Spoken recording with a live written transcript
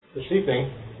This evening,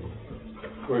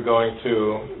 we're going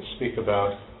to speak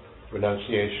about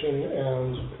renunciation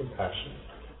and compassion.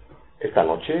 Esta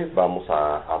noche vamos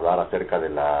a hablar acerca de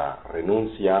la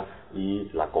renuncia y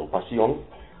la compasión.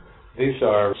 These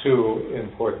are two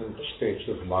important states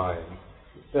of mind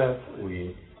that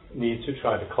we need to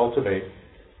try to cultivate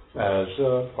as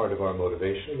part of our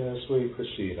motivation as we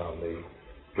proceed on the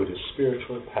Buddhist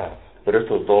spiritual path. Pero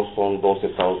estos dos son dos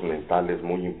estados mentales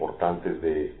muy importantes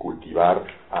de cultivar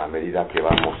a medida que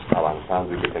vamos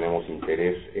avanzando y que tenemos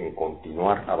interés en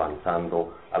continuar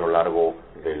avanzando a lo largo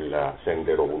del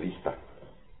sendero budista.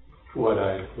 What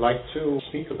I'd like to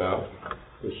speak about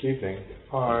this evening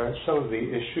are some of the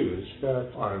issues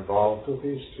that are involved with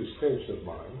these two states of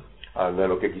mind. De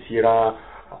lo que quisiera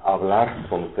hablar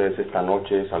con ustedes esta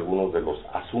noche es algunos de los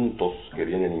asuntos que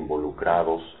vienen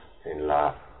involucrados en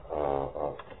la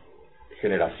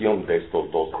generación de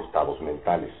estos dos estados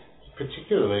mentales.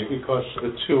 Particularly because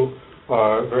the two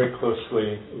are very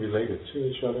closely related to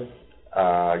each other.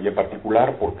 Y en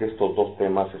particular porque estos dos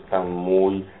temas están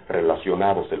muy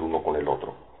relacionados el uno con el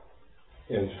otro.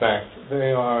 In fact,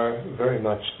 they are very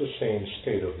much the same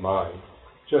state of mind,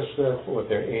 just that what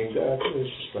they're aimed at is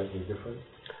slightly different.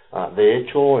 De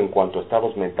hecho, en cuanto a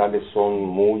estados mentales son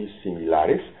muy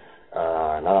similares,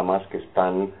 nada más que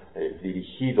están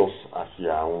dirigidos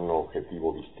hacia un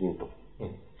objetivo distinto.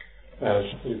 As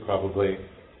you probably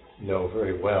know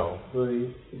very well,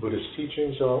 the Buddhist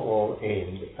teachings are all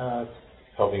aimed at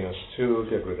helping us to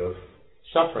get rid of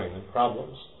suffering and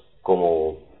problems.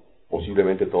 Como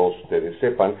posiblemente todos ustedes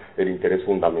sepan, el interés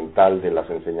fundamental de las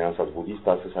enseñanzas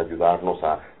budistas es ayudarnos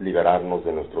a liberarnos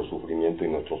de nuestro sufrimiento y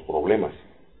nuestros problemas.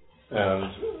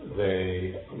 And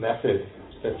the method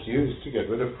that's used to get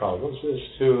rid of problems is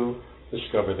to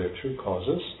discover their true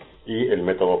causes. Y el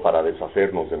método para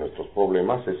deshacernos de nuestros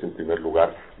problemas es, en primer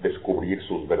lugar, descubrir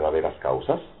sus verdaderas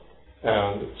causas.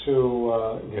 And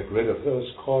to get rid of those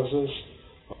causes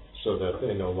so that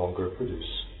they no longer produce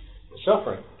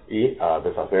suffering. Y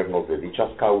deshacernos de dichas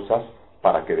causas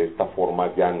para que de esta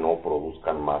forma ya no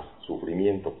produzcan más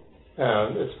sufrimiento.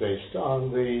 And it's based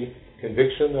on the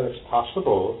conviction that it's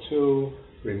possible to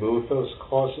remove those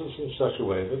causes in such a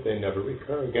way that they never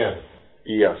recur again.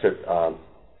 Y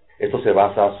esto se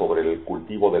basa sobre el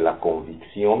cultivo de la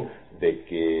convicción de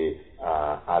que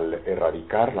al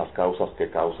erradicar las causas que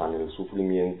causan el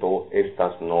sufrimiento,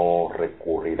 estas no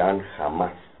recurrirán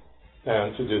jamás.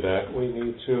 And to do that, we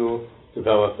need to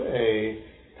develop a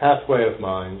pathway of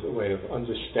mind, a way of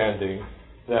understanding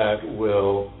that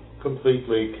will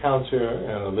completely counter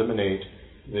and eliminate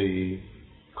the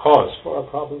cause for our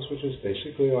problems, which is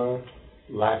basically our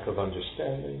lack of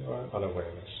understanding or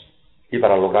unawareness. Y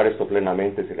para lograr esto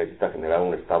plenamente se necesita generar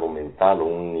un estado mental o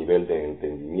un nivel de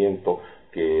entendimiento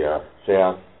que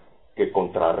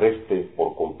contrarreste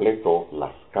por completo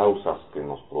las causas que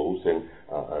nos producen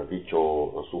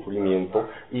dicho sufrimiento,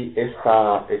 y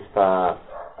esta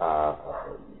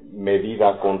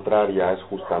medida contraria es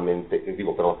justamente,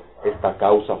 esta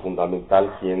causa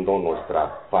fundamental siendo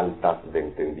nuestra falta de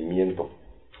entendimiento.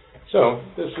 So,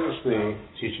 this is the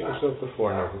teachings of the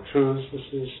Four Noble Truths.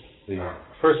 This is the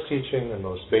first teaching and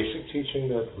most basic teaching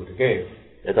that Buddha gave.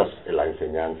 Esta es la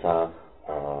enseñanza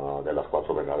de las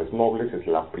cuatro verdades nobles, es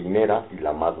la primera y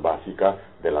la más básica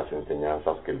de las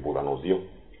enseñanzas que el Buda nos dio.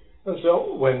 And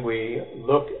so, when we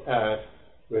look at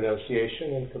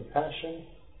renunciation and compassion,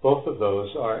 both of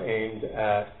those are aimed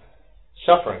at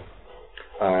suffering.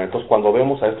 Entonces, cuando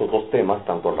vemos a estos dos temas,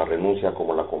 tanto la renuncia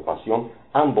como la compasión,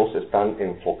 ambos están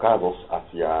enfocados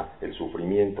hacia el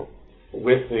sufrimiento.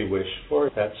 With the wish for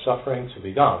that suffering to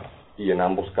be gone. Y en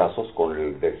ambos casos con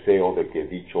el deseo de que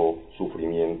dicho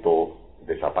sufrimiento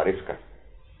desaparezca.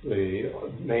 The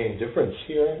main difference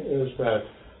here is that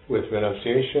with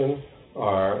renunciation,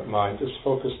 our mind is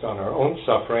focused on our own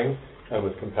suffering, and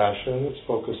with compassion, it's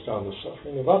focused on the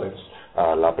suffering of others.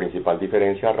 La principal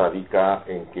diferencia radica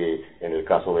en que en el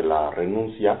caso de la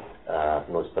renuncia,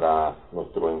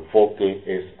 nuestro enfoque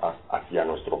es hacia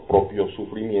nuestro propio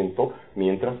sufrimiento,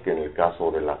 mientras que en el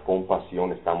caso de la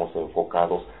compasión estamos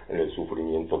enfocados en el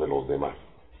sufrimiento de los demás.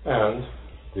 And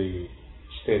the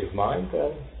state of mind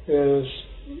then is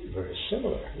very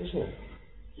similar, isn't it?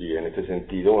 Y en este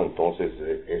sentido, entonces,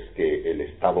 es que el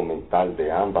estado mental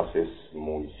de ambas es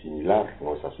muy similar,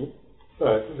 ¿no es así?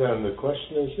 But then the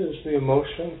question is the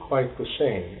emotion quite the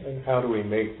same? And how do we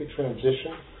make the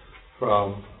transition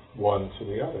from one to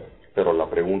the other? Pero la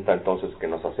pregunta entonces que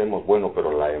nos hacemos,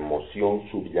 pero la emoción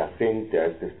subyacente a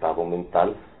este estado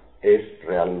mental, ¿es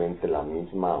realmente la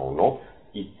misma o no?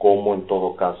 ¿Y cómo en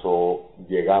todo caso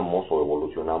llegamos o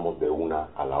evolucionamos de una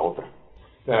a la otra?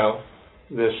 Now,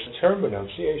 this term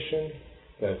renunciation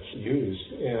that's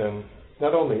used in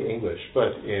not only English,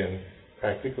 but in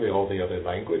practically all the other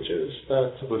languages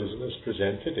that Buddhism is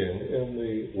presented in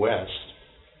the West.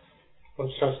 One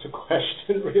starts to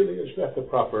question, really, is that the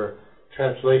proper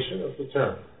translation of the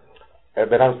term?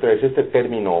 Verán ustedes, este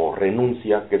término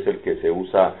renuncia, que es el que se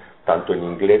usa tanto en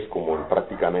inglés como en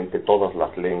prácticamente todas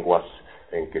las lenguas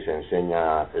en que se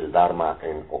enseña el Dharma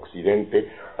en Occidente,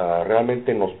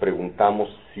 realmente nos preguntamos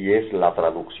si es la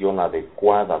traducción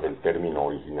adecuada del término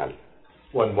original.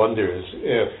 One wonders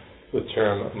if the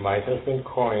term might have been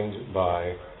coined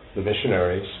by the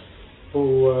missionaries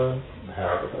who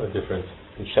have a different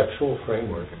conceptual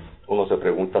framework. Uno se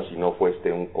pregunta si no fue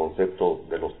un concepto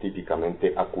de los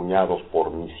típicamente acuñados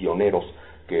por misioneros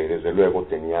que desde luego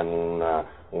tenían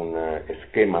un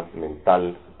esquema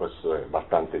mental pues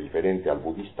bastante diferente al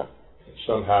budista.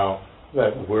 Somehow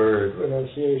that word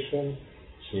renunciation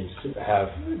seems to have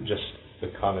just the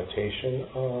connotation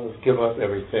of give up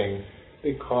everything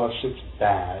because it's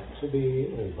bad to be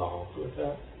involved with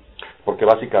that. Porque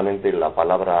básicamente la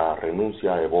palabra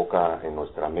renuncia evoca en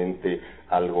nuestra mente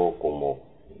algo como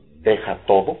deja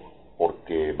todo,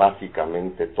 porque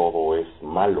básicamente todo es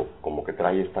malo, como que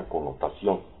trae esta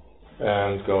connotación.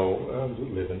 And go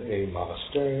and live in a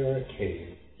monastery or a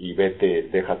cave. Y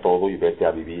deja todo y vete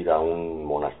a vivir a un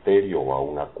monasterio o a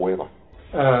una cueva.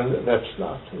 And that's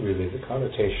not really the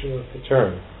connotation of the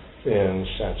term in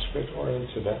Sanskrit or in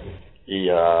Tibetan. Y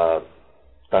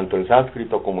tanto en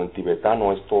sánscrito como en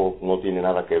tibetano esto no tiene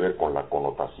nada que ver con la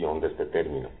connotación de este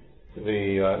término.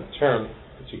 The term,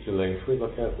 particularly if we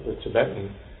look at the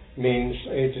Tibetan, means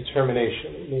a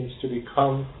determination. It means to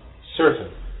become certain.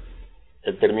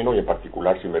 El término, y en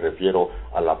particular si me refiero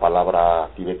a la palabra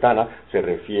tibetana, se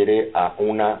refiere a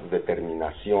una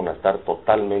determinación, a estar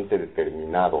totalmente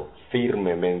determinado,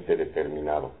 firmemente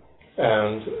determinado.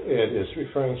 And it is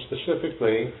referring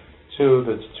specifically to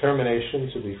the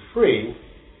determination to be free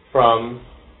from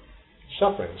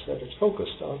sufferings that it's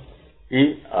focused on.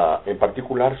 Y en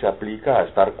particular se aplica a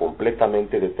estar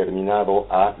completamente determinado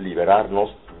a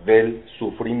liberarnos del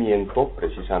sufrimiento,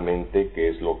 precisamente, que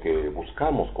es lo que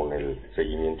buscamos con el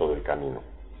seguimiento del camino.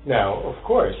 Now, of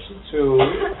course, to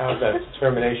have that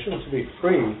determination to be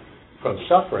free from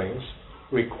sufferings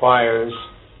requires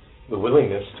the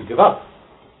willingness to give up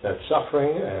that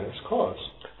suffering and its cause.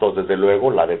 Entonces, desde luego,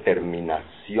 la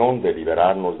determinación de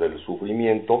liberarnos del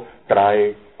sufrimiento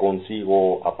trae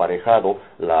consigo aparejado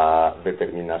la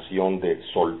determinación de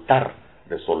soltar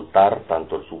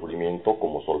tanto el sufrimiento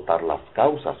como soltar las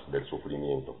causas del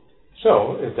sufrimiento.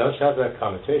 So, it does have that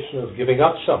connotation of giving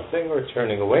up something or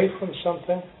turning away from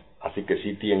something. Así que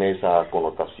sí tiene esa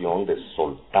connotación de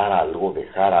soltar algo,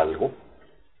 dejar algo.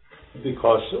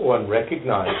 Because one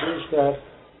recognizes that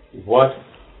what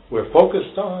we're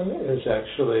focused on is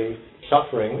actually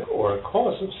suffering or a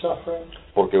cause of suffering.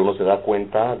 Porque uno se da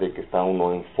cuenta de que está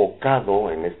uno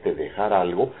enfocado en dejar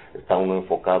algo, está uno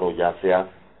enfocado ya sea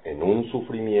en un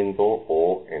sufrimiento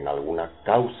o en alguna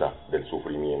causa del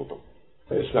sufrimiento.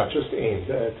 It's not just aimed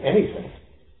at anything.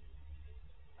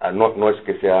 No es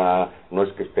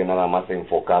que esté nada más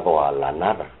enfocado a la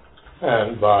nada.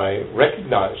 And by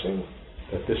recognizing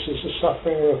that this is a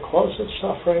suffering or a cause of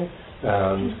suffering,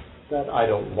 and that I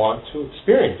don't want to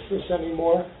experience this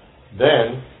anymore,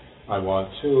 then I want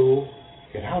to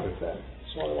get out of that.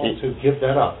 So I want to give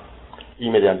that up. Y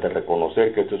mediante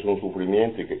reconocer que esto es un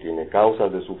sufrimiento y que tiene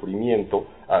causas de sufrimiento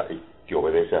y que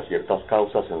obedece a ciertas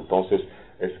causas, entonces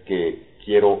es que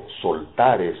quiero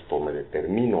soltar esto, me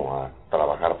determino a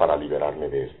trabajar para liberarme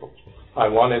de esto. I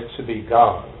want it to be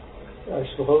gone. I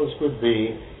suppose would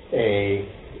be a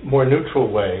more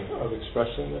neutral way of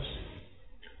expressing this.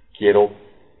 Quiero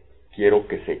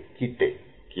que se quite,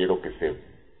 quiero que se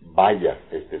vaya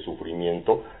este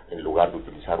sufrimiento en lugar de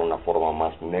utilizar una forma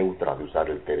más neutra de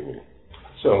usar el término.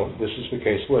 So this is the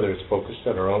case whether it's focused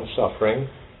on our own suffering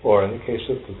or in the case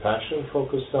of compassion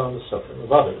focused on the suffering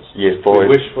of others. Y esto We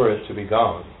wish for it to be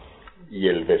gone. Y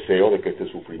el deseo de que este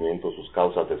sufrimiento, sus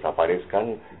causas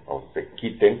desaparezcan o se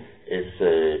quiten es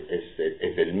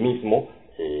el mismo,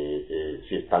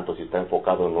 si está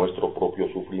enfocado en nuestro propio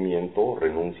sufrimiento,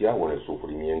 renuncia, o en el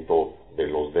sufrimiento de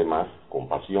los demás,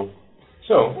 compasión.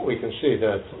 So we can see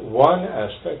that one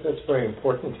aspect that's very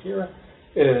important here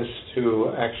is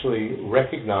to actually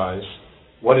recognize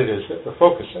what it is that we're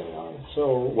focusing on. So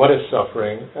what is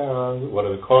suffering and what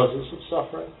are the causes of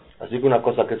suffering? Así que una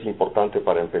cosa que es importante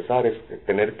para empezar es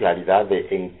tener claridad de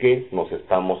en qué nos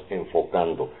estamos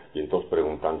enfocando y entonces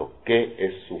preguntando qué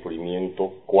es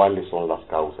sufrimiento, cuáles son las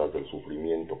causas del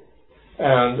sufrimiento.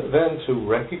 And then to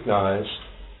recognize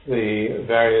the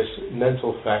various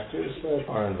mental factors that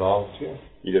are involved here.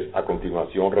 Y a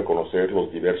continuación reconocer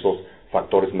los diversos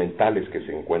factores mentales que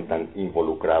se encuentran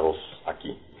involucrados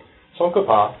aquí.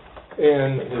 Tsongkhapa,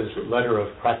 in his letter of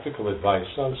practical advice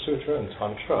on Sutra and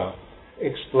Tantra,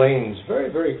 explains very,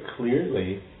 very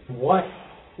clearly what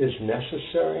is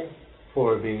necessary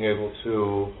for being able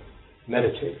to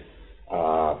meditate.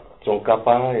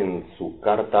 Tsongkhapa, en su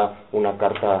carta, una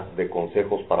carta de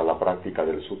consejos para la práctica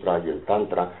del Sutra y el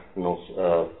Tantra, nos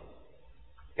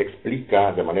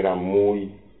explica de manera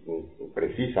muy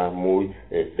precisa, muy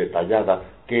detallada,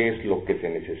 qué es lo que se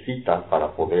necesita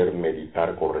para poder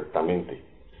meditar correctamente.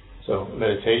 So,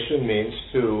 meditation means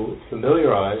to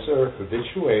familiarize or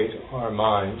habituate our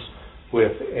minds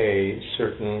with a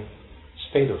certain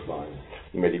state of mind.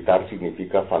 Meditar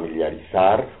significa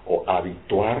familiarizar o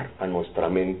habituar a nuestra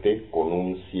mente con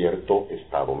un cierto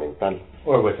estado mental.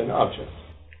 Or with an object.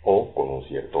 O con un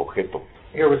cierto objeto.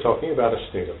 Here we're talking about a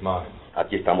state of mind.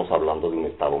 Aquí estamos hablando de un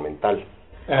estado mental.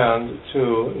 And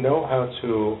to know how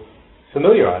to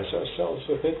familiarize ourselves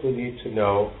with it, we need to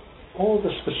know all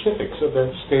the specifics of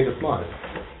that state of mind.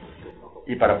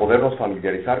 Y para podernos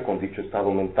familiarizar con dicho estado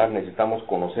mental, necesitamos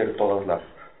conocer todas las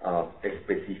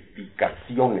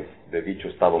especificaciones de dicho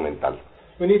estado mental.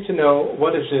 We need to know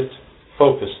what is it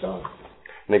focused on.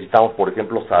 Necesitamos, por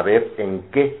ejemplo, saber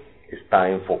en qué está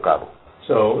enfocado.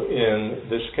 So, in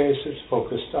this case, it's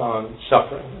focused on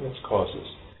suffering and its causes.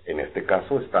 En este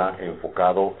caso está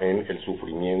enfocado en el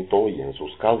sufrimiento y en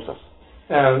sus causas.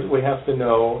 And we have to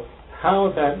know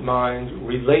how that mind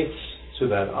relates to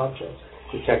that object.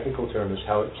 The technical term is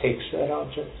how it takes that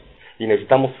object. Y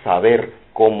necesitamos saber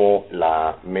cómo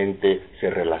la mente se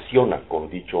relaciona con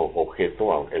dicho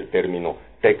objeto. El término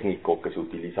técnico que se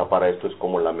utiliza para esto es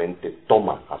cómo la mente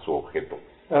toma a su objeto.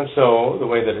 And so the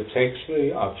way that it takes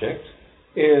the object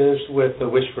is with the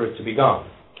wish for it to be gone.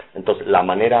 Entonces, la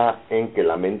manera en que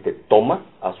la mente toma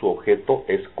a su objeto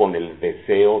es con el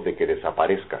deseo de que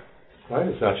desaparezca. Right?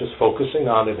 It's not just focusing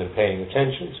on it and paying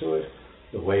attention to it.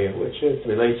 The way in which it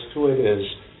relates to it is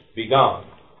be gone.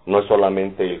 No es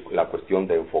solamente la cuestión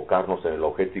de enfocarnos en el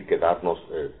objeto y quedarnos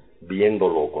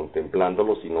viéndolo o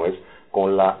contemplándolo, sino es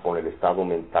con el estado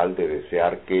mental de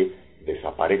desear que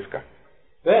desaparezca.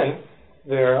 Then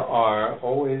there are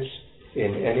always,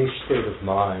 in any state of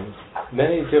mind,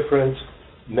 many different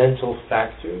mental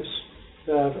factors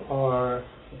that are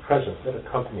present, that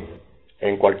accompany it.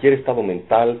 En cualquier estado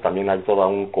mental también hay todo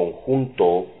un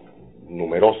conjunto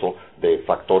numeroso de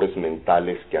factores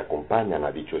mentales que acompañan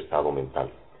a dicho estado mental.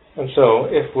 And so,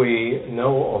 if we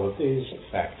know all of these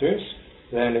factors,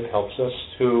 then it helps us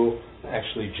to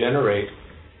actually generate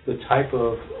the type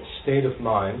of state of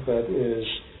mind that is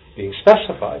being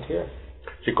specified here.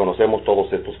 Si conocemos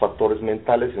todos estos factores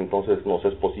mentales, entonces nos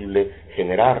es posible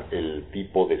generar el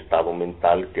tipo de estado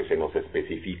mental que se nos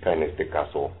especifica en este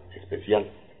caso especial.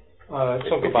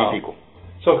 Específico.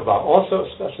 Tsongkhapa also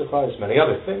specifies many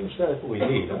other things that we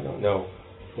need. I don't know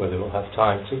whether we'll have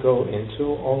time to go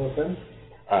into all of them.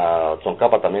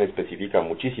 Tsongkhapa también especifica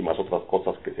muchísimas otras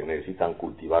cosas que se necesitan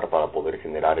cultivar para poder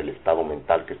generar el estado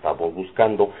mental que estamos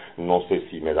buscando. No sé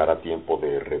si me dará tiempo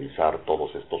de revisar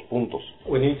todos estos puntos.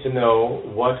 We need to know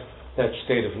what that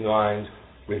state of mind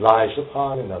relies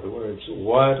upon. In other words,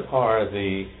 what are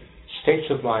the states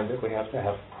of mind that we have to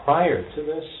have prior to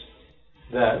this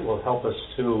that will help us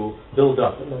to build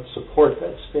up and that support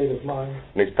that state of mind.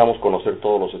 Necesitamos conocer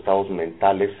todos los estados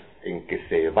mentales en que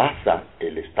se basa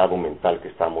el estado mental que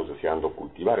estamos deseando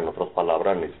cultivar. En otras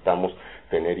palabras, necesitamos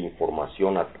tener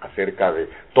información acerca de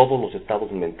todos los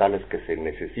estados mentales que se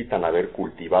necesitan haber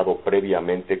cultivado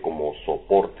previamente como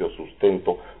soporte o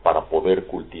sustento para poder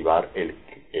cultivar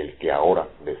el que ahora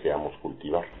deseamos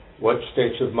cultivar. What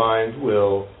states of mind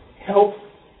will help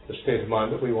the state of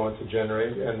mind that we want to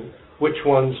generate, and which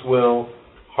ones will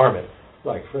harm it?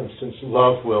 Like, for instance,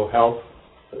 love will help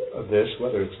this,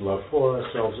 whether it's love for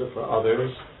ourselves or for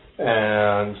others,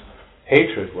 and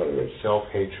hatred, whether it's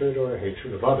self-hatred or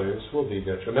hatred of others, will be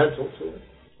detrimental to it.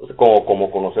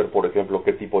 Como conocer, por ejemplo,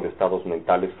 qué tipo de estados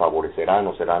mentales favorecerán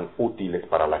o serán útiles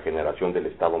para la generación del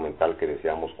estado mental que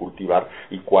deseamos cultivar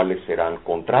y cuáles serán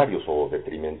contrarios o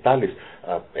detrimentales.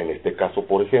 En este caso,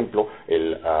 por ejemplo,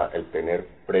 el tener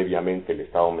previamente el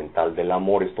estado mental del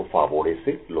amor, esto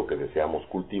favorece lo que deseamos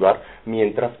cultivar,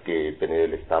 mientras que tener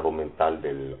el estado mental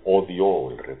del odio o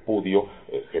el repudio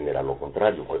genera lo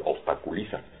contrario,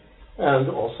 obstaculiza. And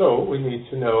also, we need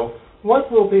to know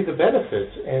what will be the benefit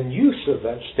and use of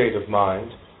that state of mind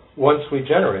once we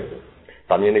generate it.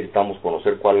 También necesitamos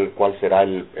conocer cuál será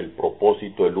el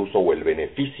propósito, el uso o el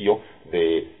beneficio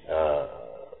de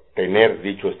tener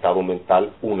dicho estado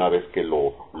mental una vez que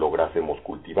lo lográsemos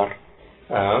cultivar.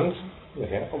 And,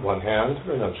 on one hand,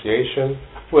 renunciation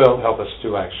will help us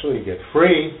to actually get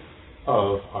free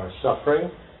of our suffering,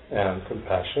 and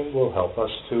compassion will help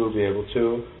us to be able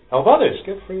to help others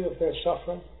get free of their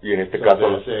suffering. Y en este so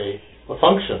caso, there's a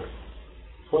function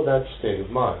for that state of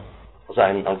mind. O sea,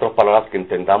 en otras palabras, que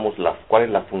entendamos cuál es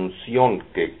la función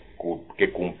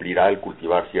que cumplirá el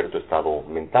cultivar cierto estado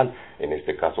mental. En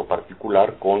este caso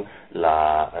particular, con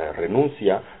la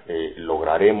renuncia,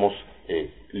 lograremos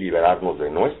liberarnos de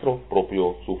nuestro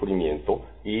propio sufrimiento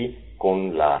y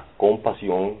con la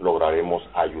compasión lograremos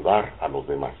ayudar a los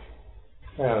demás.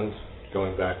 And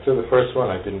going back to the first one,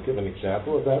 I didn't give an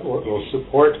example of that. What will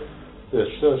support this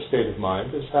state of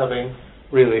mind is having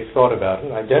really thought about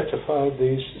and identified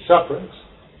these sufferings,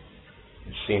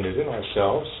 seen it in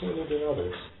ourselves, seen it in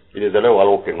others. Y desde luego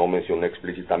algo que no mencioné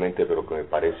explícitamente, pero que me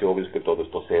parece obvio, es que todo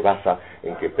esto se basa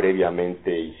en que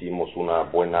previamente hicimos una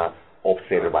buena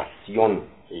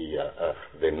observación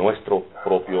de nuestros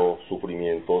propios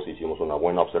sufrimientos, hicimos una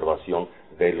buena observación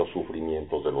de los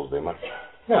sufrimientos de los demás.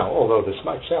 Now, although this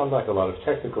might sound like a lot of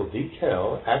technical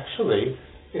detail, actually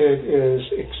it is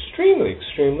extremely,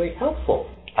 extremely helpful.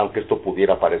 Aunque esto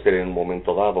pudiera parecer en un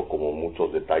momento dado como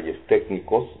muchos detalles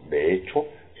técnicos, de hecho,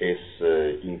 es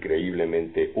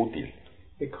increíblemente útil.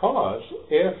 Because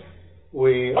if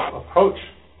we approach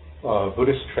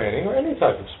Buddhist training or any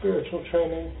type of spiritual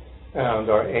training, and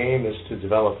our aim is to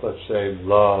develop, let's say,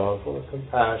 love or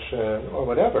compassion or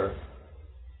whatever,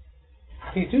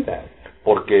 how do you do that?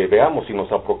 Porque veamos, si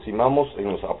nos aproximamos y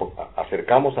nos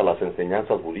acercamos a las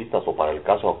enseñanzas budistas o para el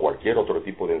caso a cualquier otro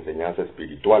tipo de enseñanza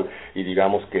espiritual y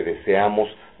digamos que deseamos,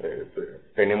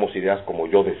 tenemos ideas como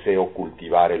yo deseo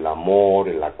cultivar el amor,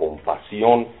 la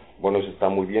compasión, bueno, eso está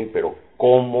muy bien, pero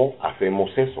 ¿cómo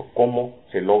hacemos eso? ¿Cómo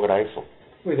se logra eso?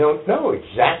 We don't know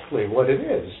exactly what it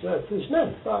is that is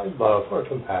meant by love or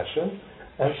compassion,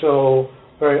 and so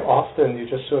very often you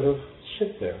just sort of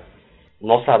sit there.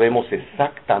 No sabemos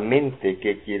exactamente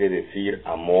qué quiere decir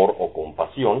amor o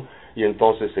compasión, y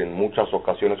entonces en muchas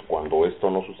ocasiones cuando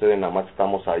esto no sucede, nada más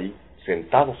estamos ahí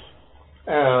sentados.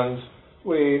 And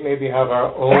we maybe have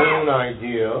our own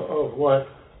idea of what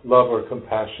love or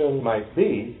compassion might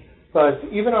be, but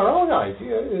even our own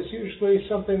idea is usually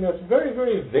something that's very,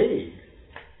 very vague.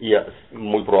 Y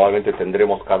muy probablemente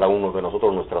tendremos cada uno de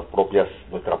nosotros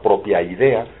nuestra propia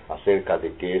idea acerca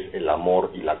de qué es el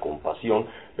amor y la compasión,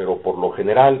 pero por lo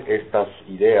general estas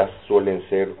ideas suelen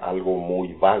ser algo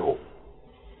muy vago.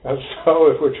 And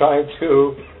so if we're trying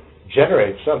to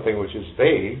generate something which is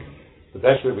vague, the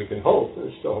best that we can hope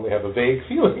is to only have a vague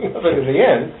feeling of it in the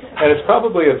end, and it's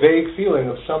probably a vague feeling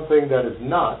of something that is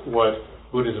not what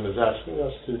Buddhism is asking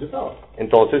us to develop.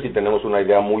 Entonces, si tenemos una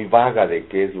idea muy vaga de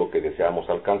qué es lo que deseamos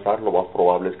alcanzar, lo más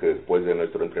probable es que después de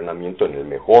nuestro entrenamiento, en el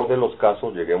mejor de los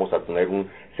casos, lleguemos a tener un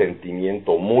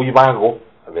sentimiento muy vago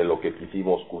de lo que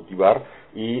quisimos cultivar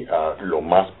y lo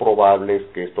más probable es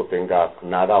que esto tenga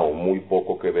nada o muy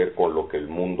poco que ver con lo que el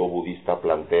mundo budista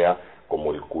plantea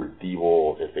como el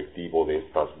cultivo efectivo de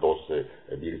estas dos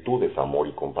virtudes, amor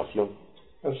y compasión.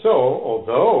 And so,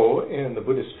 although in the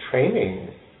Buddhist training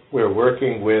we're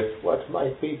working with what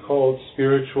might be called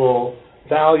spiritual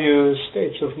values,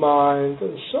 states of mind,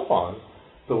 and so on,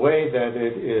 the way that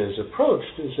it is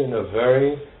approached is in a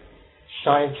very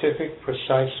scientific,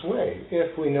 precise way.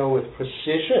 If we know with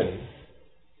precision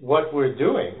what we're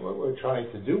doing, what we're trying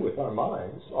to do with our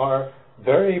minds, are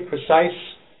very precise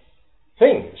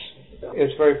things.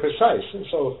 It's very precise. And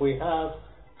so if we have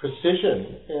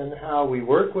precision in how we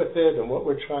work with it and what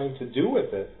we're trying to do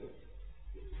with it,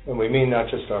 and we mean not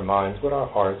just our minds, but our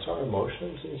hearts, our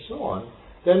emotions, and so on,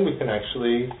 then we can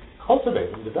actually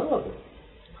cultivate and develop it.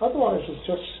 Otherwise, it's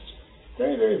just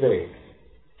very, very vague.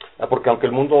 Porque aunque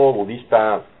el mundo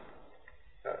budista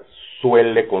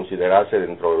suele considerarse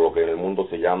dentro de lo que en el mundo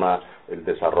se llama el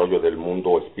desarrollo del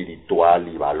mundo espiritual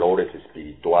y valores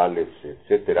espirituales,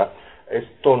 etcétera,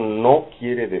 esto no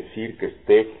quiere decir que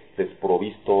esté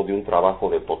desprovisto de un trabajo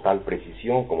de total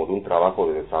precisión, como de un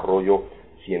trabajo de desarrollo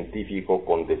científico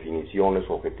con definiciones,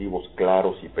 objetivos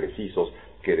claros y precisos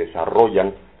que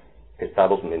desarrollan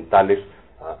estados mentales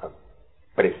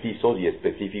precisos y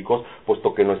específicos,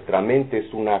 puesto que nuestra mente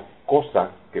es una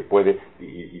cosa que puede,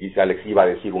 y dice Alex, iba a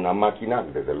decir una máquina,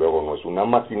 desde luego no es una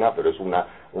máquina, pero es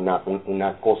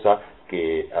una cosa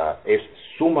que es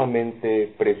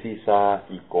sumamente precisa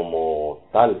y como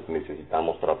tal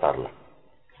necesitamos tratarla.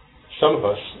 Some of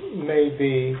us may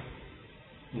be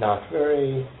not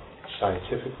very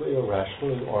scientifically or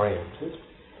rationally oriented.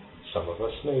 Some of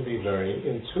us may be very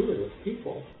intuitive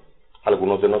people.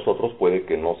 Algunos de nosotros puede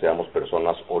que no seamos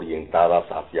personas orientadas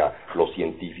hacia lo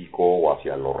científico o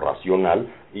hacia lo racional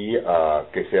y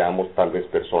que seamos tal vez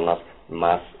personas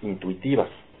más intuitivas.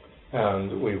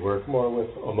 And we work more with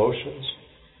emotions.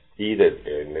 Y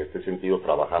en este sentido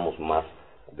trabajamos más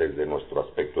desde nuestro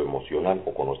aspecto emocional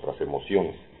o con nuestras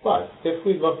emociones. But if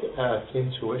we look at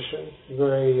intuition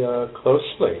very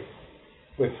closely,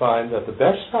 we find that the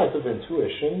best type of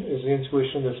intuition is the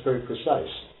intuition that's very precise.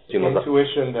 The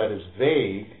intuition that is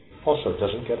vague also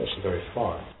doesn't get us very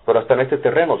far. Pero hasta en este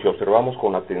terreno, si observamos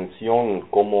con atención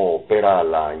cómo opera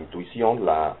la intuición,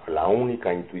 la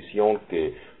única intuición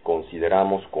que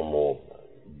consideramos como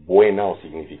buena o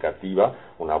significativa,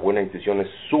 una buena intuición es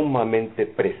sumamente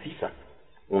precisa.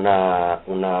 Una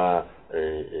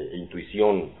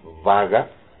intuición vaga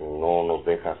no nos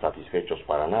deja satisfechos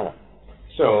para nada.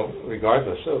 So,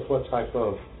 regardless of what type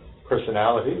of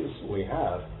personalities we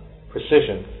have,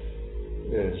 precision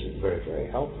is very, very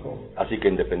helpful. Así que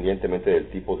independientemente del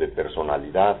tipo de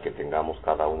personalidad que tengamos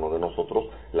cada uno de nosotros,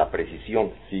 la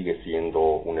precisión sigue siendo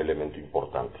un elemento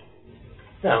importante.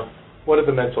 Now, what are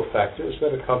the mental factors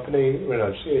that accompany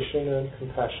renunciation and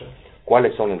compassion?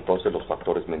 ¿Cuáles son entonces los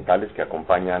factores mentales que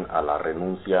acompañan a la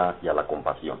renuncia y a la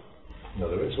compasión? In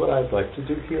other words, what I'd like to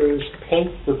do here is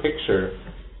paint the picture,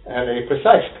 and a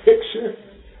precise picture,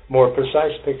 more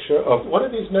precise picture of what are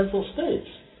these mental states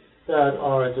that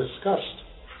are discussed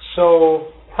so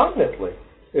prominently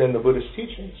in the Buddhist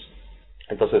teachings.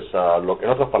 Entonces, en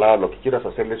otras palabras, lo que quiero es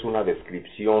hacerles una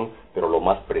descripción, pero lo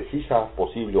más precisa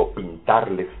posible, o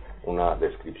pintarles una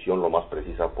descripción lo más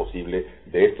precisa posible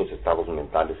de estos estados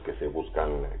mentales que se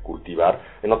buscan cultivar.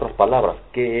 En otras palabras,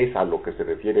 ¿qué es a lo que se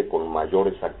refiere con mayor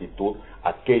exactitud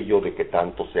aquello de que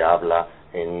tanto se habla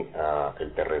en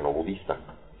el terreno budista?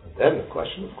 And then the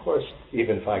question, of course,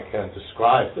 even if I can't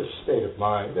describe this state of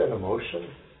mind and emotion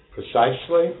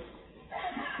precisely,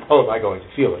 how am I going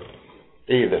to feel it?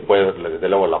 Y después, desde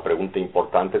luego, la pregunta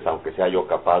importante es, aunque sea yo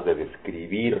capaz de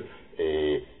describir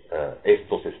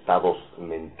estos estados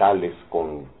mentales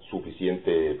con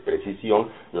suficiente precisión,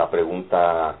 la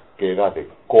pregunta queda de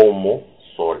cómo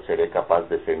seré capaz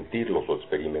de sentirlos o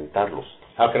experimentarlos.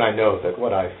 How can I know that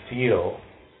what I feel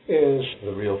is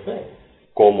the real thing?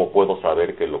 ¿Cómo puedo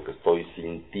saber que lo que estoy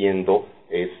sintiendo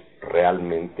es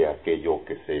realmente aquello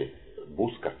que se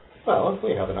busca? Well, if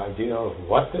we have an idea of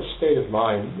what this state of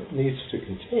mind needs to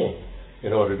contain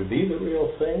in order to be the real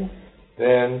thing,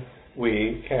 then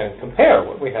we can compare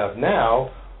what we have now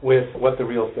with what the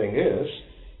real thing is.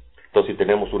 Entonces, si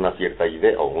tenemos una cierta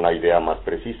idea o una idea más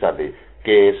precisa de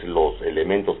qué es los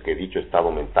elementos que dicho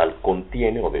estado mental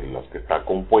contiene o de los que está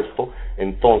compuesto,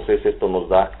 entonces esto nos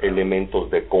da elementos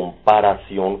de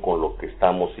comparación con lo que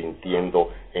estamos sintiendo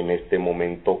en este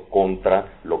momento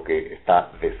contra lo que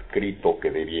está descrito que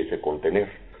debiese contener.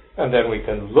 And then we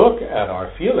can look at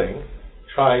our feeling,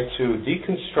 try to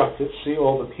deconstruct it, see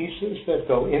all the pieces that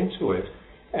go into it,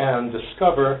 and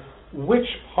discover which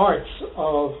parts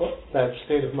of that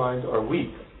state of mind are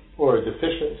weak or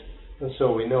deficient. And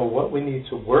so we know what we need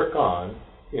to work on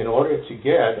in order to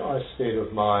get our state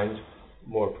of mind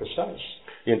more precise.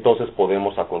 Y entonces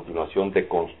podemos a continuación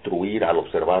deconstruir, al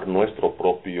observar nuestro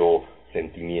propio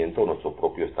sentimiento, nuestro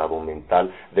propio estado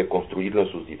mental, deconstruirlo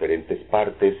en sus diferentes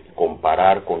partes,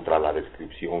 comparar contra la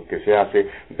descripción que se hace,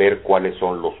 ver cuáles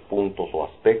son los puntos o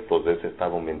aspectos de ese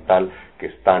estado mental que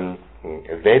están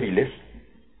débiles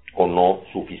o no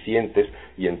suficientes,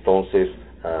 y entonces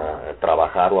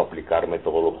trabajar o aplicar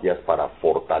metodologías para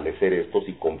fortalecer estos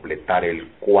y completar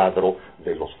el cuadro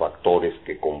de los factores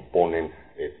que componen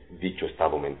dicho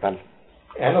estado mental.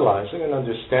 Analyzing and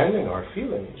understanding our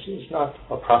feelings is not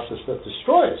a process that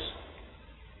destroys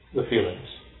the feelings,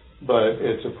 but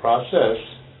it's a process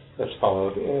that's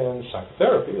followed in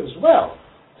psychotherapy as well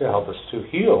to help us to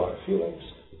heal our feelings,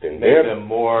 make them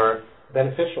more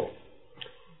beneficial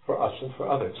for us and for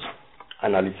others.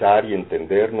 Analizar y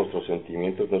entender nuestros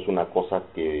sentimientos no es una cosa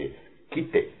que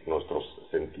quite nuestros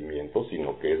sentimientos,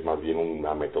 sino que es más bien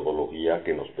una metodología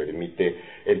que nos permite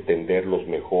entenderlos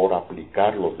mejor,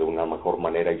 aplicarlos de una mejor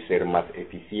manera y ser más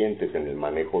eficientes en el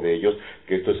manejo de ellos,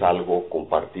 que esto es algo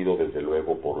compartido desde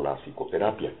luego por la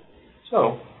psicoterapia.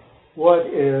 So, what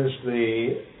is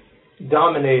the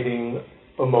dominating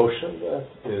emotion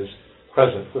that is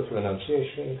present with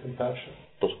renunciation and compassion?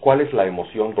 Entonces, ¿cuál es la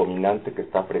emoción dominante que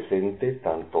está presente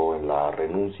tanto en la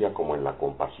renuncia como en la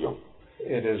compasión?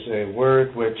 It is a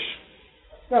word which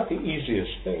is not the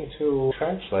easiest thing to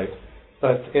translate,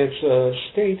 but it's a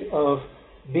state of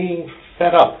being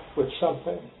fed up with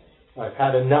something. I've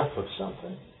had enough of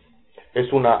something.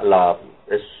 Es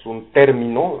un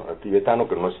término tibetano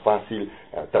que no es fácil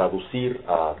traducir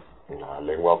la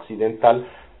lengua occidental,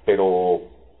 pero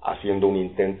haciendo un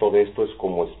intento de esto es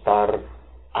como estar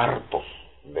hartos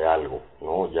de algo,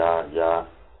 ¿no? Ya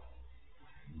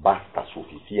basta,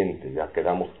 suficiente, ya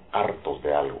quedamos hartos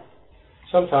de algo.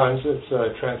 Sometimes it's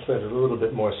translated a little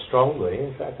bit more strongly.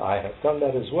 In fact, I have done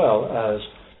that as well, as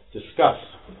disgust.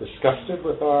 Disgusted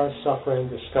with our suffering,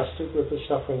 disgusted with the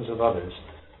sufferings of others.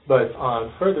 But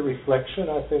on further reflection,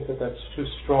 I think that that's too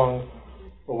strong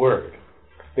a word,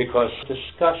 because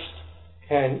disgust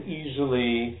can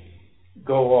easily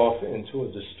go off into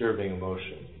a disturbing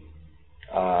emotion.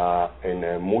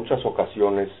 En muchas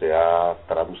ocasiones se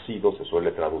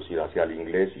suele traducir hacia el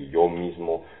inglés, y yo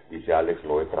mismo, dice Alex,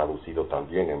 lo he traducido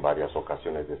también en varias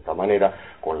ocasiones de esta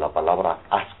manera, con la palabra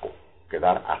asco,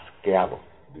 quedar asqueado,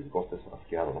 disgusto es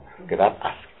asqueado, ¿no? Quedar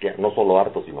asqueado, no solo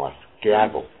harto, sino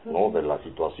asqueado, ¿no? De las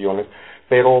situaciones,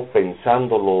 pero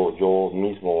pensándolo yo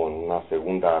mismo en una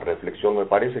segunda reflexión, me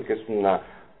parece que es una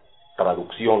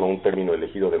traducción o un término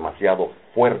elegido demasiado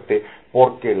fuerte,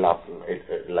 porque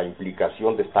la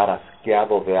implicación de estar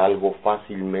asqueado de algo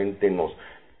fácilmente nos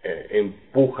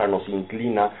empuja, nos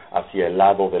inclina hacia el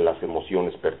lado de las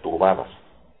emociones perturbadas.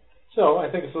 So I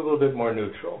think it's a little bit more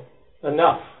neutral.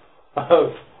 Enough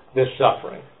of this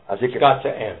suffering. It's got to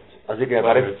end. Así que me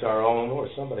whether parece, it's our own or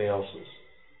somebody else's.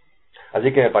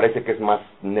 Así que me parece que es más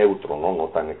neutro, no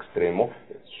tan extremo.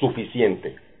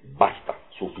 Suficiente, basta.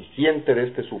 Suficiente de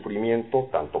este sufrimiento,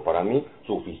 tanto para mí,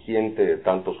 suficiente de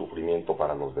tanto sufrimiento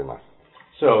para los demás.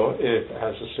 So it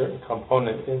has a certain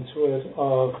component into it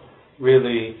of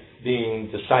really being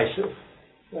decisive.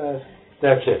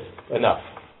 That's it, enough.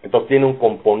 Entonces tiene un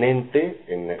componente,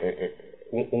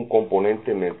 un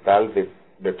componente mental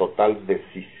de total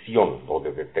decisión o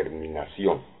de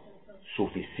determinación.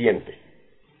 Suficiente.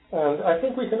 And I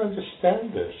think we can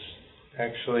understand this,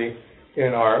 actually,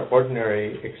 in our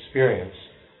ordinary experience.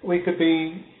 We could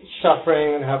be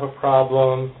suffering and have a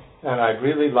problem, and I'd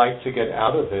really like to get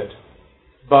out of it,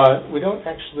 but we don't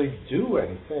actually do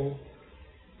anything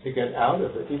to get out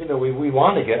of it, even though we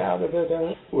want to get out of it,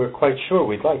 and we're quite sure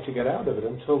we'd like to get out of it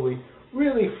until we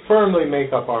really firmly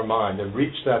make up our mind and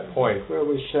reach that point where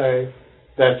we say,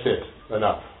 that's it,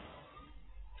 enough.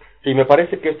 Y me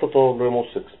parece que esto todos lo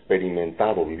hemos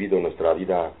experimentado, vivido en nuestra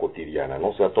vida cotidiana, ¿no?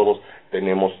 O sea, todos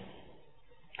tenemos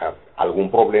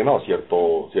algún problema o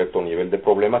cierto nivel de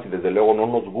problemas, y desde luego no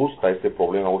nos gusta este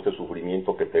problema o este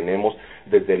sufrimiento que tenemos,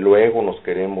 desde luego nos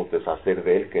queremos deshacer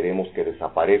de él, queremos que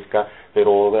desaparezca,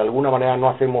 pero de alguna manera no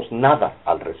hacemos nada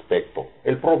al respecto.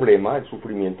 El problema, el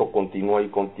sufrimiento continúa y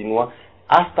continúa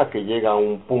hasta que llega a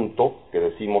un punto que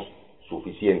decimos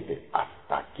suficiente,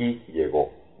 hasta aquí llegó,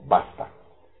 basta.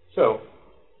 So,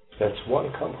 that's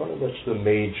one component, that's the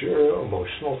major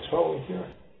emotional tone here.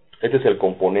 Este es el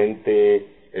componente,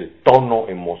 el tono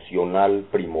emocional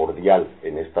primordial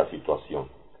en esta situación.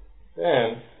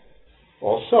 And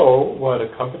also, what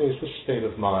accompanies this state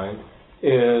of mind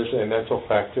is a mental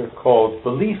factor called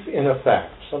belief in a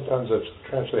fact. Sometimes that's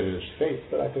translated as faith,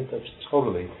 but I think that's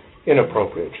totally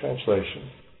inappropriate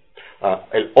translation.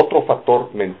 El otro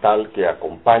factor mental que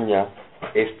acompaña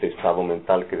este estado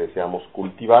mental que deseamos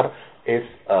cultivar es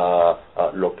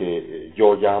lo que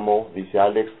yo llamo, dice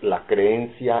Alex, la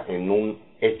creencia en un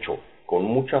hecho. Con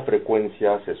mucha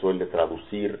frecuencia se suele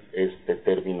traducir este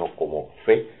término como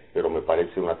fe, pero me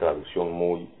parece una traducción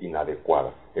muy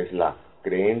inadecuada. Es la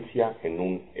creencia en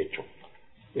un hecho.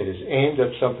 It is aimed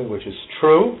at something which is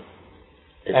true,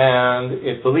 and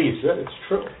it believes that it's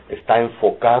true. Está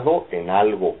enfocado en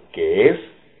algo que es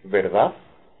verdad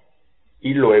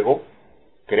y luego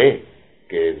cree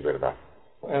que es verdad.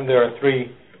 And there are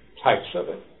three types of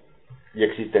it. Y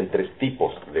existen tres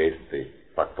tipos de este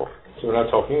factor. So we're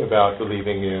not talking about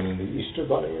believing in the Easter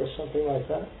Bunny or something like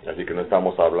that. Así que no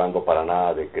estamos hablando para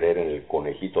nada de creer en el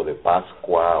conejito de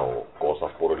Pascua o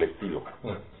cosas por el estilo.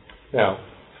 Now,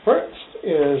 first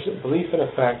is belief in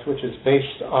a fact which is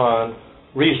based on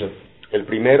reason. El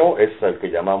primero es el que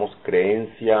llamamos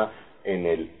creencia en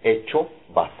el hecho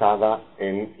basada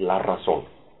en la razón.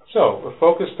 So, we're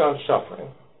focused on suffering.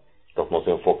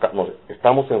 Entonces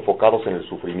estamos enfocados en el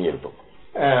sufrimiento.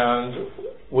 And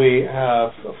we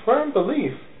have a firm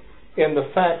belief in the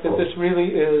fact that this really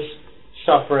is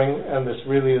suffering and this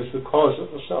really is the cause of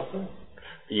the suffering.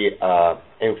 Y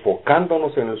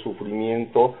enfocándonos en el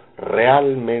sufrimiento,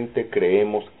 realmente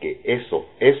creemos que eso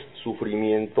es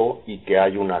sufrimiento y que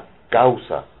hay una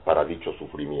causa para dicho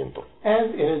sufrimiento.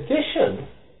 And in addition,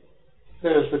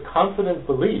 there's the confident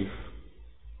belief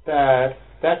that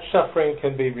suffering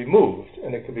can be removed,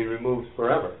 and it can be removed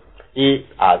forever. Y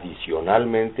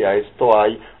adicionalmente a esto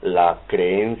hay la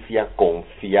creencia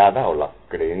confiada o la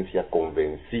creencia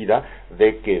convencida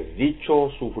de que dicho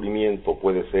sufrimiento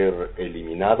puede ser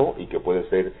eliminado y que puede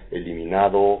ser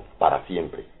eliminado para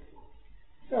siempre.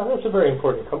 Now, that's a very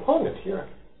important component here.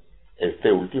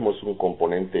 Este último es un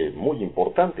componente muy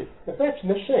importante. If that's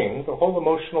missing, the whole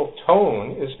emotional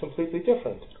tone is completely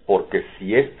different. Porque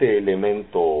si este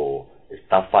elemento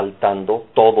está faltando,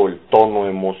 todo el tono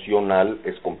emocional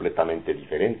es completamente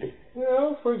diferente. You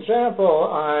know, for example,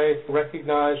 I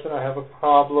recognize that I have a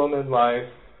problem in life,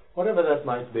 whatever that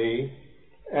might be,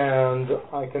 and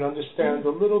I can understand a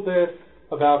little bit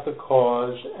about the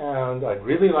cause, and I'd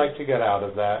really like to get out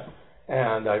of that,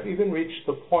 and I've even reached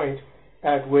the point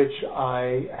at which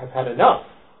I have had enough.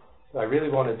 I really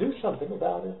want to do something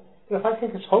about it. But if I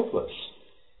think it's hopeless,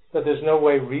 that there's no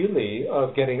way really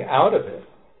of getting out of it,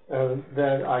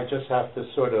 then I just have to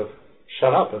sort of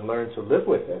shut up and learn to live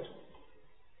with it,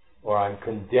 or I'm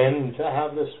condemned to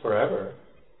have this forever,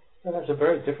 then that's a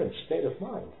very different state of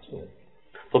mind, isn't it?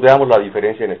 Entonces veamos la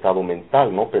diferencia en estado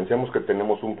mental, ¿no? Pensemos que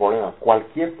tenemos un problema,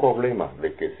 cualquier problema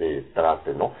de que se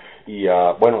trate, ¿no? Y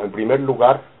bueno, en primer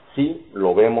lugar, sí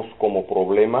lo vemos como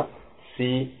problema,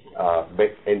 sí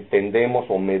entendemos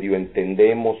o medio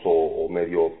entendemos o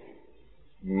medio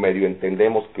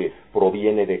entendemos que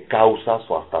proviene de causas,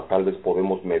 o hasta tal vez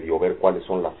podemos medio ver cuáles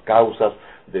son las causas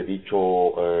de dicho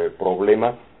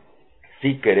problema.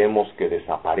 Sí queremos que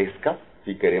desaparezca,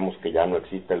 sí queremos que ya no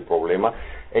exista el problema,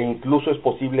 e incluso es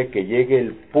posible que llegue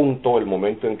el punto, el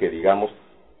momento en que digamos,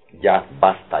 ya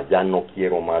basta, ya no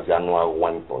quiero más, ya no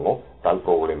aguanto, ¿no? Tal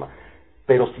problema.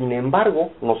 Pero sin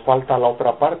embargo, nos falta la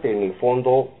otra parte. En el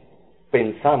fondo,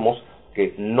 pensamos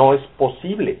que no es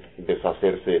posible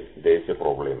deshacerse de ese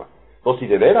problema. Entonces, si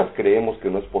de veras creemos que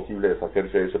no es posible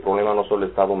deshacerse de ese problema, no solo el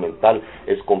estado mental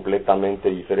es completamente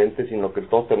diferente, sino que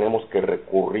todos tenemos que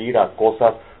recurrir a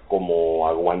cosas como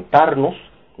aguantarnos,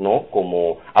 ¿no?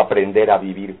 Como aprender a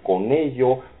vivir con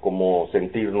ello, como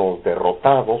sentirnos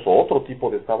derrotados, o otro tipo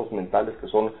de estados mentales que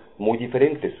son muy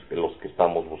diferentes de los que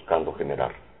estamos buscando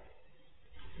generar.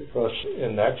 Because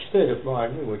in that state of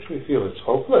mind in which we feel it's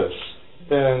hopeless,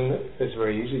 then it's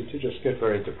very easy to just get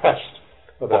very depressed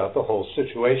about the whole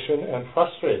situation and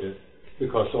frustrated,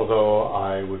 because although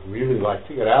I would really like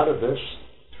to get out of this,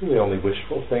 it's really only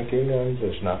wishful thinking and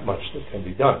there's not much that can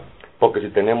be done. Porque si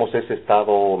tenemos ese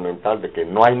estado mental de que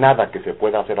no hay nada que se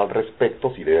pueda hacer al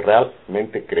respecto, si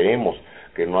realmente creemos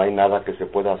que no hay nada que se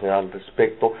pueda hacer al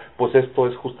respecto, pues esto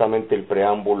es justamente el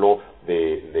preámbulo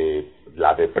de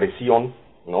la depresión,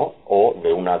 ¿no? O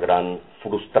de una gran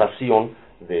frustración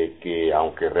de que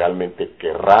aunque realmente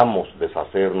querramos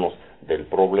deshacernos del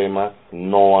problema,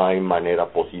 no hay manera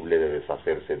posible de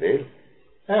deshacerse de él.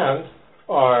 And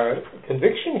our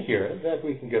conviction here that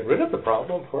we can get rid of the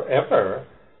problem forever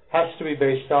has to be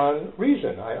based on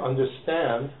reason. I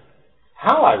understand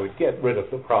how I would get rid of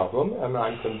the problem, and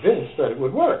I'm convinced that it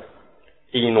would work.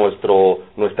 Y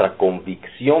nuestra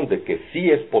convicción de que sí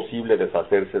es posible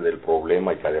deshacerse del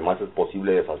problema y que además es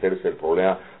posible deshacerse del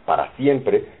problema para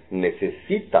siempre,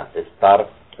 necesita estar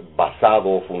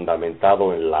basado,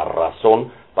 fundamentado en la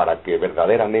razón para que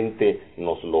verdaderamente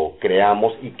nos lo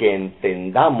creamos y que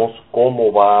entendamos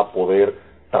cómo va a poder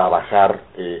trabajar,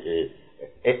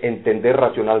 entender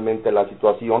racionalmente la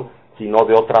situación, sino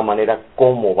de otra manera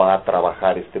cómo va a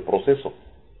trabajar este proceso.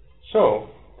 So,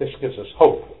 this gives us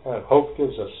hope, and hope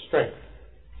gives us strength.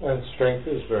 And strength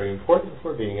is very important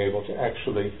for being able to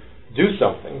actually do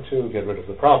something to get rid of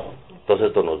the problem. Entonces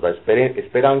esto nos da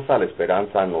esperanza, la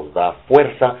esperanza nos da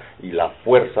fuerza, y la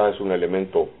fuerza es un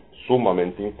elemento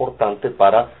sumamente importante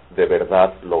para de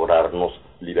verdad lograrnos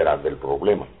liberar del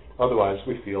problema. Otherwise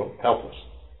we feel helpless.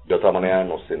 De otra manera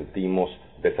nos sentimos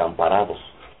desamparados.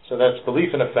 So that's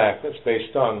belief in a fact that's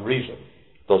based on reason.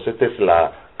 Entonces esta es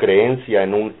la creencia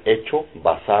en un hecho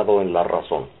basado en la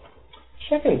razón.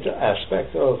 Second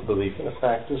aspect of belief in a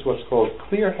fact is what's called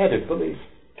clear-headed belief.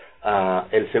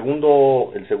 El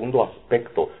segundo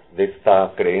aspecto de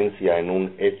esta creencia en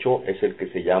un hecho es el que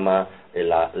se llama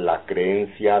la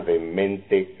creencia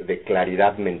de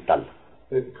claridad mental.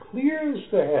 It clears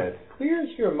the head, clears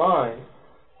your mind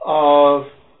of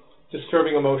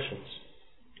disturbing emotions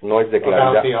about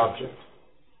the object.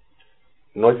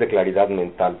 No es de claridad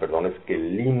mental, perdón, es que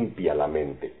limpia la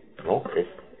mente, ¿no? Es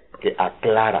que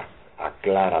aclara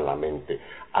la mente.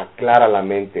 Aclara la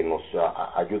mente, nos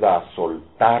ayuda a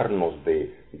soltarnos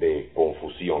de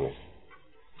confusiones.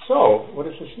 So, what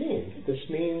does this mean? This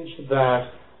means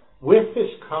that with this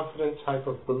confident type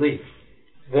of belief,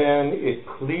 then it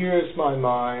clears my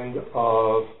mind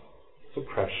of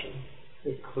depression.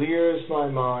 It clears my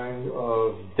mind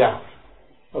of doubt.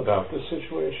 about the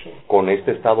situation. Con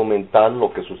este estado mental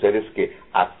lo que sucede es que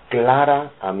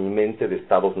aclara a mi mente de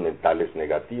estados mentales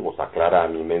negativos, aclara a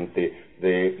mi mente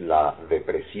de la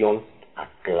depresión,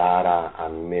 aclara a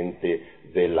mi mente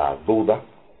de la duda.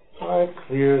 It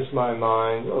clears my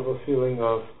mind of a feeling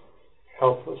of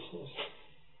helplessness.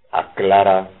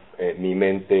 Aclara mi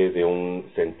mente de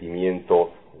un sentimiento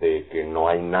de que no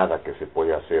hay nada que se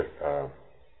puede hacer.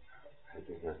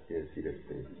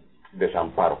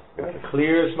 Desamparo. It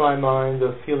clears my mind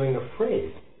of feeling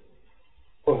afraid.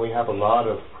 When we have a lot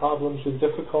of problems and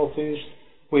difficulties,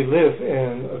 we live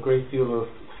in a great deal of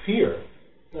fear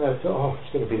that,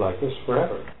 it's going to be like this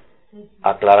forever.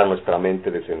 Aclara nuestra mente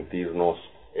de sentirnos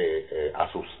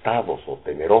asustados o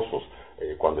temerosos.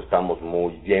 Cuando estamos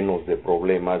muy llenos de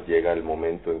problemas, llega el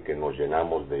momento en que nos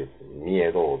llenamos de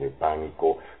miedo o de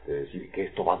pánico, de decir que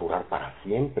esto va a durar para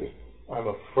siempre. I'm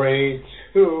afraid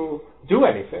to do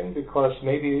anything because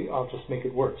maybe I'll just make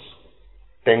it worse.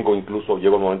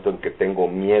 Llega un momento en que tengo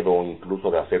miedo incluso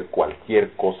de hacer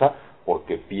cualquier cosa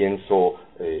porque pienso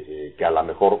que a lo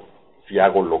mejor si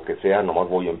hago lo que sea, nomás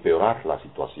voy a empeorar la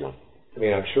situación. I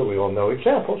mean, I'm sure we all know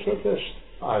examples of this,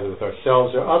 either with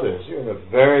ourselves or others. You're in a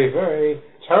very, very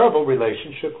terrible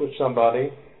relationship with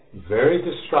somebody, very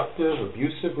destructive,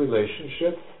 abusive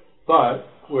relationship, but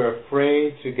we're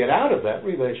afraid to get out of that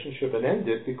relationship and end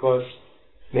it because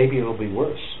maybe it'll be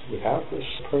worse without this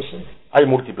person. Hay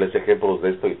múltiples ejemplos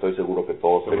de esto y estoy seguro que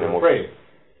todos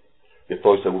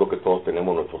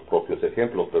tenemos nuestros propios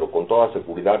ejemplos, pero con toda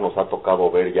seguridad nos ha tocado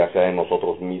ver, ya sea en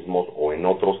nosotros mismos o en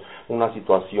otros, una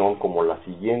situación como la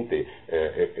siguiente.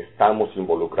 Estamos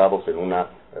involucrados en una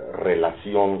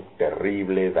relación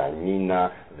terrible,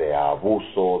 dañina, de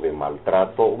abuso, de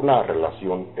maltrato, una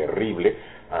relación terrible,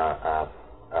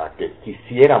 que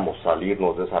quisiéramos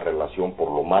salirnos de esa relación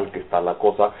por lo mal que está la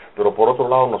cosa, pero por otro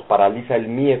lado nos paraliza el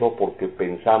miedo porque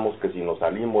pensamos que si nos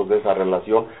salimos de esa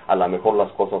relación, a lo mejor las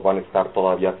cosas van a estar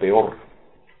todavía peor.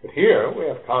 But here we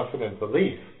have confident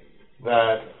belief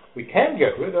that we can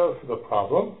get rid of the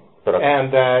problem,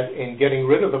 and that in getting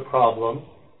rid of the problem,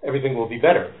 everything will be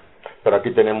better. Pero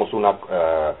aquí tenemos una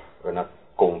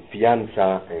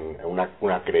confianza,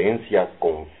 una creencia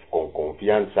con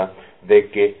confianza de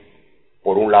que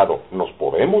por un lado, nos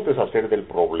podemos deshacer del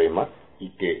problema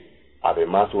y que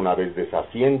además una vez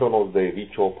deshaciéndonos de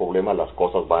dicho problema las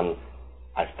cosas van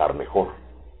a estar mejor.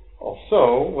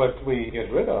 Also, what we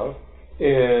get rid of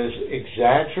is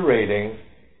exaggerating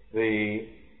the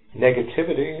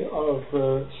negativity of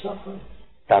the suffering.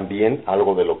 También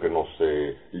algo de lo que nos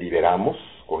liberamos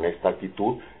con esta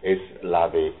actitud es la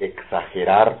de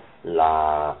exagerar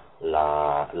la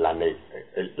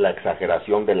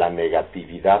exageración de la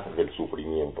negatividad del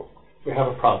sufrimiento. We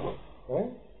have a problem,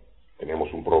 right?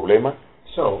 Tenemos un problema.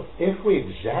 So, if we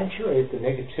exaggerate the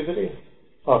negativity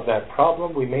of that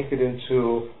problem, we make it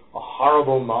into a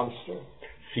horrible monster.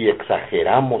 Si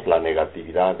exageramos la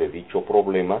negatividad de dicho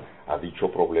problema, a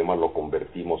dicho problema lo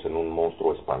convertimos en un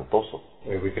monstruo espantoso.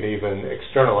 We could even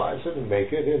externalize it and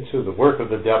make it into the work of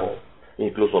the devil.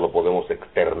 Incluso lo podemos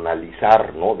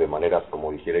externalizar, ¿no? De maneras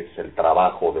como dijera, es el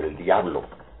trabajo del diablo,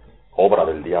 obra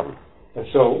del diablo. And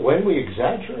so when we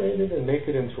exaggerate it and make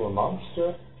it into a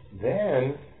monster,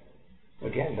 then,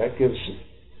 again, that gives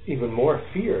even more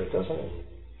fear, doesn't it?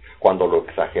 Cuando lo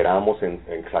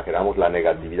exageramos la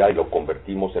negatividad y lo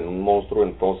convertimos en un monstruo,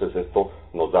 entonces esto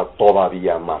nos da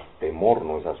todavía más temor,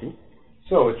 ¿no es así?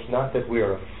 So it's not that we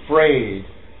are afraid,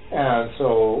 and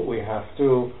so we have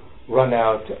to run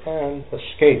out and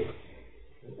escape.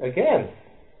 Again,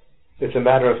 it's a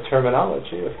matter of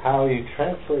terminology, of how you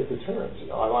translate the terms. You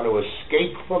know, I want to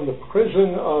escape from the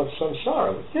prison of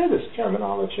samsara. Yeah, this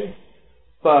terminology.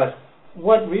 But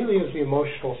what really is the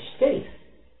emotional state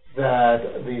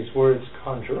that these words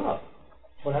conjure up?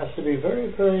 One has to be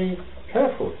very, very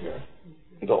careful here.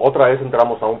 Entonces, otra vez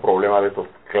entramos a un problema de estos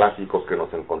clásicos que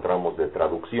nos encontramos de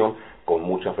traducción, con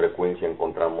mucha frecuencia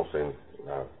encontramos en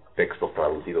textos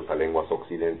traducidos a lenguas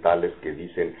occidentales que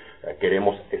dicen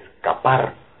queremos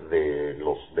escapar de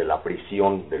la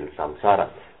prisión del samsara.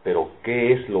 Pero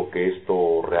 ¿qué es lo que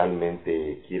esto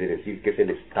realmente quiere decir? ¿Qué es el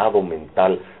estado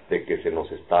mental de que se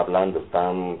nos está hablando?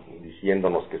 ¿Están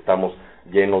diciéndonos que estamos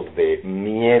llenos de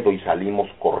miedo y salimos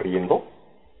corriendo?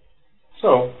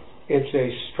 So, it's a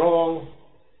strong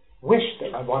wish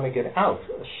that I want to get out,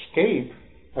 escape.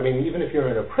 I mean, even if you're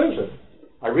in a prison,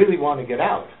 I really want to get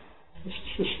out. This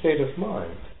is the state of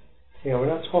mind. You know, we're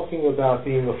not talking about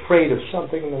being afraid of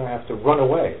something and then I have to run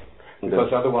away,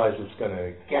 because otherwise it's going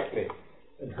to get me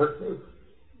and hurt me.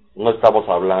 No estamos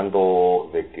hablando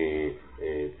de que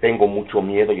tengo mucho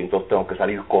miedo y entonces tengo que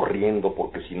salir corriendo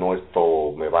porque si no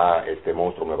este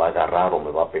monstruo me va a agarrar o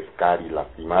me va a pescar y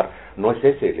lastimar. No es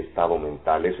ese el estado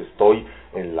mental, estoy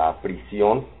en la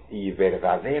prisión y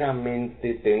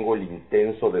verdaderamente tengo el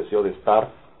intenso deseo de estar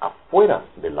afuera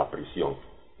de la prisión.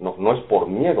 No es por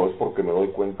miedo, es porque me doy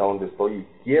cuenta dónde estoy y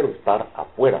quiero estar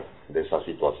afuera de esa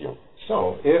situación.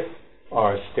 So, if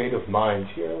our state of mind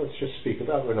here, let's just speak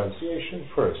about renunciation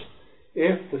first.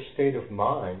 If the state of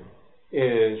mind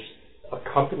is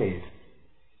accompanied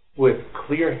with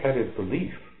clear-headed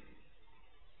belief,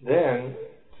 then,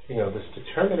 this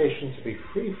determination to be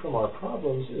free from our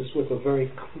problems is with a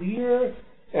very clear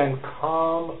and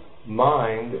calm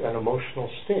mind and emotional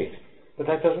state. But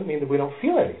that doesn't mean that we don't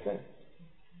feel anything.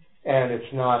 And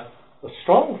it's not a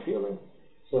strong feeling.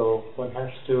 So one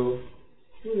has to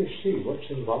really see what's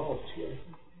involved here.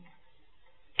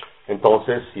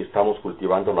 Entonces, si estamos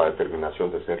cultivando la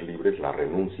determinación de ser libres, la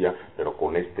renuncia, pero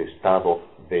con este estado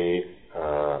de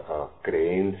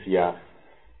creencia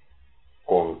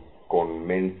con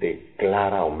mente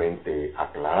clara o mente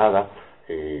aclarada,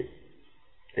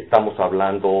 estamos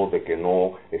hablando de que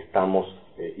no estamos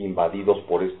invadidos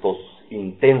por estos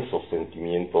intensos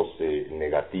sentimientos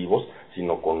negativos,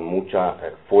 sino con mucha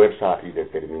fuerza y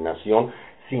determinación,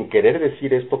 sin querer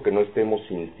decir esto que no estemos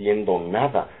sintiendo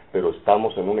nada, pero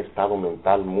estamos en un estado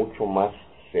mental mucho más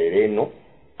sereno,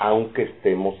 aunque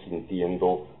estemos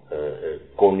sintiendo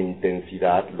con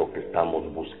intensidad lo que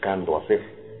estamos buscando hacer.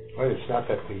 Well, it's not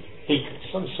that we hate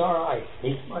samsara, I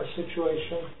hate my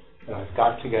situation, and I've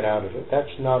got to get out of it.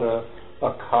 That's not a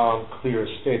calm, clear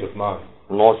state of mind.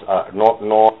 No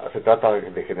se trata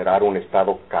de generar un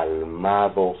estado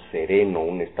calmado, sereno,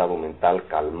 un estado mental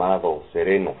calmado,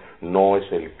 sereno. No es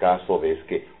el caso de es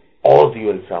que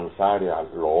odio el samsara,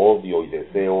 lo odio y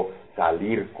deseo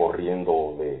salir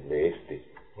corriendo de este.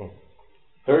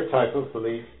 Third type of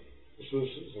belief,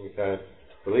 we've had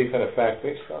belief in a fact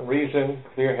based on reason,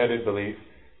 clear-headed belief,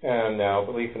 and now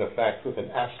belief in a fact with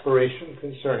an aspiration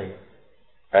concerning it.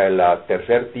 El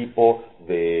tercer tipo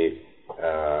de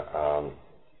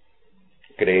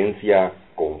creencia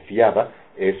confiada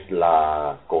es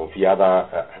la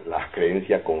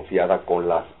creencia confiada con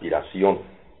la aspiración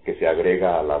que se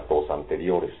agrega a las dos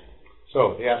anteriores.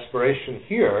 So the aspiration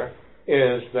here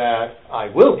is that I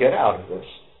will get out of this,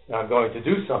 and I'm going to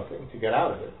do something to get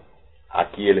out of it.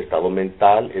 Aquí el estado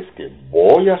mental es que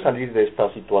voy a salir de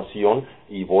esta situación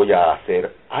y voy a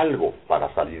hacer algo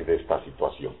para salir de esta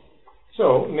situación.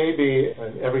 So maybe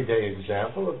an everyday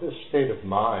example of this state of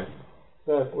mind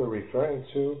that we're referring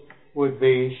to would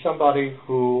be somebody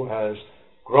who has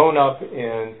grown up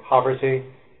in poverty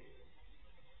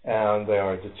and they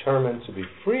are determined to be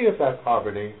free of that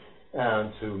poverty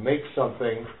and to make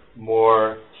something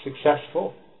more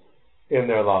successful in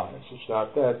their lives. It's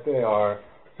not that they are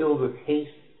filled with hate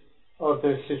of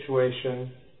their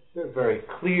situation. They're very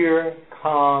clear,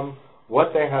 calm,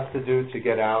 what they have to do to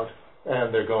get out,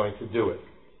 and they're going to do it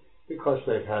because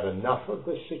they've had enough of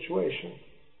this situation.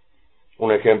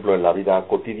 Un ejemplo en la vida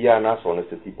cotidiana son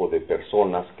este tipo de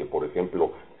personas que, por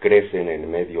ejemplo, crecen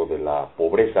en medio de la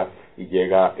pobreza y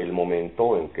llega el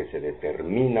momento en que se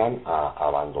determinan a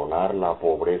abandonar la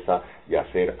pobreza y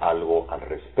hacer algo al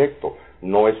respecto.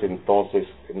 No es entonces,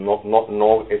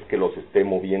 no es que los esté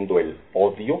moviendo el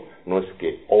odio, no es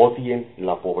que odien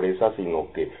la pobreza,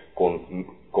 sino que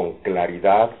con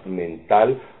claridad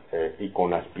mental y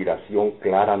con aspiración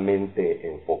claramente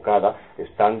enfocada,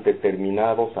 están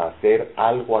determinados a hacer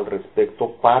algo al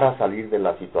respecto para salir de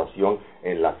la situación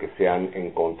en la que se han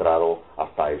encontrado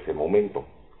hasta ese momento,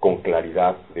 con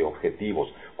claridad de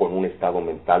objetivos, con un estado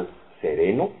mental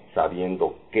sereno,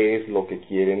 sabiendo qué es lo que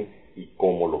quieren y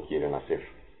cómo lo quieren hacer.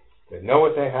 They know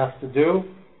what they have to do,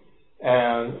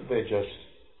 and they just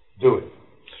do it,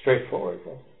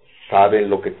 straightforwardly. Saben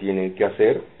lo que tienen que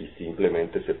hacer y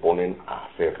simplemente se ponen a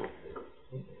hacerlo.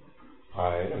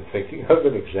 I am thinking of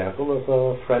an example of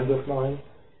a friend of mine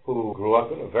who grew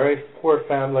up in a very poor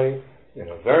family, in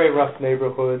a very rough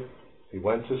neighborhood. He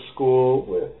went to school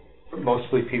with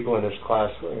mostly people in his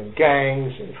class were in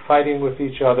gangs and fighting with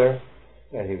each other,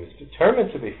 and he was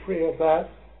determined to be free of that.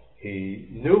 He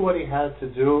knew what he had to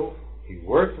do. He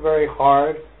worked very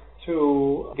hard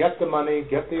to get the money,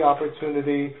 get the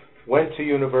opportunity, went to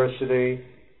university,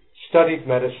 studied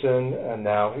medicine, and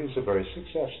now he's a very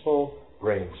successful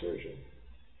brain surgeon.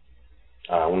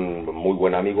 Un muy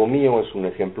buen amigo mío es un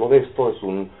ejemplo de esto, es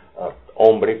un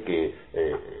hombre que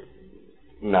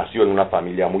nació en una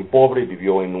familia muy pobre,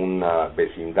 vivió en un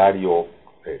vecindario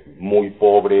muy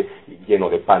pobre,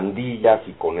 lleno de pandillas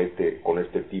y con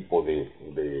este tipo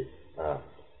de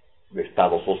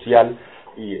estado social.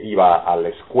 iba a la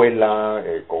escuela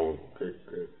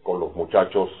con los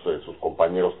muchachos, sus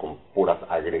compañeros, con puras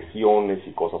agresiones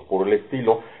y cosas por el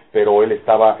estilo, pero él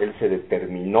se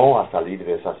determinó a salir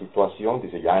de esa situación,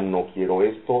 dice, ya no quiero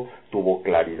esto, tuvo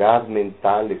claridad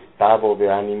mental, estado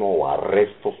de ánimo o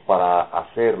arrestos para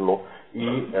hacerlo,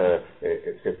 y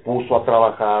se puso a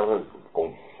trabajar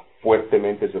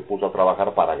fuertemente, se puso a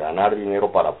trabajar para ganar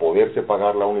dinero, para poderse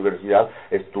pagar la universidad,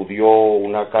 estudió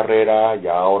una carrera y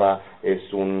ahora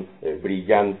es un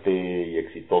brillante y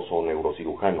exitoso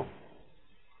neurocirujano.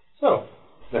 So,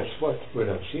 that's what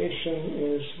renunciation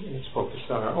is. It's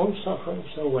focused on our own suffering.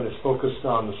 So when it's focused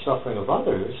on the suffering of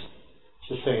others, it's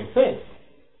the same thing.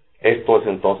 Esto es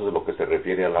entonces lo que se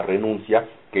refiere a la renuncia,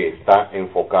 que está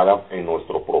enfocada en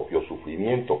nuestro propio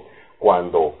sufrimiento.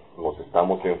 Cuando nos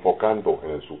estamos enfocando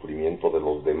en el sufrimiento de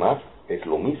los demás, es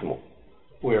lo mismo.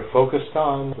 We are focused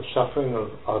on the suffering of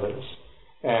others,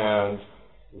 and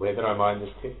the way that our mind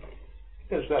is taken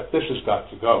is that this has got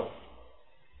to go.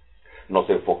 Nos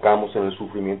enfocamos en el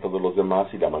sufrimiento de los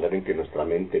demás y la manera en que nuestra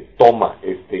mente toma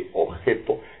este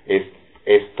objeto es,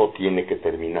 esto tiene que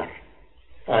terminar.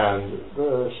 And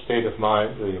the state of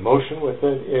mind, the emotion with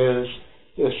it is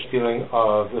this feeling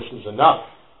of this is enough.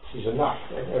 This is enough.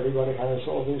 And everybody has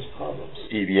all these problems.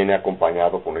 Y viene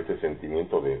acompañado con este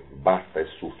sentimiento de basta, es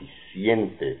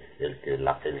suficiente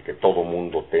el que todo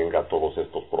mundo tenga todos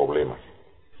estos problemas.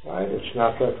 Right? It's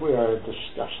not that we are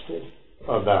disgusted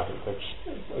about it.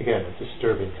 That's, again, a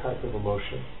disturbing type of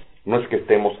emotion. No es que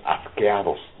estemos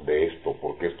asqueados de esto,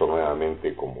 porque esto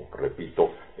nuevamente, como repito,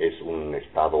 es un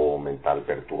estado mental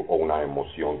o una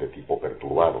emoción de tipo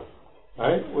perturbado.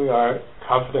 Right? We are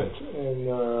confident in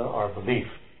our belief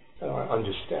and our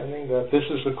understanding that this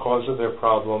is the cause of their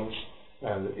problems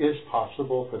and it is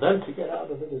possible for them to get out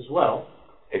of it as well.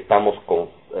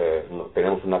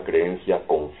 Tenemos una creencia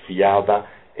confiada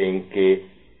en que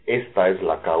esta es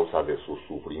la causa de sus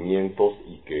sufrimientos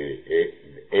y que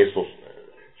esos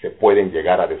se pueden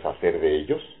llegar a deshacer de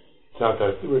ellos. It's not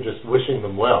that we're just wishing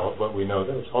them well, but we know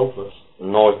that it's hopeless.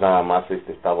 No es nada más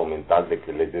este estado mental de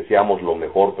que les deseamos lo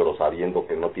mejor, pero sabiendo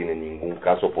que no tienen ningún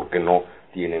caso porque no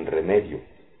tienen remedio.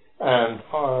 And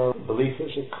our belief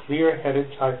is a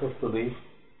clear-headed type of belief,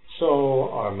 so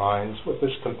our minds, with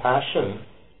this compassion,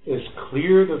 is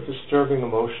cleared of disturbing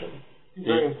emotion.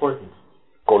 Very important.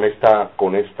 Con esta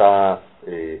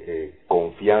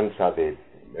confianza de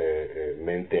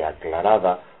mente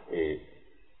aclarada,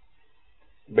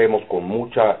 vemos con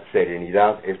mucha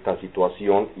serenidad esta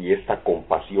situación y esta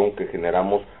compasión que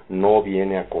generamos no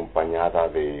viene acompañada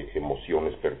de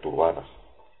emociones perturbadas.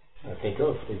 I think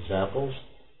of examples.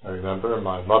 I remember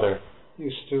my mother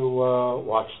used to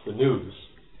watch the news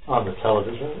on the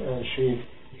television, and she'd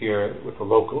hear with the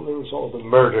local news all the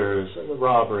murders and the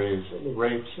robberies and the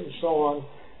rapes and so on,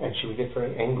 and she would get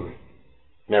very angry.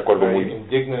 Me acuerdo very muy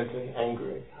indignant and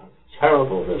angry. How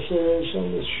terrible this is,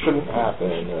 and this shouldn't happen,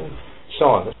 and so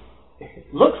on.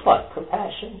 It looks like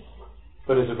compassion,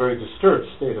 but it's a very disturbed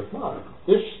state of mind.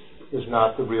 This is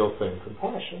not the real thing,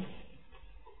 compassion.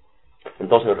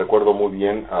 Entonces recuerdo muy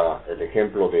bien el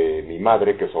ejemplo de mi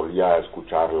madre, que solía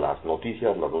escuchar las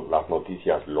noticias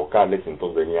locales.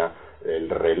 Entonces venía el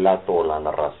relato, la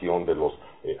narración de los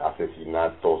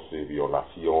asesinatos,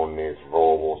 violaciones,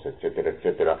 robos, etcétera,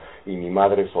 etcétera, y mi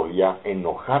madre solía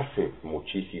enojarse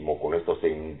muchísimo con esto, se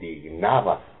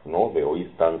indignaba, ¿no?, de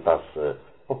oír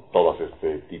todas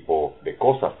este tipo de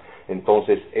cosas.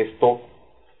 Entonces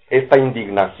esta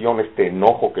indignación, este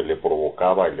enojo que le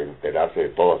provocaba el enterarse de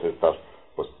todas estas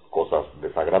cosas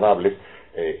desagradables,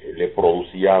 le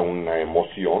producía una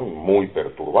emoción muy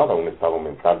perturbada, un estado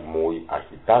mental muy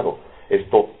agitado.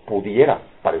 Esto pudiera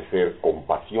parecer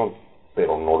compasión,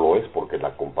 pero no lo es, porque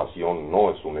la compasión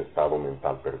no es un estado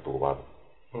mental perturbado,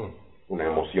 una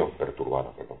emoción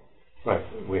perturbada, perdón. Right.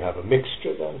 We have a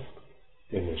mixture then,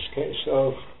 in this case,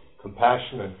 of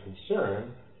compassion and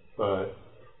concern, but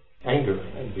anger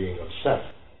and being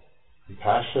upset.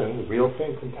 Compassion, the real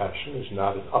thing, compassion, is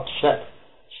not an upset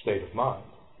state of mind.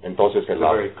 Entonces, it's a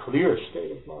very clear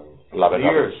state of mind,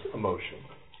 clear emotion.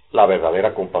 La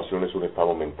verdadera compasión es un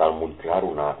estado mental muy claro,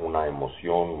 una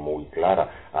emoción muy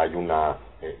clara. Hay una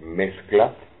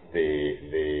mezcla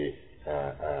de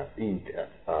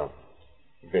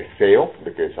deseo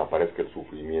de que desaparezca el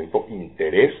sufrimiento,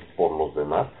 interés por los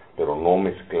demás, pero no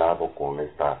mezclado con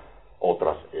estas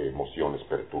otras emociones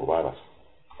perturbadas.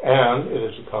 And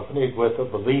it is accompanied with a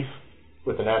belief,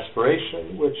 with an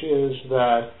aspiration, which is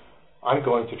that I'm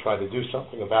going to try to do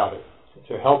something about it,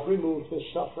 to help remove this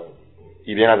suffering.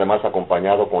 Y viene además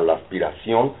acompañado con la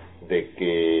aspiración de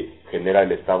que genera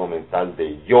el estado mental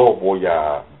de yo voy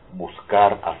a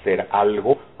buscar hacer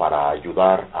algo para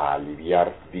ayudar a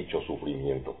aliviar dicho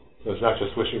sufrimiento. So it's not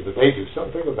just wishing that they do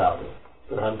something about it,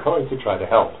 but I'm going to try to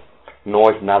help. No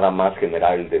es nada más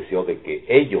generar el deseo de que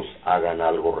ellos hagan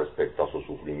algo respecto a su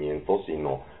sufrimiento,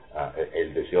 sino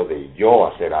el deseo de yo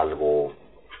hacer algo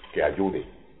que ayude.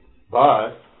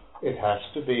 But it has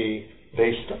to be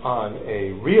based on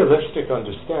a realistic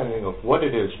understanding of what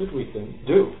it is that we can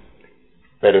do.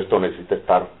 Pero esto necesita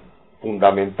estar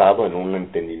fundamentado en un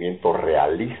entendimiento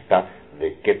realista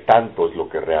de qué tanto es lo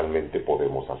que realmente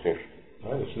podemos hacer.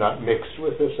 Right? It's not mixed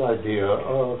with this idea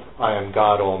of I am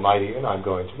God Almighty and I'm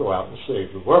going to go out and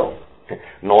save the world.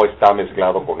 No está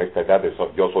mezclado con esta idea de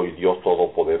yo soy Dios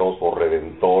todopoderoso,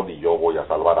 redentor y yo voy a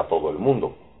salvar a todo el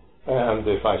mundo. And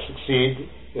if I succeed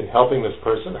in helping this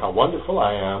person, how wonderful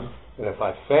I am, and if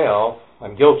I fail,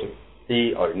 I'm guilty.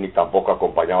 Y ni tampoco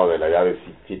acompañado de la idea de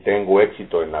si tengo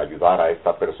éxito en ayudar a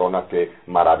esta persona, qué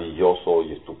maravilloso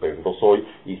y estupendo soy,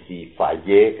 y si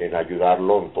fallé en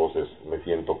ayudarlo, entonces me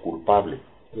siento culpable.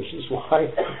 This is why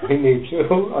we need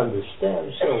to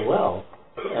understand so well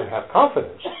and have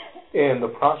confidence in the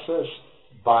process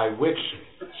by which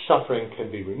suffering can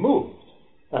be removed.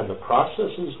 And the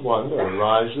process is one that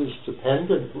arises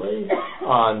dependently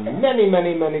on many,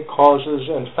 many, many causes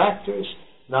and factors,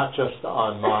 not just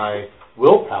on my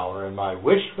willpower and my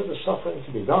wish for the suffering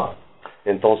to be gone.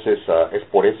 Entonces, es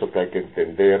por eso que hay que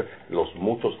entender los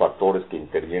muchos factores que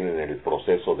intervienen en el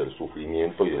proceso del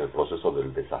sufrimiento y en el proceso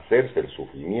del deshacerse del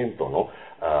sufrimiento, ¿no?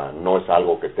 No es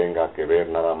algo que tenga que ver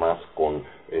nada más con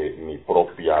mi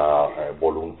propia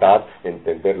voluntad,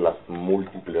 entender las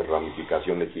múltiples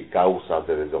ramificaciones y causas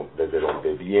desde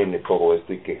donde viene todo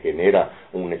esto y que genera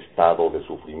un estado de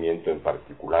sufrimiento en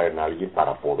particular en alguien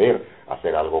para poder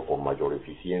hacer algo con mayor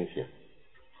eficiencia.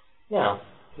 Now,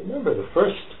 remember the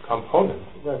first component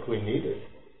that we needed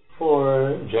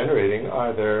for generating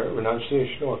either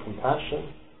renunciation or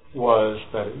compassion was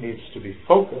that it needs to be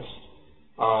focused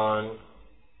on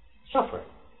suffering,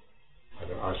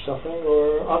 either our suffering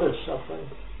or others' suffering.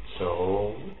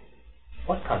 So,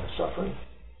 what kind of suffering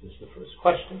is the first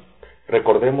question.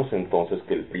 Recordemos entonces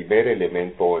que el primer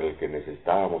elemento en el que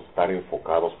necesitábamos estar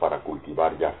enfocados para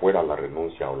cultivar ya fuera la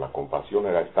renuncia o la compasión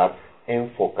era estar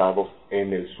enfocados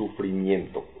en el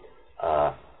sufrimiento.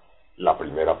 La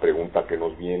primera pregunta que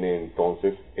nos viene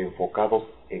entonces, ¿enfocados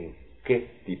en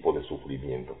qué tipo de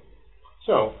sufrimiento?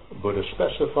 So, Buddha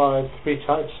specified 3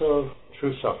 types of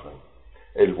true suffering.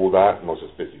 El Buda nos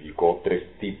especificó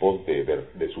 3 tipos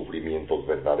de sufrimientos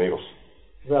verdaderos.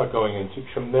 Without going into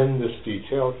tremendous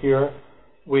detail here,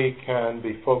 we can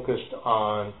be focused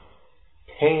on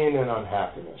pain and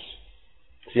unhappiness.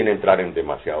 Sin entrar en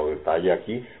demasiado detalle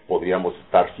aquí, podríamos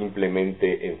estar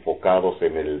simplemente enfocados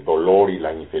en el dolor y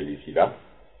la infelicidad.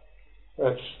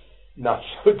 That's not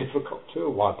so difficult to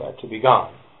want that to be gone.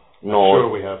 No, I'm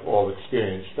sure we have all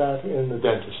experienced that in the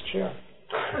dentist chair.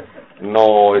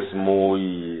 No es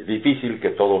muy difícil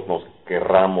que todos nos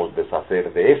querramos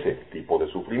deshacer de ese tipo de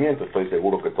sufrimiento. Estoy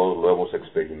seguro que todos lo hemos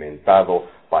experimentado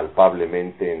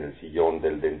palpablemente en el sillón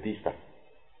del dentista.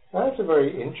 That's a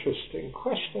very interesting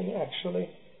question, actually.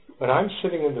 When I'm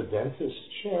sitting in the dentist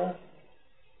chair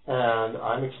and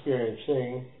I'm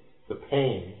experiencing the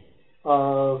pain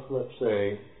of, let's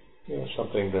say,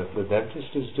 something that the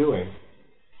dentist is doing,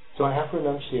 do I have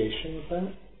renunciation of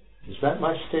that? Is that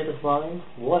my state of mind?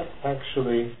 What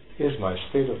actually is my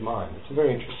state of mind? It's a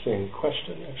very interesting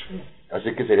question, actually.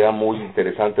 Así que sería muy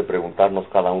interesante preguntarnos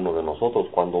cada uno de nosotros,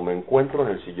 cuando me encuentro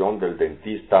en el sillón del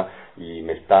dentista y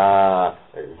me está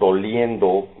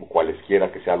doliendo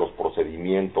cualesquiera que sean los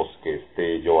procedimientos que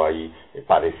esté yo ahí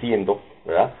padeciendo,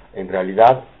 ¿verdad? En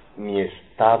realidad, mi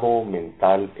estado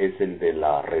mental es el de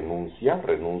la renuncia,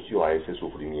 renuncio a ese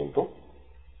sufrimiento.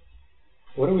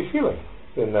 What are we feeling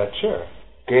in that chair?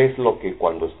 ¿Qué es lo que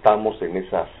cuando estamos en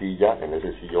esa silla, en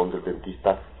ese sillón del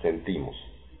dentista, sentimos?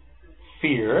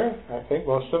 Fear, I think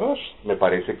most of us. Me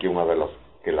parece que una de las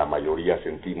que la mayoría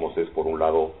sentimos es, por un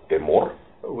lado, temor.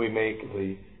 We make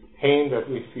the pain that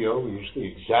we feel, we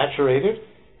usually exaggerate it.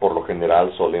 Por lo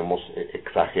general solemos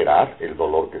exagerar el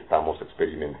dolor que estamos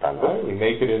experimentando. Right? We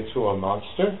make it into a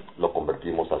monster. Lo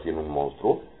convertimos así en un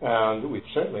monstruo. And we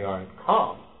certainly aren't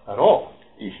calm at all.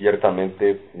 Y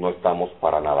ciertamente no estamos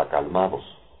para nada calmados.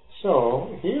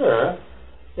 So here,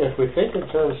 if we think in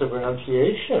terms of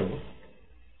renunciation,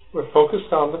 we're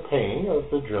focused on the pain of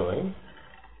the drilling.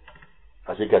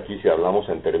 Así que aquí, si hablamos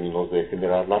en términos de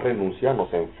generar la renuncia,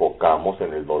 nos enfocamos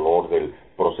en el dolor del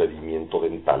procedimiento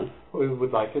dental. We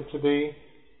would like it to be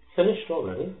finished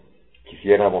already.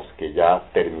 Quisiéramos que ya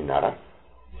terminara.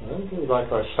 And we would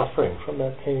like our suffering from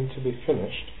that pain to be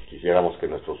finished. quisiéramos que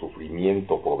nuestro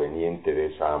sufrimiento proveniente de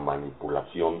esa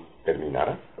manipulación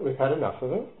terminara. We've had enough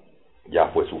of it. Ya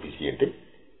fue suficiente.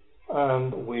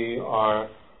 And we are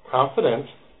confident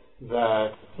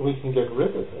that we can get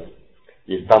rid of it.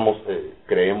 Y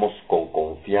creemos con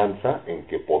confianza en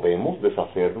que podemos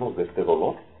deshacernos de este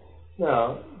dolor.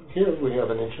 Now, here we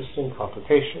have an interesting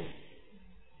complication.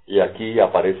 Y aquí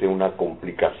aparece una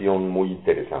complicación muy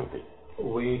interesante.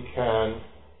 We can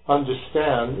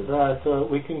understand that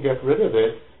we can get rid of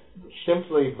it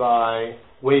simply by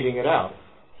waiting it out.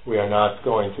 We are not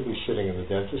going to be sitting in the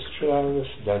dentist chair, and this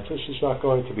dentist is not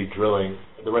going to be drilling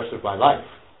the rest of my life.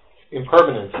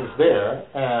 Impermanence is there,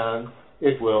 and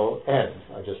it will end.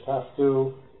 I just have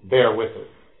to bear with it.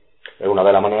 Una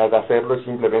de las maneras de hacerlo es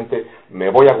simplemente me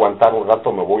voy a aguantar un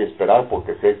rato, me voy a esperar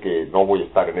porque sé que no voy a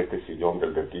estar en este sillón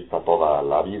del dentista toda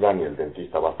la vida, ni el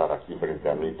dentista va a estar aquí frente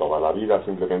a mí toda la vida.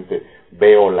 Simplemente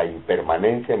veo la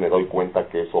impermanencia y me doy cuenta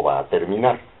que eso va a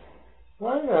terminar.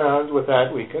 And with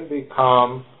that we can be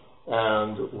calm,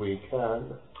 and we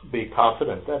can be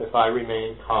confident that if I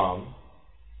remain calm,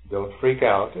 don't freak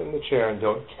out in the chair and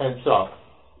don't tense up,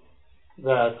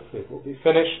 that it will be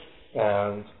finished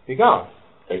and be gone.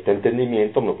 Este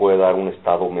entendimiento me puede dar un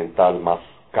estado mental más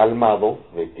calmado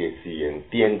de que si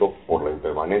entiendo por la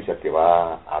impermanencia que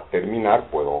va a terminar,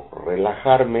 puedo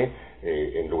relajarme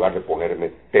en lugar de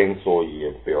ponerme tenso y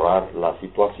empeorar la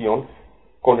situación,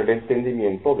 con el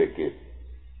entendimiento de que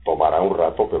tomará un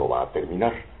rato pero va a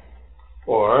terminar.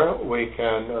 Or we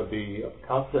can be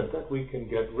confident that we can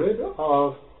get rid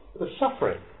of the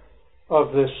suffering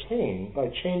of this pain by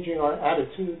changing our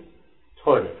attitude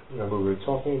toward it. Remember, we were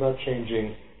talking about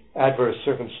changing adverse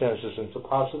circumstances into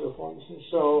positive ones. And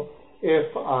so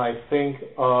if I think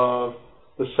of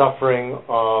the suffering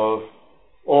of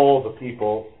all the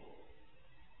people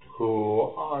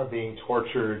who are being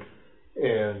tortured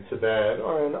in Tibet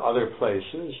or in other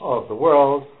places of the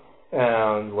world,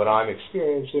 and what I'm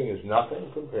experiencing is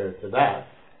nothing compared to that,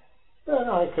 then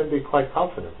I can be quite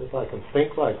confident. If I can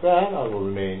think like that, I will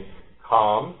remain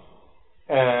calm,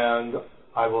 and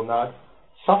I will not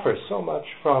suffer so much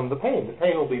from the pain. The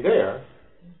pain will be there,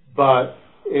 but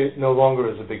it no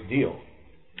longer is a big deal.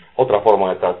 Otra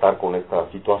forma de tratar con esta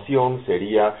situación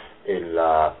sería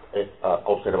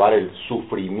observar el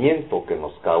sufrimiento que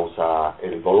nos causa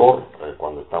el dolor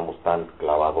cuando estamos tan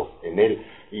clavados en él.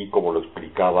 Y como lo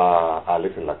explicaba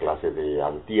Alex en la clase de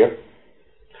antier,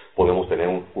 podemos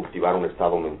cultivar un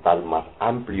estado mental más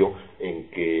amplio en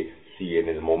que si en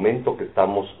el momento que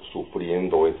estamos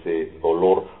sufriendo ese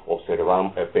dolor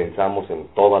pensamos en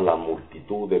toda la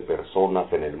multitud de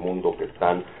personas en el mundo que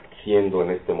están siendo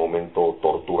en este momento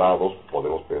torturados,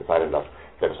 podemos pensar en las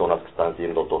personas que están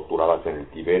siendo torturadas en el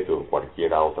Tíbet o en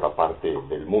cualquier otra parte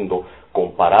del mundo,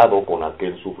 comparado con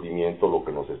aquel sufrimiento, lo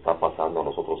que nos está pasando a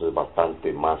nosotros es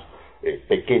bastante más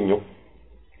pequeño,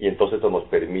 y entonces esto nos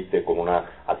permite, con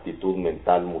una actitud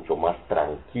mental mucho más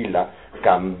tranquila,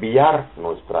 cambiar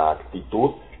nuestra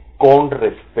actitud con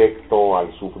respecto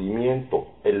al sufrimiento.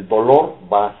 El dolor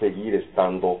va a seguir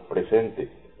estando presente,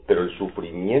 pero el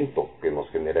sufrimiento que nos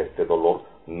genera este dolor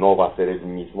no va a ser el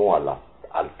mismo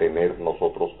al tener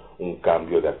nosotros un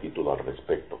cambio de actitud al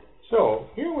respecto. So,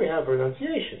 here we have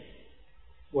renunciation.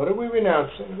 What are we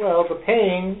renouncing? Well, the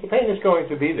pain is going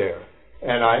to be there.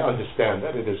 And I understand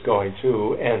that it is going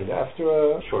to end after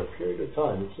a short period of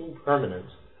time. It's impermanent.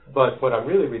 But what I'm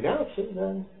really renouncing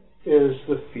then is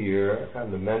the fear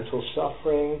and the mental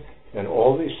suffering and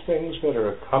all these things that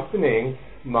are accompanying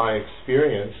my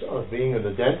experience of being in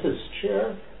the dentist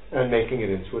chair and making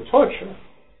it into a torture.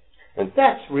 And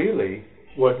that's really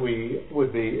what we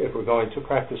would be, if we're going to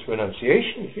practice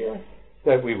renunciation here,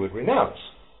 that we would renounce.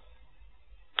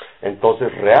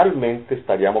 Entonces realmente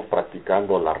estaríamos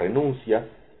practicando la renuncia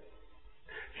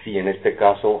si en este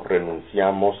caso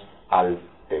renunciamos al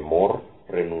temor,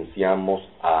 renunciamos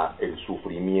a el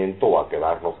sufrimiento o a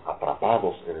quedarnos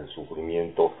atrapados en el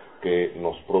sufrimiento que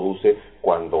nos produce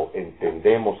cuando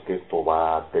entendemos que esto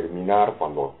va a terminar,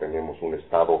 cuando tenemos un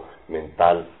estado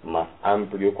mental más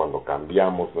amplio, cuando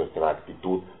cambiamos nuestra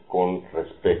actitud con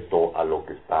respecto a lo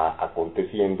que está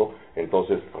aconteciendo.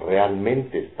 Entonces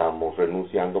realmente estamos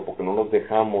renunciando porque no nos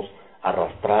dejamos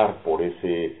arrastrar por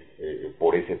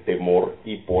ese temor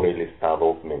y por el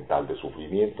estado mental de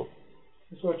sufrimiento.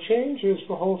 So it changes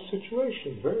the whole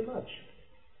situation very much.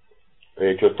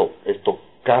 De hecho, esto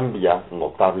cambia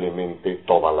notablemente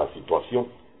toda la situación.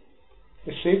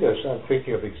 You see this, I'm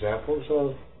thinking of examples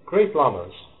of great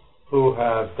lamas who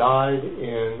have died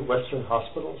in Western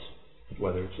hospitals,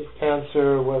 whether it's of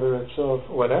cancer, whether it's of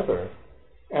whatever.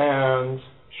 And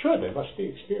sure, they must be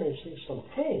experiencing some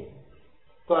pain,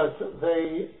 but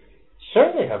they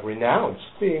certainly have renounced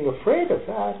being afraid of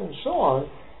that and so on,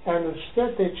 and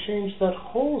instead they change that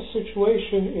whole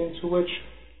situation into which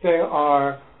they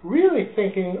are really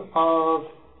thinking of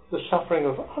the suffering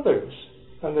of others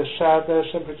and the sadness,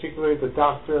 and particularly the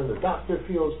doctor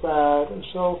feels bad, and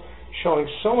so showing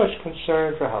so much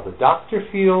concern for how the doctor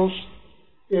feels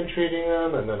in treating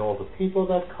them, and then all the people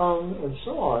that come, and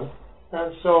so on.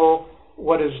 And so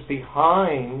what is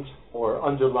behind, or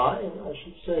underlying, I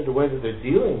should say, the way that they're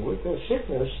dealing with their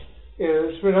sickness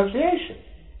is renunciation.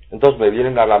 Entonces me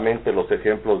vienen a la mente los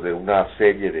ejemplos de una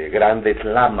serie de grandes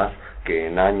lamas que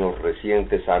en años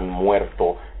recientes han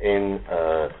muerto en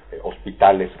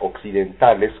hospitales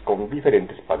occidentales con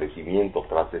diferentes padecimientos,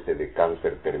 trátese de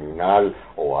cáncer terminal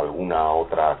o alguna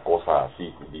otra cosa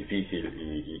así difícil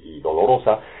y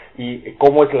dolorosa, y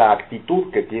cómo es la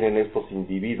actitud que tienen estos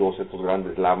individuos, estos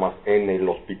grandes lamas en el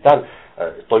hospital.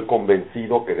 Estoy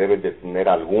convencido que deben de tener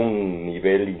algún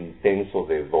nivel intenso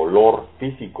de dolor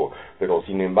físico, pero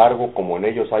sin embargo, como en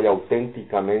ellos hay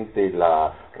auténticamente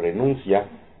la renuncia,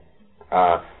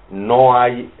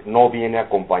 no viene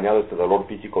acompañado este dolor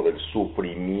físico del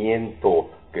sufrimiento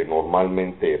que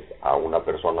normalmente a una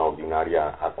persona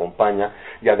ordinaria acompaña,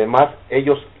 y además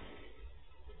ellos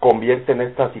convierten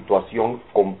esta situación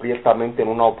completamente en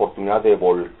una oportunidad de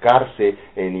volcarse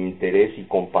en interés y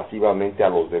compasivamente a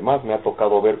los demás. Me ha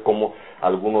tocado ver cómo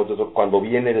algunos de esos, cuando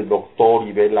viene el doctor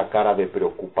y ve la cara de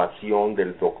preocupación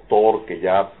del doctor, que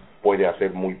ya puede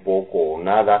hacer muy poco o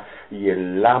nada, y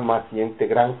el lama siente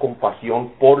gran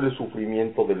compasión por el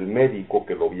sufrimiento del médico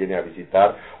que lo viene a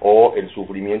visitar, o el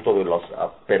sufrimiento de las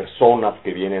personas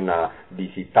que vienen a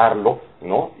visitarlo,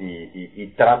 ¿no? Y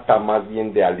trata más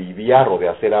bien de aliviar o de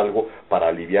hacer algo para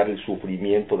aliviar el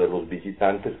sufrimiento de los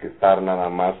visitantes que estar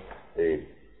nada más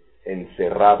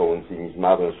encerrado,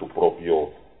 ensimismado en su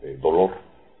propio dolor.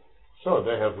 So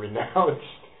they have renounced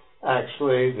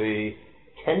actually the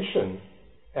tension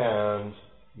and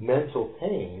mental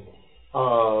pain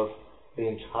of the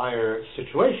entire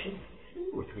situation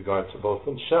with regard to both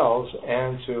themselves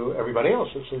and to everybody else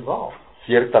that's involved.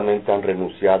 Ciertamente han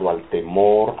renunciado al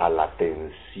temor, a la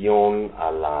tensión, a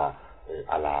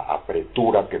la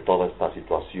apretura que toda esta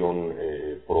situación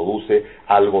produce.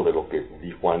 Algo de lo que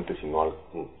dijo antes, y no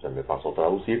se me pasó a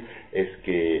traducir, es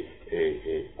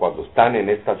que cuando están en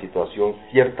esta situación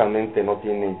ciertamente no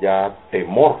tienen ya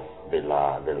temor de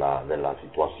la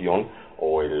situación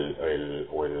o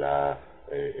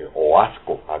o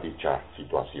asco a dicha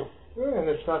situación. And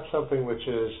it's not something which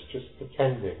is just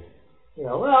pretending. You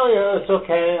know, well, yeah, it's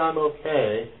okay, I'm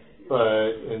okay,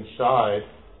 but inside,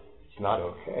 it's not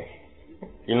okay.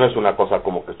 Y no es una cosa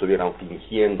como que estuvieran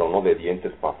fingiendo, ¿no? De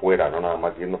dientes para afuera, ¿no? Nada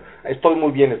más diciendo, estoy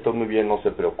muy bien, no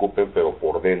se preocupen, pero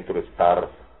por dentro estar,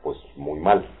 pues, muy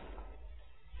mal.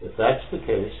 If that's the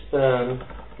case, then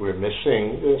we're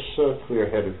missing this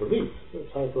clear-headed belief, the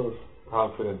type of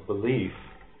confident belief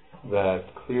that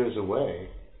clears away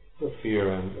the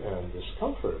fear and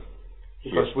discomfort.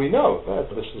 Because we know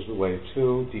that this is the way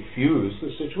to diffuse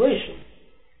the situation.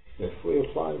 If we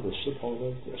apply this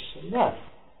opponent, this and that.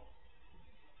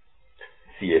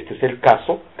 Si este es el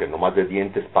caso, que nomás de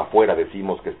dientes para afuera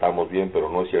decimos que estamos bien, pero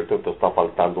no es cierto, entonces está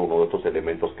faltando uno de estos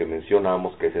elementos que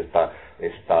mencionamos, que es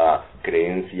esta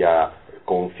creencia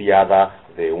confiada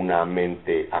de una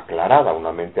mente aclarada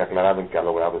en que ha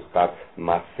logrado estar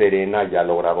más serena y ha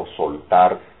logrado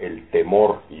soltar el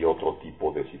temor y otro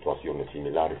tipo de situaciones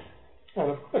similares. And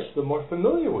of course, the more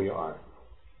familiar we are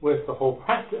with the whole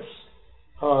practice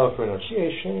of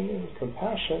renunciation and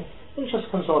compassion, it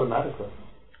just comes automatically.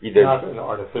 Not an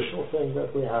artificial thing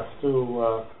that we have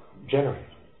to generate.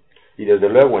 Y desde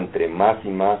luego, entre más y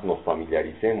más nos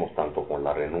familiaricemos tanto con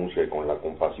la renuncia y con la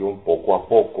compasión, poco a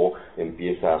poco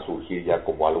empieza a surgir ya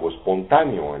como algo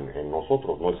espontáneo en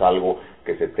nosotros. No es algo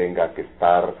que se tenga que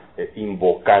estar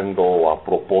invocando a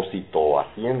propósito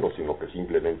haciendo, sino que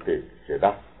simplemente se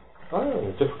da. In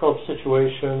a difficult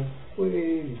situation,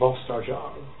 we lost our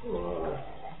job, or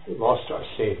we lost our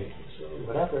savings, or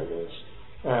whatever it is.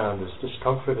 And there's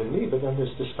discomfort in me, but then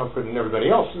there's discomfort in everybody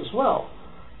else as well.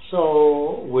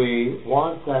 So we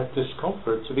want that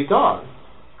discomfort to be gone,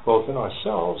 both in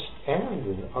ourselves and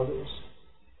in others.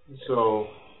 So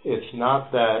it's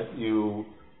not that you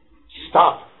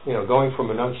stop, going from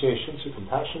renunciation to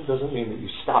compassion doesn't mean that you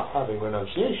stop having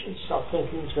renunciation, stop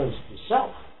thinking in terms of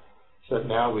yourself. So that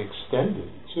now we extend it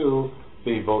to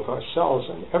be both ourselves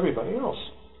and everybody else.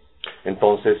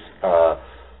 Entonces,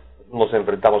 nos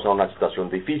enfrentamos a una situación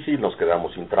difícil, nos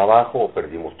quedamos sin trabajo o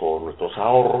perdimos todos nuestros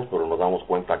ahorros, pero nos damos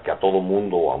cuenta que a todo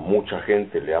mundo o a mucha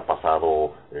gente le ha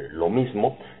pasado lo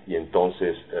mismo y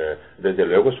entonces desde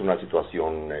luego es una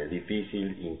situación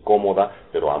difícil, incómoda,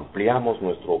 pero ampliamos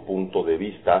nuestro punto de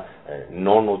vista,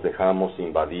 no nos dejamos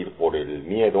invadir por el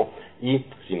miedo y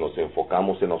si nos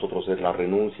enfocamos en nosotros es la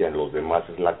renuncia, en los demás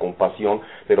es la compasión,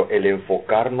 pero el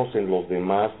enfocarnos en los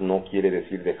demás no quiere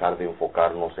decir dejar de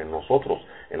enfocarnos en nosotros.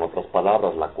 En otras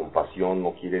palabras, la compasión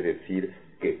no quiere decir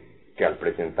que al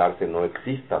presentarse no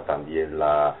exista también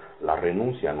la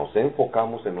renuncia. Nos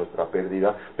enfocamos en nuestra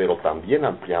pérdida, pero también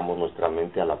ampliamos nuestra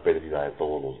mente a la pérdida de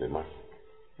todos los demás.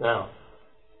 Now,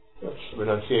 that's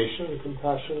renunciation and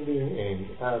compassion being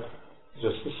aimed at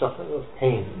just the suffering of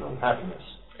pain and unhappiness.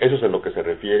 Eso es en lo que se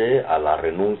refiere a la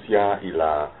renuncia y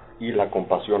la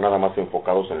compasión, nada más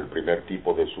enfocados en el primer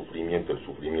tipo de sufrimiento, el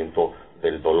sufrimiento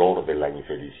del dolor, de la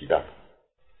infelicidad.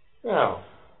 Now,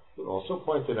 we also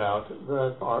pointed out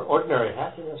that our ordinary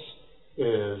happiness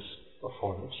is a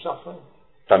form of suffering.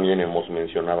 También hemos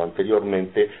mencionado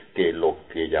anteriormente que lo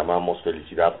que llamamos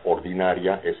felicidad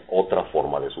ordinaria es otra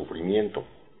forma de sufrimiento.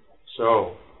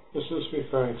 So, this is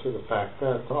referring to the fact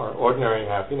that our ordinary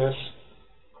happiness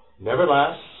never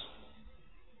lasts,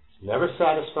 it's never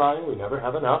satisfying, we never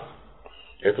have enough.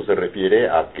 Esto se refiere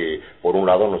a que, por un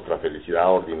lado, nuestra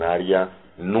felicidad ordinaria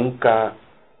nunca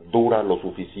dura lo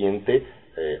suficiente,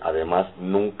 además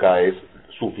nunca es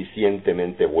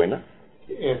suficientemente buena.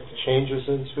 It changes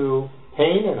into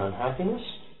pain and unhappiness.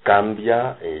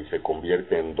 Cambia y se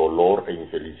convierte en dolor e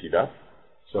infelicidad.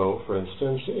 So, for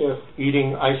instance, if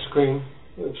eating ice cream,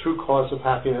 the true cause of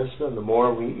happiness, then the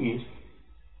more we eat,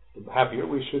 the happier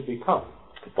we should become.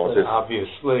 Entonces, but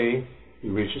obviously,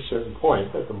 you reach a certain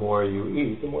point that the more you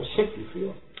eat, the more sick you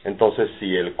feel. Entonces,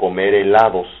 si el comer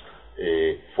helados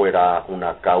fuera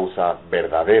una causa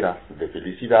verdadera de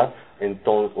felicidad,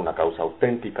 entonces una causa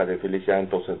auténtica de felicidad,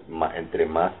 entonces entre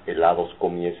más helados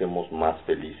comiésemos, más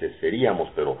felices seríamos,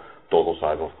 pero todos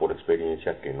sabemos por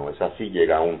experiencia que no es así.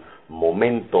 Llega un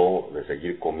momento de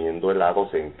seguir comiendo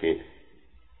helados en que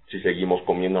si seguimos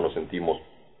comiendo nos sentimos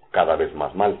cada vez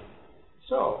más mal.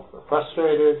 So, we're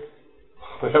frustrated,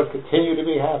 we don't continue to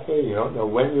be happy, you don't know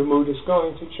when your mood is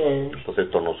going to change. Entonces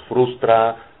esto nos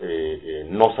frustra,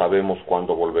 no sabemos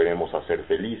cuándo volveremos a ser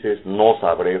felices, no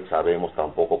sabemos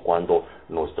tampoco cuándo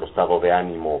nuestro estado de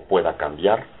ánimo pueda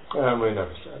cambiar. And we're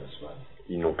never satisfied.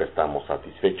 Y nunca estamos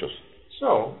satisfechos.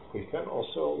 So, we can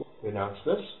also renounce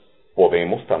this.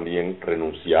 Podemos también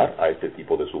renunciar a este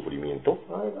tipo de sufrimiento.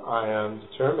 Right? I am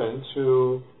determined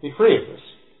to be free of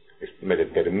this. Me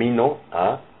determino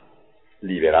a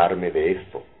liberarme de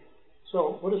esto.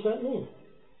 So, what does that mean?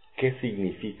 ¿Qué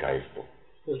significa esto?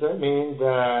 Does that mean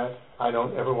that I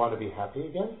don't ever want to be happy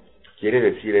again? ¿Quiere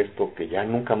decir esto que ya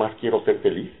nunca más quiero ser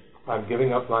feliz? I'm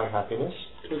giving up my happiness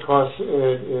because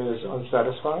it is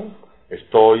unsatisfying?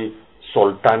 ¿Estoy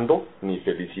soltando mi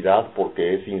felicidad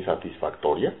porque es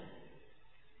insatisfactoria?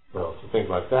 Well, to think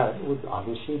like that would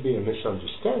obviously be a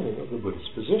misunderstanding of the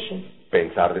Buddhist position.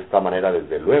 Pensar de esta manera,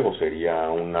 desde luego, sería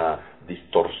una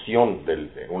distorsión,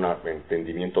 un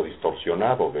entendimiento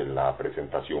distorsionado de la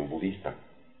presentación budista.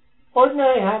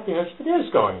 Ordinary happiness, it is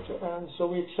going to end, so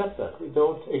we accept that. We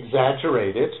don't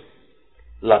exaggerate it.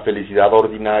 La felicidad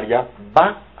ordinaria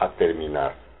va a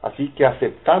terminar, así que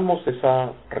aceptamos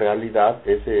esa realidad,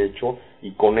 ese hecho,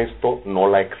 y con esto no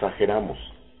la exageramos.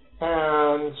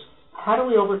 And how do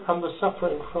we overcome the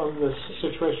suffering from this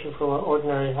situation from our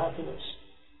ordinary happiness?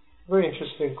 Very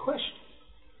interesting question.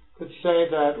 Could say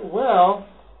that, well,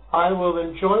 I will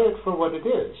enjoy it for what it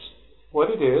is. What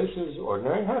it is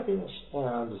ordinary happiness,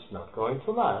 and it's not going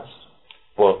to last.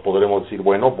 Podremos decir,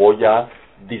 bueno, voy a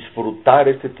disfrutar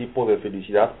este tipo de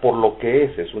felicidad por lo que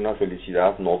es una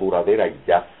felicidad no duradera y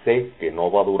ya sé que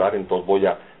no va a durar, entonces voy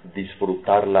a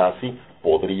disfrutarla así.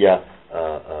 Podría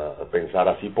pensar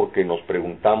así porque nos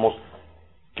preguntamos,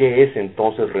 ¿qué es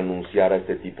entonces renunciar a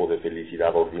este tipo de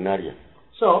felicidad ordinaria?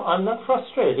 So I'm not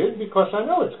frustrated because I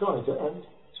know it's going to end.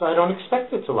 So I don't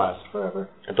expect it to last forever.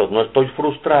 Entonces no estoy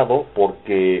frustrado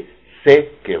porque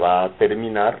sé que va a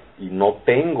terminar y no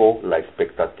tengo la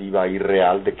expectativa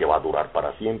irreal de que va a durar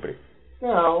para siempre.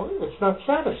 Now, it's not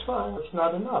satisfying. It's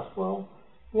not enough. Well,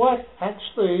 what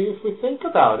actually, if we think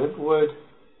about it, would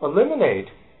eliminate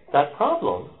that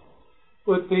problem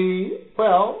would be,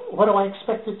 well, what do I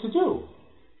expect it to do?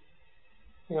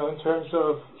 You know, in terms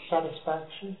of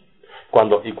satisfaction.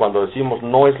 Cuando decimos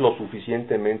no es lo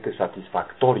suficientemente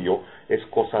satisfactorio, es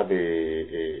cosa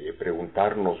de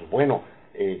preguntarnos, bueno,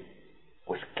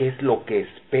 pues ¿qué es lo que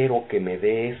espero que me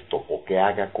dé esto o que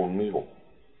haga conmigo?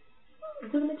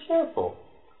 Give an example.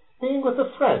 being with a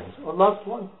friend, a loved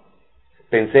one.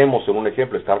 Pensemos en un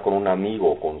ejemplo, estar con un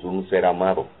amigo, con un ser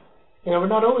amado. You know, we're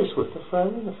not always with the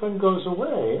friend. The friend goes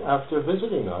away after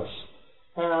visiting us,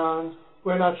 and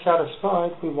we're not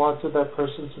satisfied. We wanted that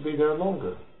person to be there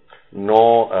longer.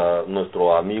 No,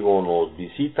 nuestro amigo nos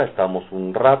visita, estamos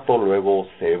un rato, luego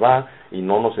se va y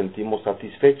no nos sentimos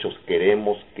satisfechos,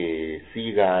 queremos que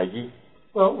siga allí.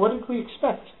 Well, what did we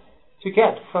expect to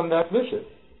get from that visit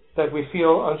that we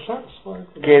feel unsatisfied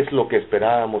with? ¿Qué es lo que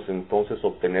esperábamos entonces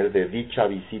obtener de dicha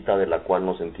visita de la cual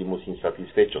nos sentimos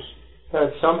insatisfechos?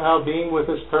 That somehow being with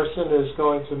this person is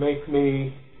going to make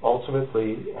me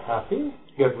ultimately happy,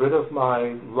 get rid of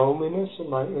my loneliness and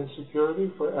my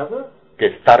insecurity forever? ¿Qué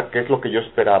es lo que yo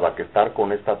esperaba? Que estar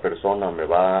con esta persona me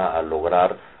va a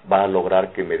lograr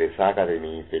que me deshaga de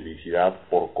mi infelicidad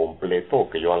por completo, o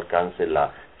que yo alcance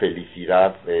la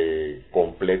felicidad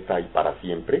completa y para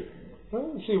siempre.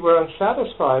 Well, you see, we're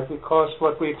unsatisfied because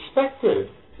what we expected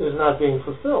is not being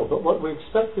fulfilled, but what we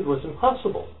expected was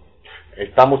impossible.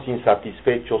 Estamos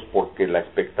insatisfechos porque la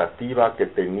expectativa que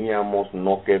teníamos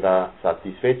no queda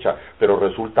satisfecha, pero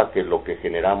resulta que lo que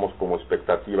generamos como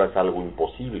expectativa es algo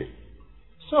imposible.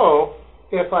 So,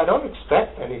 if I don't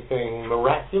expect anything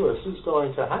miraculous is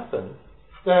going to happen,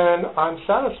 then I'm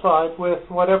satisfied with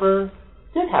whatever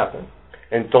did happen.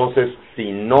 Entonces, si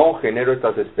no genero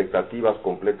estas expectativas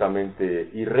completamente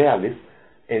irreales,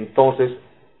 entonces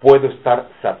puedo estar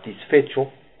satisfecho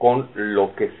con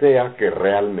lo que sea que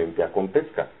realmente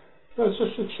acontezca. So it's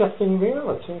just accepting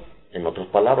reality. En otras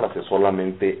palabras, es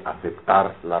solamente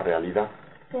aceptar la realidad.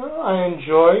 Well, I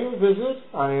enjoy your visit,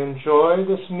 I enjoy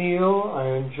this meal, I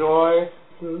enjoy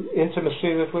the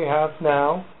intimacy that we have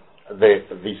now.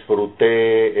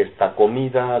 Disfruté esta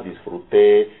comida,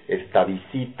 disfruté esta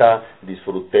visita,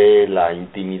 disfruté la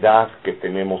intimidad que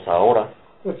tenemos ahora.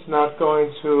 It's not going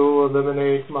to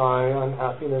eliminate my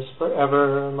unhappiness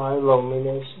forever, my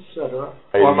loneliness, etc.,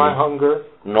 or my hunger.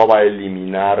 No va a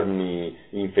eliminar mi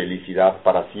infelicidad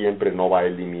para siempre, no va a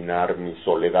eliminar mi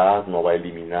soledad, no va a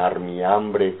eliminar mi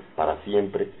hambre para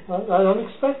siempre. I don't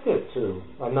expect it to.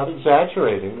 I'm not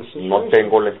exaggerating the situation. No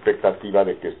tengo la expectativa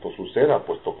de que esto suceda,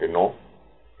 puesto que no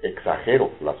exagero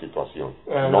la situación.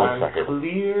 And no I'm exagero.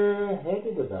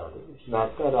 clear-headed about it. It's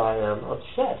not that I am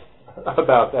upset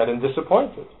about that and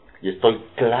disappointed. Y estoy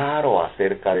claro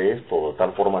acerca de esto, de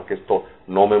tal forma que esto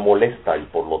no me molesta y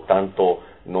por lo tanto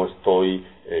no estoy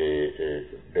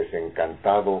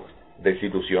desencantado,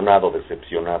 desilusionado,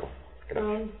 decepcionado.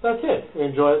 That's it. We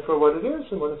enjoy it for what it is,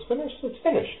 and when it's finished, it's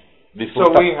finished. Disfruta.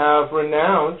 So we have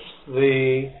renounced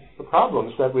the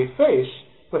problems that we face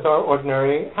with our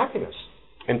ordinary happiness.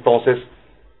 Entonces,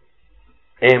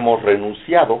 hemos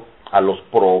renunciado a los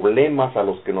problemas a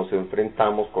los que nos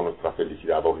enfrentamos con nuestra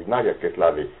felicidad ordinaria, que es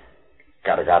la de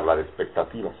cargarla de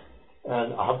expectativas.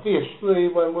 And obviously,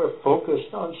 when we're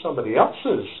focused on somebody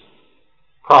else's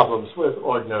problems with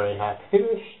ordinary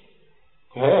happiness,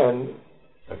 then,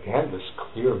 again, this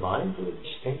clear-minded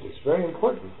state is very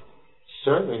important.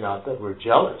 Certainly not that we're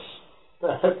jealous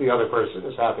that the other person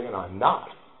is happy and I'm not,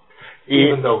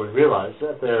 even though we realize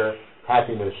that their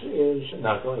happiness is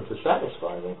not going to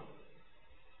satisfy them.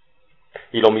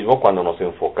 Y lo mismo cuando nos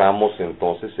enfocamos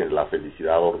entonces en la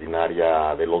felicidad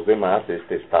ordinaria de los demás,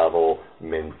 este estado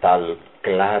mental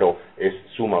claro es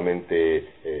sumamente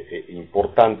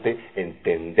importante,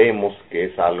 entendemos que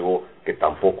es algo que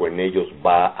tampoco en ellos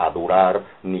va a durar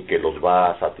ni que los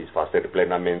va a satisfacer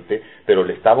plenamente, pero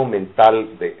el estado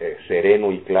mental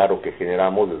sereno y claro que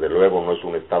generamos, desde luego no es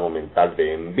un estado mental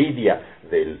de envidia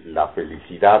de la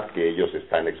felicidad que ellos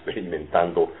están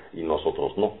experimentando y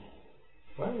nosotros no.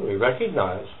 Well, we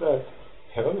recognize that,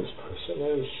 this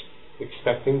person is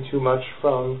expecting too much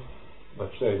from,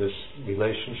 let's say, this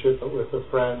relationship with a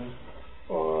friend,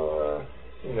 or,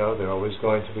 they're always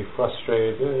going to be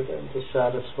frustrated and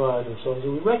dissatisfied and so on.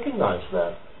 So we recognize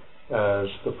that as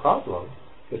the problem.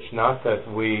 It's not that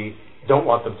we don't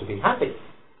want them to be happy.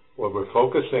 What we're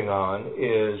focusing on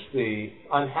is the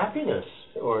unhappiness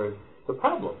or the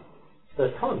problem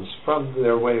that comes from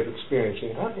their way of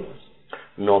experiencing happiness.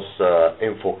 Nos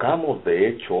enfocamos, de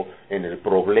hecho, en el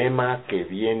problema que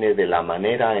viene de la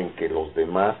manera en que los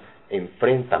demás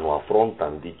enfrentan o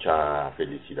afrontan dicha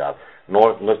felicidad.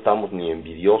 No estamos ni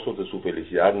envidiosos de su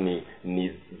felicidad ni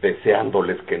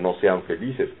deseándoles que no sean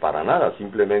felices, para nada.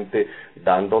 Simplemente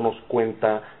dándonos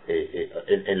cuenta,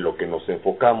 en lo que nos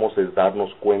enfocamos es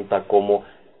darnos cuenta cómo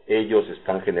ellos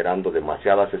están generando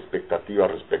demasiadas expectativas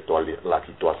respecto a la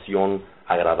situación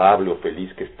agradable o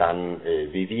feliz que están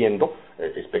viviendo,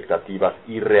 expectativas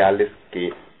irreales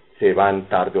que se van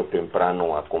tarde o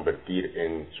temprano a convertir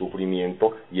en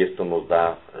sufrimiento, y esto nos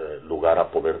da lugar a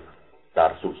poder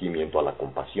dar surgimiento a la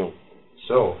compasión.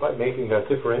 So, by making that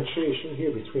differentiation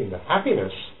here between the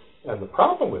happiness and the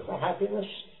problem with the happiness,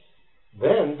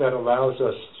 then that allows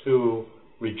us to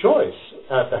rejoice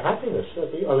at the happiness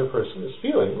that the other person is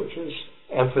feeling, which is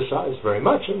emphasized very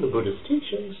much in the Buddhist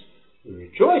teachings. We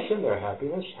rejoice in their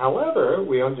happiness. However,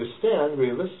 we understand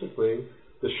realistically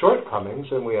the shortcomings,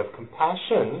 and we have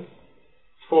compassion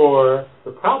for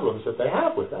the problems that they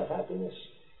have with that happiness.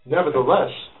 Nevertheless,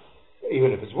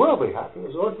 even if it's worldly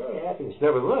happiness, ordinary happiness,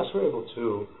 nevertheless, we're able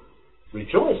to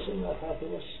rejoice in that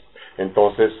happiness.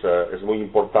 Entonces, es muy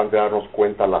importante darnos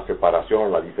cuenta la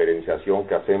separación, la diferenciación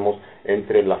que hacemos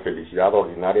entre la felicidad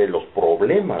ordinaria y los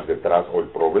problemas detrás, o el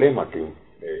problema que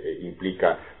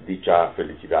implica dicha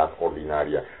felicidad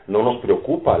ordinaria. No nos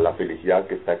preocupa la felicidad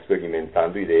que está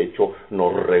experimentando y de hecho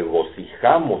nos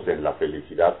regocijamos en la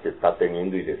felicidad que está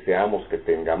teniendo y deseamos que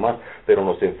tenga más, pero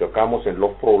nos enfocamos en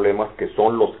los problemas que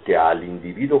son los que al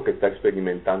individuo que está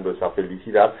experimentando esa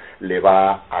felicidad le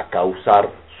va a causar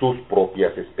sus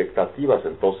propias expectativas.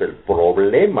 Entonces el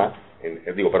problema,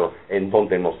 en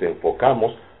donde nos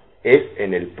enfocamos es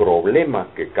en el problema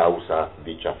que causa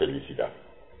dicha felicidad.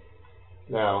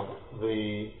 Now,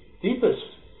 the deepest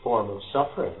form of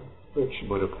suffering, which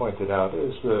Buddha pointed out,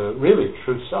 is the really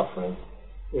true suffering,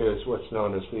 is what's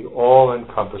known as the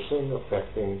all-encompassing,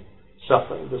 affecting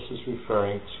suffering. This is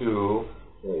referring to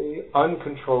the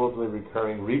uncontrollably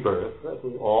recurring rebirth that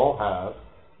we all have,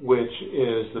 which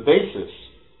is the basis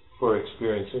for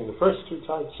experiencing the first two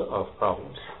types of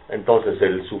problems. Entonces,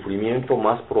 el sufrimiento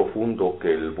más profundo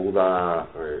que el Buda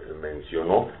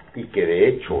mencionó, y que de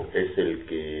hecho es el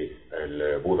que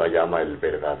el Buda llama el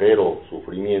verdadero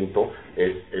sufrimiento,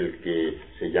 es el que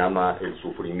se llama el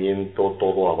sufrimiento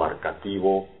todo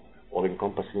abarcativo, all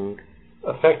encompassing.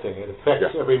 Affecting, it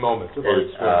affects every moment of our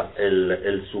experience.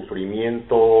 El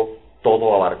sufrimiento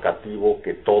todo abarcativo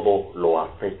que todo lo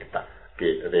afecta, que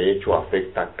de hecho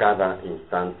afecta cada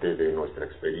instante de nuestra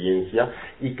experiencia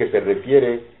y que se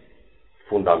refiere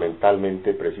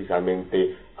fundamentalmente,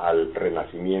 precisamente, al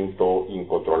renacimiento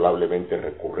incontrolablemente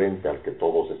recurrente al que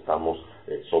todos estamos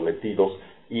sometidos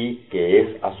y que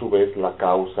es a su vez la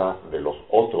causa de los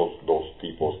otros dos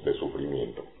tipos de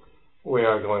sufrimiento. We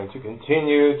are going to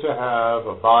continue to have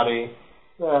a body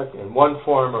that in one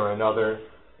form or another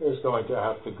is going to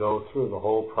have to go through the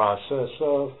whole process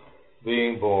of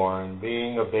being born,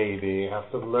 being a baby, have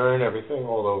to learn everything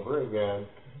all over again,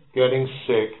 getting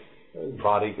sick, the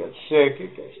body gets sick,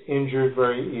 it gets injured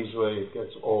very easily, it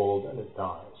gets old, and it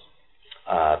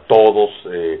dies. Todos,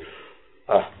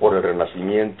 por el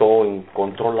renacimiento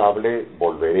incontrolable,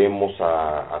 volveremos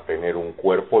a tener un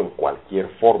cuerpo en cualquier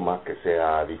forma que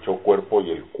sea dicho cuerpo,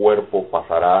 y el cuerpo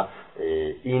pasará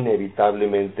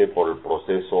inevitablemente por los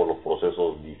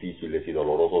procesos difíciles y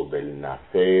dolorosos del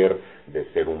nacer, de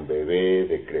ser un bebé,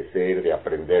 de crecer, de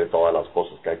aprender todas las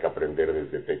cosas que hay que aprender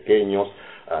desde pequeños,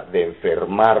 de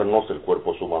enfermarnos, el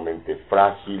cuerpo es sumamente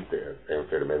frágil, de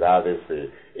enfermedades,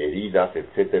 heridas,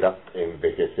 etcétera,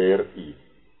 envejecer y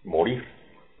morir.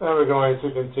 And we're going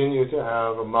to continue to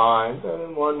have a mind that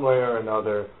in one way or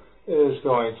another is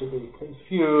going to be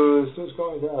confused, is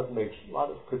going to make a lot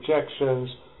of projections,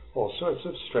 all sorts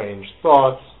of strange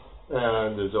thoughts,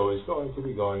 and is always going to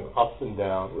be going up and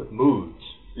down with moods.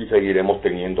 Y seguiremos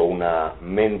teniendo una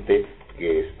mente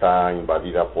que está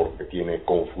invadida porque tiene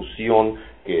confusión,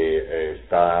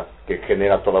 que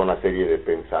genera toda una serie de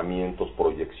pensamientos,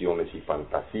 proyecciones y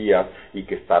fantasías, y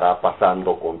que estará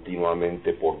pasando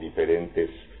continuamente por diferentes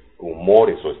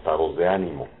humores o estados de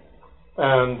ánimo.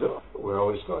 And we're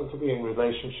always going to be in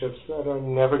relationships that are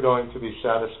never going to be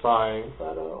satisfying,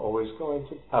 that are always going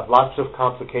to have lots of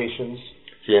complications.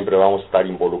 Siempre vamos a estar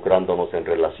involucrándonos en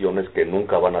relaciones que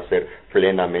nunca van a ser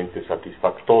plenamente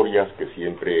satisfactorias, que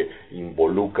siempre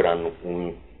involucran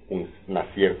una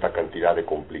cierta cantidad de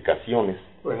complicaciones.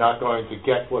 We're not going to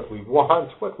get what we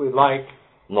want, what we like.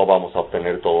 No vamos a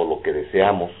obtener todo lo que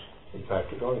deseamos. In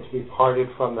fact, we're going to be parted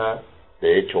from that.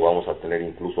 De hecho, vamos a tener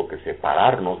incluso que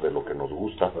separarnos de lo que nos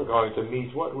gusta. We're going to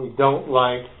meet what we don't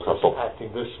like,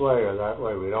 acting this way or that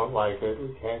way. We don't like it.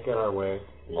 We can't get our way.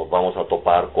 Nos vamos a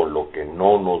topar con lo que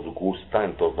no nos gusta,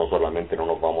 entonces no solamente no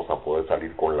nos vamos a poder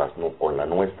salir con la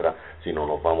nuestra, sino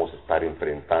nos vamos a estar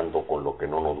enfrentando con lo que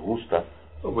no nos gusta.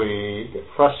 We get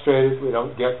frustrated, we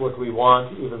don't get what we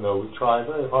want, even though we try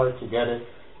very hard to get it,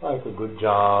 like a good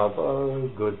job, a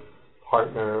good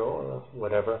partner, or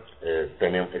whatever.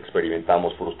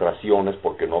 Experimentamos frustraciones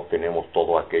porque no obtenemos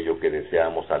todo aquello que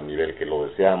deseamos al nivel que lo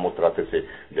deseamos, trátese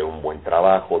de un buen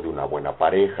trabajo, de una buena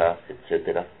pareja,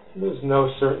 etcétera. There's no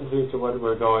certainty to what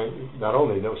we're going, not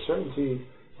only no certainty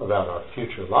about our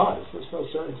future lives, there's no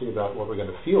certainty about what we're going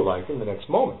to feel like in the next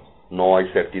moment. no hay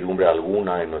certidumbre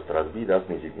alguna en nuestras vidas,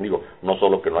 no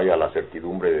solo que no haya la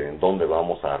certidumbre de en dónde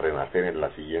vamos a renacer en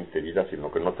la siguiente vida,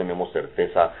 sino que no tenemos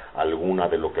certeza alguna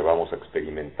de lo que vamos a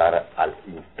experimentar al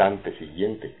instante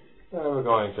siguiente. We're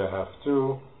going to have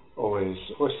to always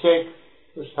forsake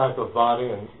this type of body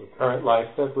and the current life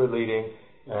that we're leading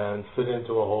and fit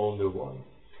into a whole new one.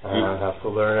 And have to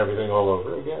learn everything all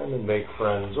over again and make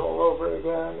friends all over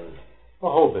again and a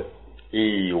whole bit.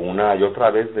 Y una y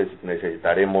otra vez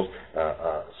necesitaremos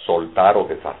soltar o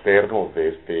deshacernos de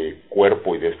este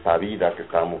cuerpo y de esta vida que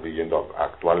estamos viviendo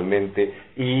actualmente,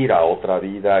 ir a otra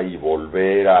vida y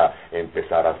volver a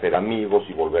empezar a ser amigos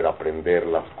y volver a aprender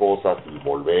las cosas y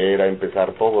volver a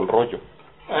empezar todo el rollo.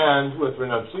 And with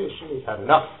renunciation, we've had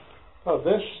enough of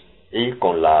this. Y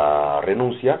con la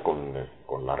renuncia,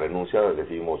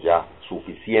 decimos ya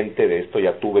suficiente de esto,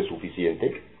 ya tuve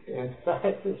suficiente. In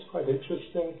fact, it's quite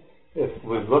interesting. If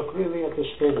we look really at the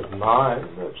state of mind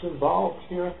that's involved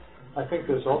here, I think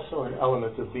there's also an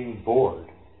element of being bored.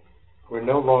 We're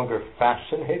no longer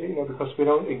fascinated, because we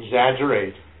don't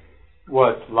exaggerate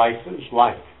what life is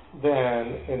like.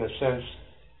 Then, in a sense,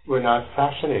 we're not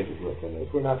fascinated with it.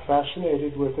 If we're not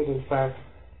fascinated with it, in fact,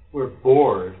 we're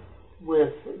bored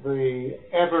with the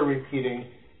ever-repeating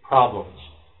problems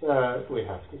that we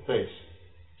have to face.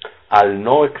 Al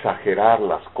no exagerar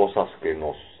las cosas que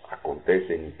nos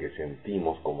acontecen y que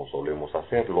sentimos como solemos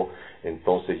hacerlo,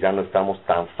 entonces ya no estamos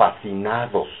tan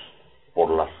fascinados por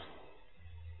las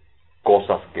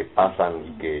cosas que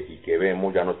pasan y que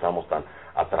vemos, ya no estamos tan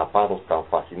atrapados, tan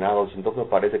fascinados. Entonces me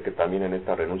parece que también en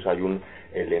esta renuncia hay un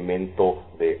elemento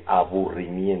de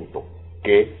aburrimiento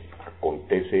que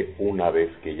acontece una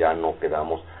vez que ya no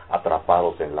quedamos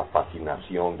atrapados en la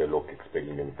fascinación de lo que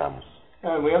experimentamos.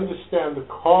 And we understand the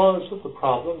cause of the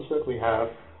problems that we have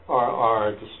are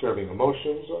our disturbing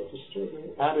emotions, our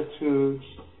disturbing attitudes,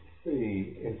 the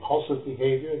impulsive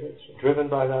behavior that's driven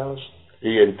by those.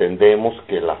 Y entendemos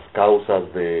que las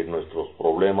causas de nuestros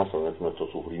problemas o de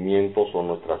nuestros sufrimientos son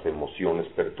nuestras emociones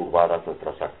perturbadas,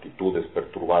 nuestras actitudes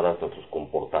perturbadas, nuestros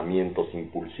comportamientos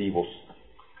impulsivos.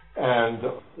 And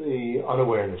the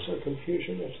unawareness or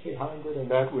confusion that's behind it, and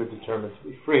that we're determined to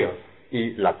be free of.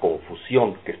 Y la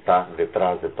confusión que está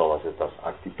detrás de todas estas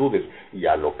actitudes, y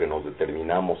a lo que nos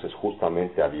determinamos es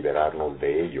justamente a liberarnos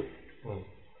de ello.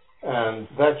 And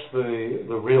that's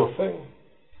the real thing.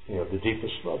 The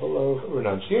deepest level of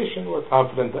renunciation. We're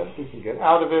confident that we can get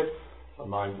out of it. Our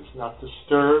mind is not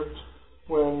disturbed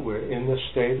when we're in this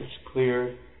state. It's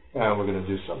clear, and we're going to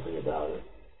do something about it.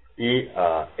 Y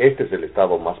este es el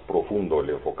estado más profundo, el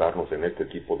enfocarnos en este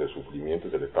tipo de sufrimiento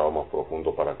es el estado más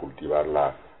profundo para cultivar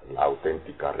la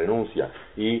auténtica renuncia.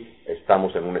 Y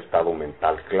estamos en un estado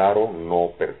mental claro,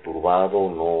 no perturbado,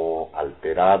 no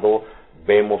alterado.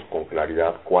 Vemos con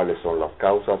claridad cuáles son las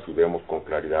causas y vemos con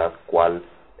claridad cuál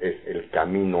es el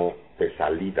camino de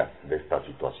salida de esta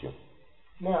situación.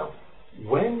 Now,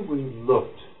 when we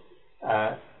looked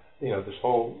at this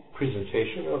whole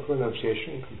presentation of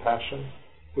renunciation and compassion,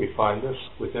 we find this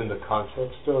within the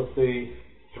context of the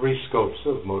three scopes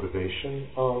of motivation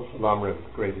of Lamrim,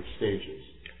 the graded stages.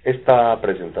 Esta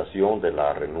presentación de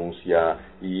la renuncia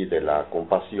y de la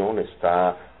compasión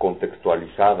está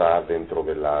contextualizada dentro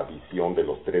de la visión de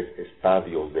los tres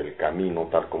estadios del camino,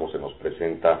 tal como se nos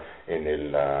presenta en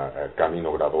el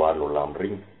camino gradual o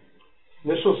Lamrim.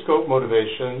 Initial scope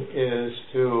motivation is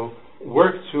to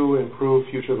work to improve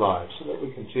future lives so that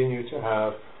we continue to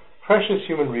have precious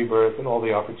human rebirth and all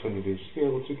the opportunities to be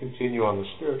able to continue on the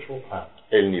spiritual path.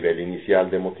 El nivel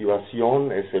inicial de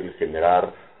motivación es el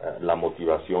generar la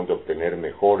motivación de obtener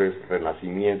mejores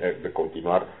renacimientos, de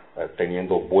continuar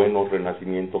teniendo buenos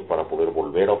renacimientos para poder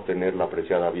volver a obtener la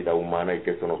apreciada vida humana y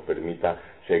que esto nos permita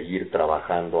seguir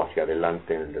trabajando hacia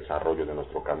adelante en el desarrollo de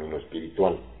nuestro camino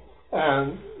espiritual.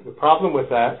 And the problem with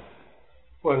that,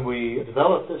 when we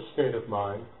develop this state of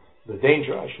mind, the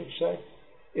danger, I should say,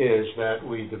 is that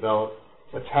we develop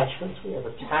attachment. We have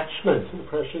attachment to the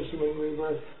precious human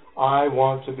rebirth. I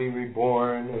want to be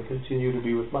reborn and continue to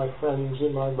be with my friends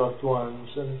and my loved ones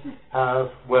and have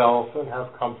wealth and have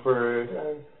comfort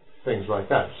and things like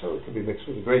that. So it can be mixed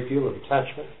with a great deal of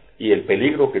attachment. Y el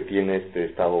peligro que tiene este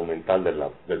estado mental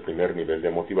del primer nivel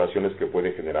de motivación es que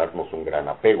puede generarnos un gran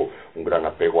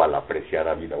apego a la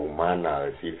apreciada vida humana, a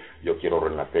decir, yo quiero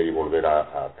renacer y volver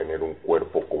a tener un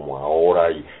cuerpo como ahora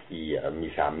y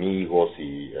mis amigos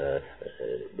y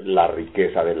la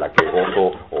riqueza de la que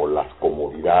gozo o las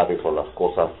comodidades o las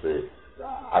cosas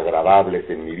agradables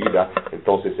en mi vida.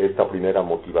 Entonces esta primera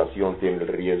motivación tiene el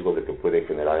riesgo de que puede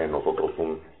generar en nosotros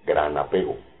un gran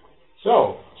apego.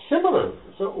 So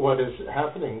what is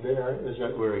happening there is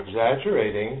that we're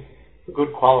exaggerating the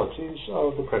good qualities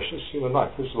of the precious human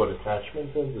life. This is what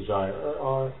attachment and desire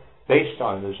are based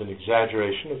on. There's an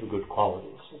exaggeration of the good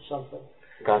qualities of something.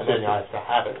 And then I have to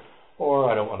have it,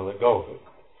 or I don't want to let go of it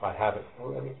if I have it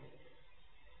already.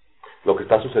 Lo que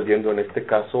está sucediendo en este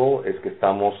caso es que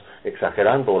estamos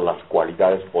exagerando las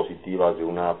cualidades positivas de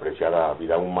una apreciada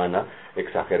vida humana,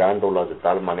 exagerándolas de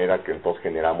tal manera que entonces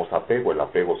generamos apego. El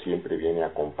apego siempre viene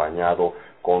acompañado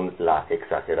con la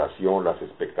exageración, las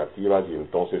expectativas, y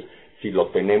entonces si lo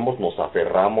tenemos nos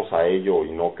aferramos a ello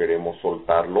y no queremos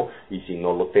soltarlo, y si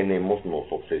no lo tenemos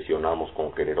nos obsesionamos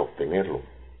con querer obtenerlo.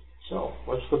 So,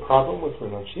 what's the problem with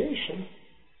renunciation?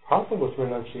 The problem with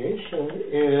renunciation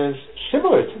is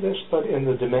similar to this, but in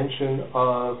the dimension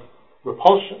of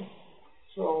repulsion.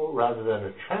 So, rather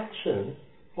than attraction,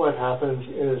 what happens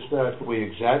is that we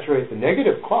exaggerate the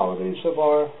negative qualities of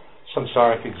our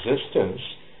samsaric existence,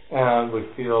 and we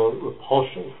feel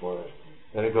repulsion for it.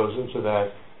 Then it goes into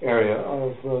that area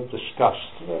of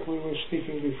disgust that we were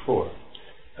speaking before.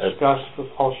 Disgust,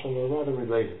 repulsion, are rather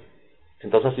related.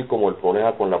 Entonces, así como el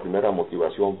problema con la primera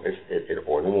motivación es,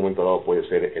 o en un momento dado puede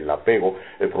ser el apego,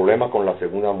 el problema con la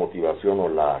segunda motivación o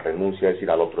la renuncia es ir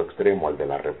al otro extremo, al de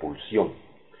la repulsión.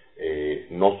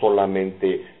 No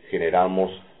solamente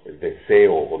generamos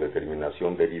deseo o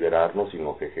determinación de liberarnos,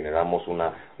 sino que generamos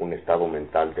un estado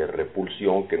mental de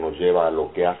repulsión que nos lleva a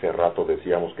lo que hace rato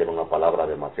decíamos que era una palabra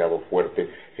demasiado fuerte,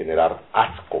 generar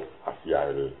asco hacia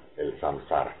el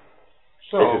samsara.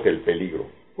 Ese es el peligro.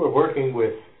 We're working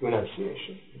with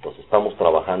renunciation. Entonces estamos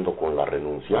trabajando con la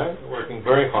renuncia. Right? Working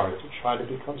very hard to try to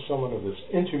become someone of this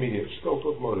intermediate scope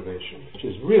of motivation, which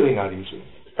is really not easy.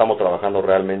 Estamos trabajando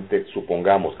realmente,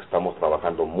 supongamos que estamos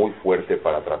trabajando muy fuerte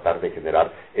para tratar de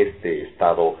generar este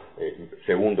estado,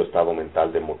 segundo estado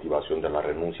mental de motivación de la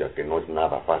renuncia, que no es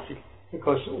nada fácil.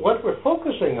 Because what we're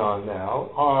focusing on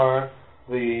now are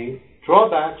the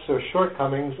drawbacks or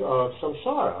shortcomings of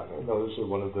samsara. And those are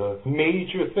one of the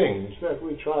major things that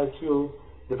we try to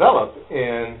develop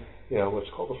in, what's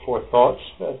called the four thoughts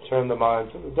that turn the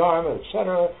mind to the Dharma,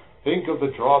 etc. Think of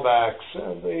the drawbacks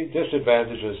and the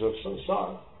disadvantages of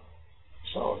samsara.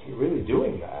 So if you're really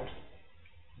doing that,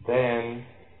 then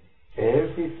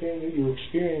everything that you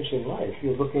experience in life,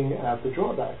 you're looking at the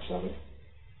drawbacks of it.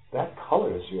 That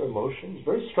colors your emotions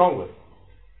very strongly.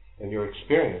 And your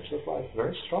experience of life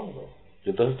very strongly. Y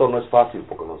entonces esto no es fácil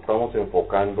porque nos estamos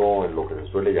enfocando en lo que se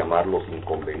suele llamar los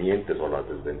inconvenientes o las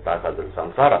desventajas del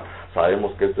samsara.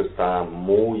 Sabemos que esto está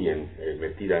muy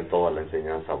metida en toda la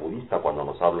enseñanza budista cuando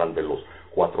nos hablan de los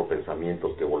 4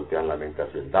 pensamientos que voltean la mente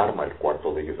hacia el Dharma. El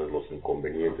cuarto de ellos es los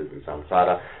inconvenientes del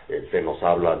samsara. Se nos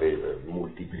habla de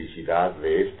multiplicidad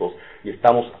de estos y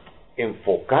estamos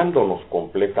enfocándonos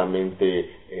completamente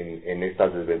en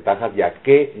estas desventajas y a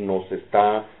qué nos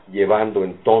está llevando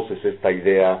entonces esta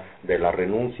idea de la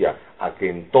renuncia, a que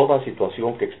en toda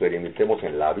situación que experimentemos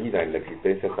en la vida, en la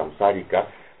existencia samsárica,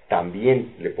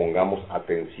 también le pongamos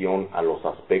atención a los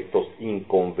aspectos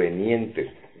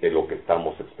inconvenientes de lo que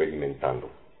estamos experimentando.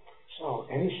 So,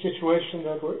 any situation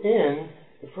that we're in,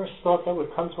 the first thought that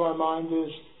would come to our mind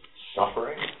is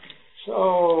suffering.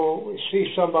 So we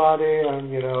see somebody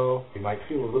and, you might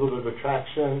feel a little bit of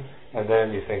attraction and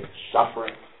then you think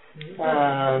suffering.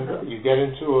 And you get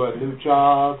into a new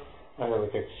job and then we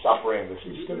think suffering, this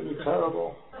is going to be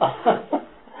terrible.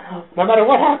 No matter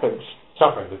what happens,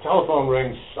 suffering. The telephone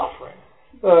rings, suffering.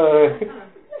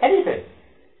 Anything.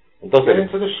 Entonces, get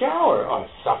into the shower,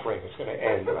 suffering is going to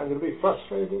end. I'm going to be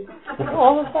frustrated.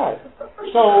 All of that.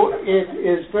 So it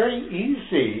is very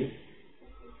easy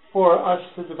for us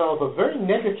to develop a very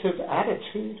negative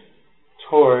attitude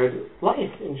toward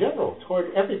life in general, toward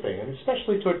everything, and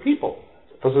especially toward people.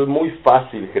 Entonces es muy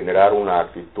fácil generar una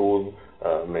actitud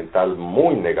mental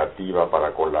muy negativa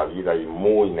para con la vida y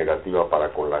muy negativa para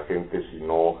con la gente si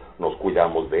no nos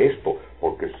cuidamos de esto,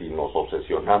 porque si nos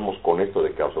obsesionamos con esto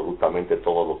de que absolutamente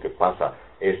todo lo que pasa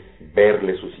es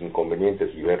verle sus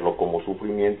inconvenientes y verlo como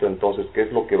sufrimiento, entonces ¿qué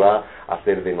es lo que va a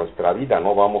hacer de nuestra vida?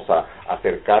 No vamos a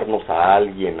acercarnos a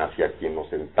alguien hacia quien nos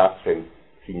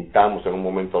sintamos en un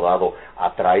momento dado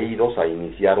atraídos a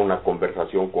iniciar una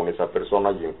conversación con esa persona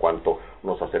y en cuanto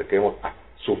nos acerquemos a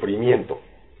sufrimiento,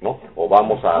 ¿no? O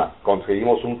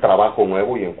conseguimos un trabajo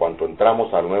nuevo y en cuanto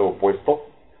entramos al nuevo puesto,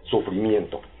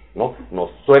 sufrimiento, ¿no? Nos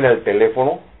suena el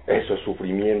teléfono, eso es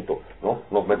sufrimiento, ¿no?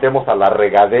 Nos metemos a la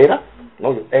regadera,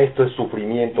 ¿no? Esto es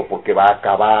sufrimiento porque va a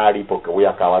acabar y porque voy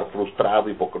a acabar frustrado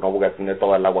y porque no voy a tener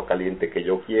toda el agua caliente que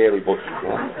yo quiero ¿no?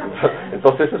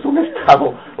 Entonces es un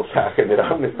estado,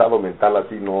 generar un estado mental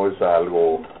así no es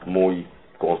algo muy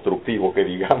constructivo que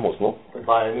digamos, ¿no?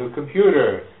 Buy a new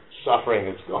computer, suffering,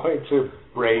 it's going to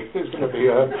break. There's going to be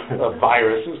a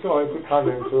virus is going to come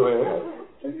into it.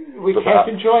 We can't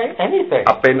enjoy anything.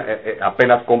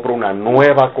 Apenas compro una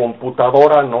nueva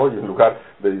computadora, ¿no? Y en lugar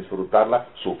de disfrutarla,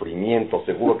 sufrimiento.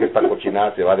 Seguro que esta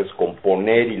cochinada se va a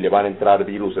descomponer y le van a entrar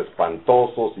virus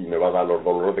espantosos y me va a dar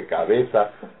dolor de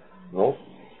cabeza, ¿no?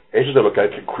 Eso es de lo que hay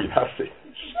que cuidarse.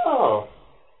 So,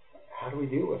 how do we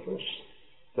deal with this?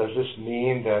 Does this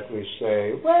mean that we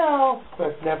say, well,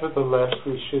 but nevertheless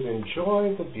we should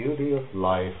enjoy the beauty of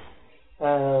life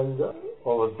and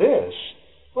all of this?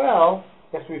 Well,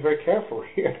 you have to be very careful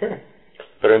here.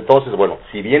 Pero entonces, bueno,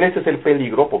 si bien ese es el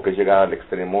peligro, porque es llegar al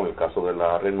extremo en el caso de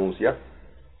la renuncia,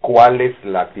 ¿cuál es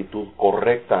la actitud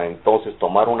correcta? Entonces,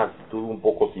 tomar una actitud un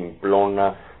poco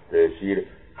simplona de decir,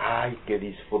 hay que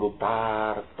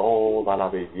disfrutar toda la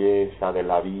belleza de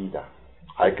la vida.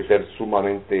 Hay que ser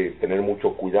tener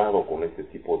mucho cuidado con este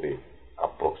tipo de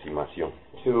aproximación.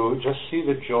 To just see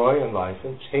the joy in life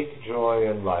and take joy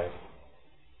in life.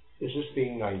 Is this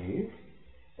being naive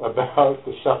about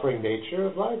the suffering nature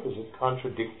of life? Is it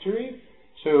contradictory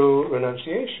to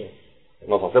renunciation?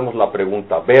 Nos hacemos la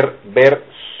pregunta, ver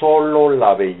solo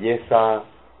la belleza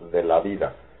de la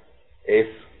vida, ¿es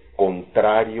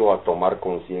contrario a tomar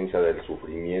conciencia del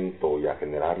sufrimiento y a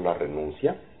generar la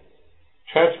renuncia?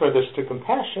 Transfer this to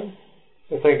compassion.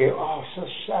 They're thinking, oh, so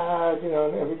sad,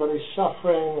 and everybody's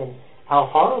suffering, and how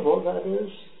horrible that is.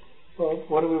 Well,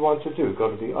 what do we want to do?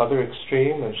 Go to the other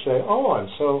extreme and say, oh, I'm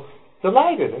so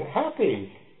delighted and happy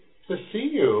to see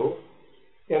you,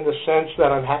 in the sense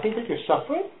that I'm happy that you're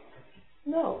suffering?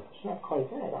 No, it's not quite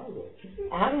that either.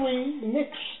 How do we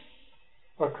mix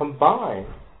or combine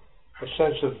a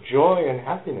sense of joy and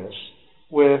happiness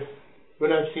with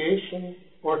renunciation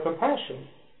or compassion?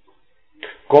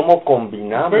 ¿Cómo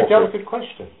combinamos? Very delicate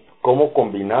question. ¿Cómo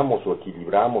combinamos o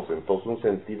equilibramos entonces un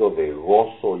sentido de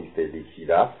gozo y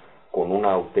felicidad con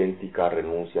una auténtica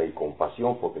renuncia y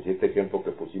compasión? Porque si este ejemplo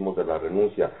que pusimos de la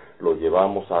renuncia lo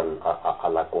llevamos a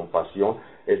la compasión,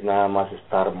 es nada más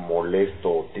estar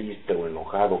molesto o triste o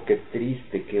enojado. Qué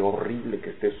triste, qué horrible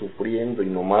que esté sufriendo y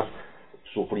nomás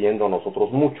sufriendo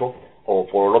nosotros mucho. O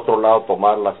por el otro lado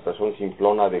tomar la situación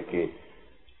simplona de que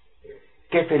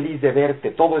qué feliz de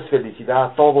verte, todo es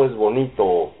felicidad, todo es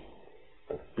bonito,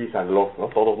 peace and love, ¿no?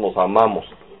 Todos nos amamos,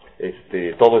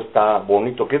 todo está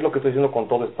bonito. ¿Qué es lo que estoy diciendo con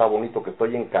todo está bonito? Que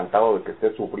estoy encantado de que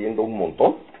estés sufriendo un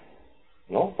montón,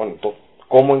 ¿no? Bueno, entonces,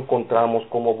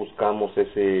 ¿cómo buscamos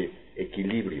ese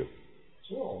equilibrio?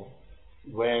 So,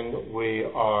 when we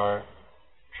are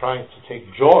trying to take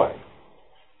joy,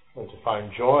 and to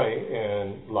find joy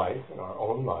in life, in our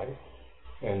own life,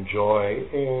 and joy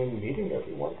in meeting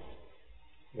everyone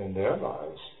in their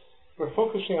lives, we're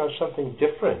focusing on something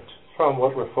different from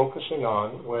what we're focusing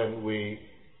on when we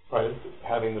are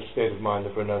having the state of mind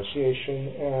of renunciation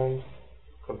and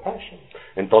compassion.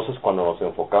 Entonces, cuando nos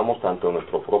enfocamos tanto en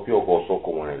nuestro propio gozo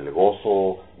como en el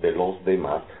gozo de los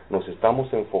demás, nos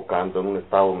estamos enfocando en un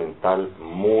estado mental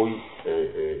muy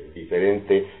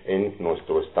diferente en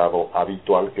nuestro estado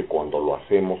habitual que cuando lo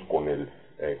hacemos con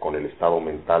el estado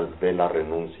mental de la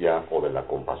renuncia o de la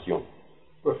compasión.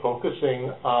 We're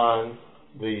focusing on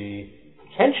the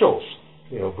potentials,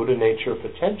 Buddha nature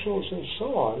potentials and so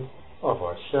on, of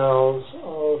ourselves,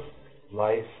 of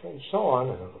life and so on,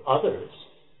 and of others.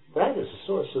 That is a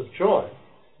source of joy.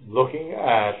 Looking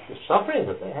at the suffering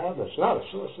that they have, that's not a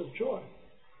source of joy.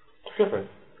 It's different.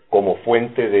 Como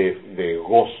fuente de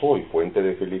gozo y fuente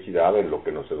de felicidad, en lo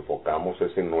que nos enfocamos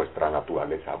es en nuestra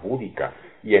naturaleza búdica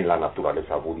y en la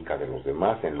naturaleza búdica de los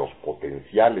demás, en los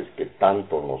potenciales que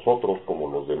tanto nosotros como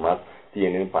los demás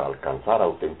tienen para alcanzar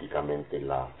auténticamente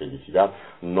la felicidad.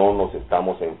 No nos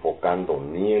estamos enfocando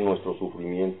ni en nuestro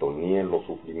sufrimiento ni en los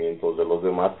sufrimientos de los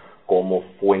demás como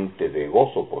fuente de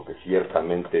gozo, porque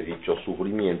ciertamente dichos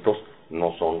sufrimientos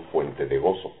no son fuente de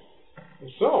gozo.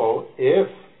 So, if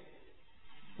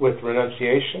with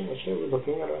renunciation, let's say we're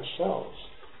looking at ourselves,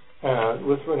 and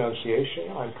with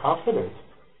renunciation, I'm confident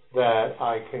that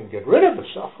I can get rid of the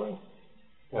suffering,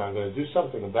 and I'm going to do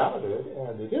something about it,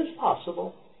 and it is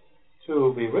possible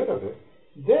to be rid of it,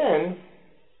 then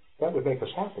that would make us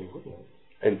happy, wouldn't it?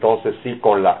 Entonces, sí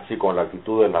con la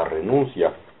actitud de la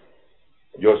renuncia,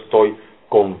 yo estoy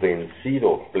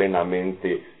convencido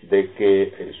plenamente de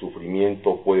que el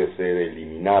sufrimiento puede ser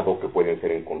eliminado, que pueden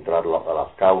ser encontrar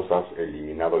las causas,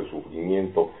 eliminado el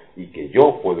sufrimiento y que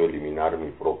yo puedo eliminar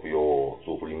mi propio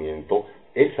sufrimiento.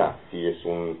 Esa sí es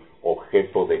un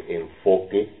objeto de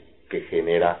enfoque que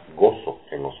genera gozo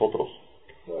en nosotros.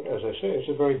 But as I say, it's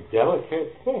a very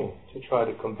delicate thing to try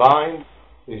to combine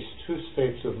these two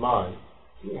states of mind.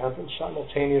 You have them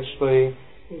simultaneously.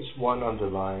 Is one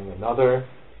underlying another?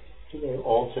 Do they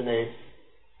alternate?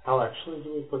 how actually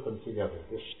do we put them together?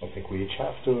 This I think we each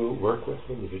have to work with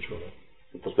individually.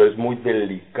 Entonces es muy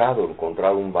delicado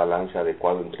encontrar un balance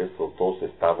adecuado entre estos dos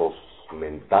estados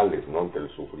mentales, ¿no? Entre el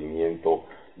sufrimiento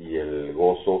y el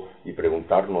gozo, y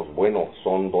preguntarnos, bueno,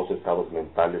 son dos estados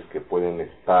mentales que pueden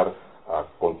estar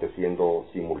aconteciendo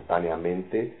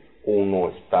simultáneamente, uno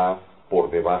está por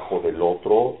debajo del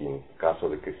otro, y en caso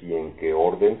de que sí, en qué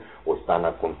orden, o están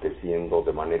aconteciendo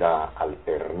de manera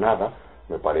alternada.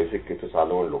 Me parece que esto es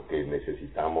algo en lo que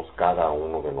necesitamos cada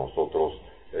uno de nosotros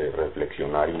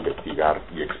reflexionar, investigar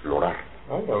y explorar.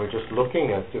 I know, we're just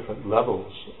looking at different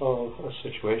levels of a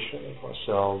situation, of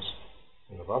ourselves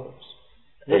and of others.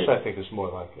 This, I think, is more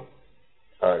like it.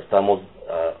 Estamos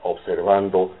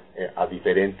observando a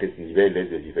diferentes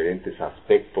niveles, de diferentes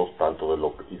aspectos, tanto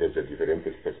y desde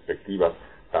diferentes perspectivas,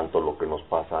 tanto lo que nos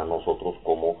pasa a nosotros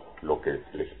como lo que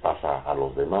les pasa a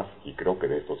los demás, y creo que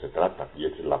de esto se trata, y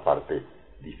esa es la parte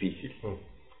difícil.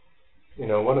 You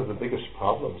know, one of the biggest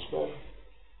problems then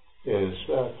is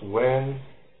that when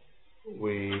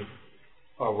we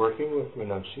are working with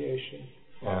renunciation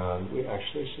and we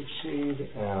actually succeed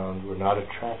and we're not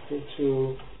attracted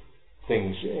to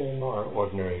things in our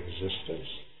ordinary existence,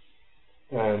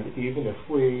 and even if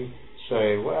we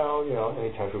say, well, you know,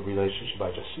 any type of relationship, I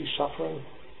just see suffering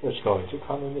that's going to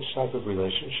come in this type of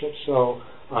relationship, so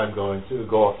I'm going to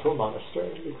go off to a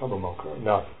monastery and become a monk or a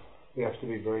nun. We have to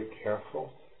be very careful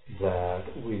that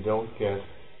we don't get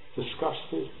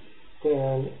disgusted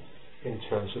then in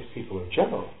terms of people in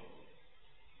general,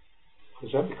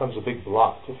 because that becomes a big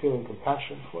block to feeling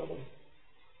compassion for them.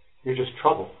 You're just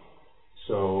trouble.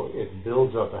 So it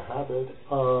builds up a habit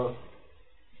of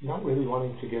not really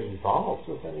wanting to get involved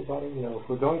with anybody. You know, if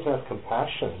we're going to have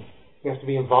compassion, we have to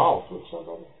be involved with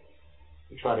somebody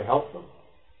to try to help them.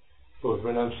 But with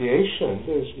renunciation,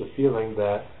 there's the feeling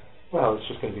that, well, it's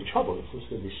just going to be trouble. It's just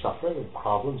going to be suffering and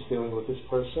problems dealing with this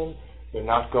person. They're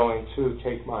not going to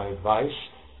take my advice.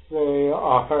 They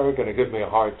are going to give me a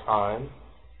hard time,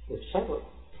 etc.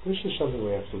 This is something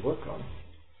we have to work on.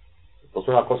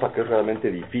 Entonces una cosa que es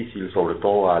realmente difícil, sobre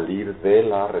todo al ir de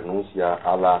la renuncia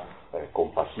a la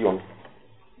compasión,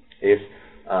 es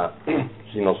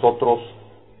si nosotros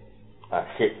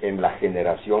en la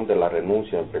generación de la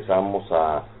renuncia empezamos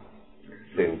a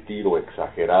sentir o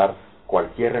exagerar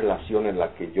cualquier relación en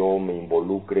la que yo me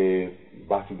involucre,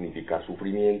 va a significar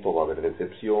sufrimiento, va a haber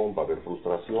decepción, va a haber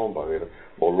frustración, va a haber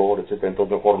dolor, etc.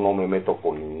 Entonces mejor no me meto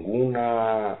con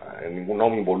no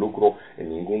me involucro en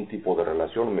ningún tipo de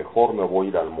relación, mejor me voy a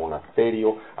ir al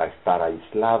monasterio a estar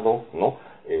aislado, ¿no?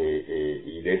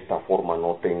 Y de esta forma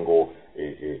no tengo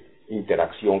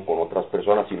interacción con otras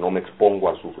personas y no me expongo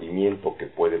al sufrimiento que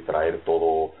puede traer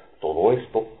todo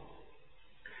esto.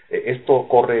 Esto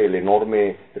corre el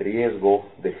enorme riesgo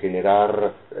de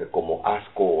generar como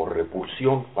asco o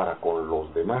repulsión para con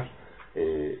los demás,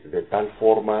 de tal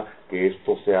forma que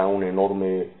esto sea un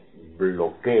enorme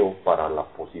bloqueo para la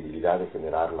posibilidad de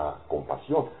generar la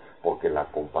compasión, porque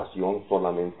la compasión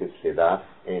solamente se da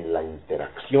en la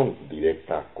interacción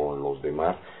directa con los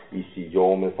demás, y si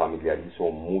yo me familiarizo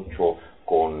mucho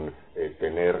con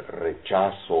tener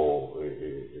rechazo,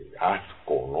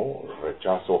 asco, ¿no?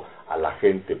 Rechazo a la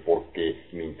gente porque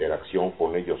mi interacción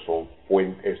con ellos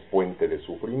es fuente de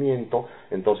sufrimiento,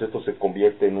 entonces esto se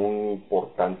convierte en un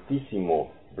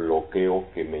importantísimo bloqueo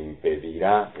que me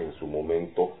impedirá en su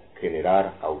momento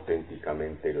generar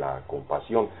auténticamente la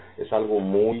compasión. Es algo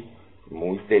muy,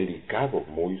 muy delicado,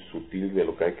 muy sutil, de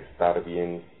lo que hay que estar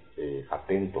bien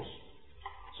atentos.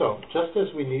 So, just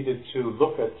as we needed to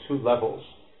look at two levels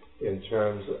in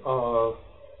terms of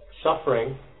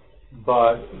suffering,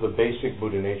 but the basic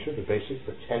Buddha nature, the basic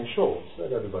potentials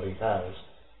that everybody has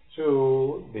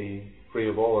to be free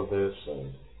of all of this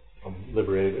and become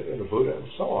liberated in a Buddha and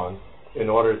so on, in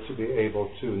order to be able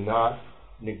to not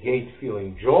negate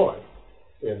feeling joy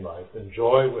in life and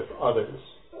joy with others,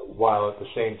 while at the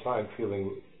same time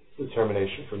feeling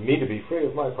determination for me to be free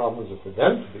of my problems and for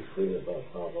them to be free of their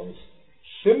problems.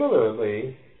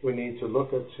 Similarly, we need to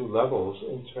look at two levels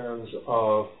in terms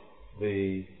of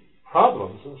the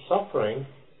problems and suffering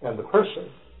and the person.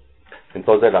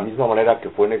 Entonces, de la misma manera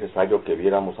que fue necesario que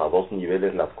viéramos a dos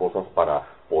niveles las cosas para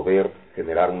poder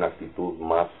generar una actitud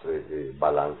más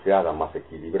balanceada, más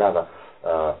equilibrada,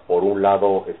 por un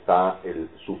lado está el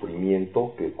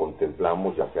sufrimiento que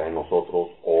contemplamos, ya sea en nosotros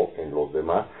o en los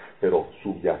demás, pero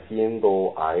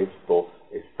subyaciendo a esto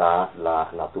está la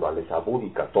naturaleza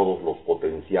búdica, todos los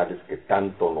potenciales que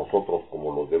tanto nosotros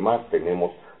como los demás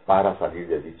tenemos para salir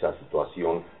de dicha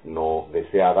situación no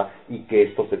deseada, y que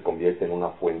esto se convierte en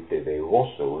una fuente de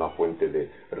gozo, una fuente de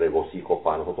regocijo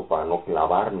para nosotros, para no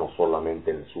clavarnos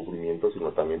solamente en el sufrimiento,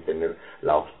 sino también tener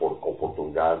la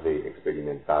oportunidad de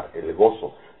experimentar el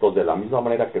gozo. Entonces, de la misma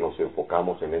manera que nos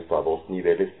enfocamos en esto a dos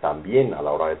niveles, también a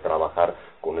la hora de trabajar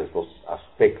con estos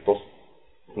aspectos,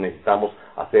 necesitamos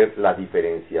hacer la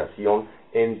diferenciación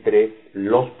entre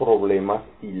los problemas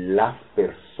y las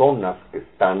personas que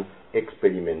están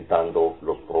experimentando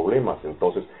los problemas.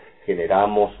 Entonces,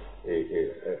 generamos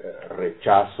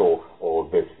rechazo o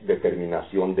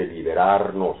determinación de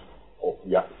liberarnos, o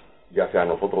ya sea a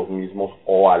nosotros mismos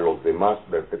o a los demás,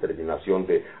 de determinación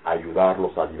de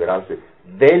ayudarlos a liberarse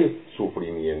del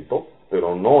sufrimiento,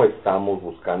 pero no estamos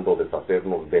buscando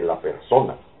deshacernos de la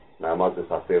persona, nada más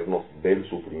deshacernos del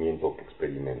sufrimiento que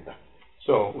experimenta.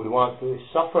 So we want the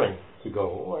suffering to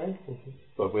go away,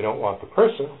 but we don't want the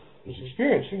person who's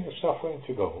experiencing the suffering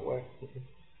to go away.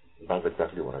 That's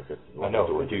exactly what I said. I know,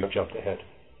 but you jumped ahead.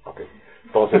 Okay.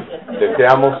 Entonces,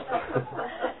 deseamos...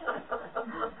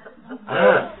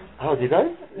 Oh, did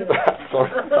I?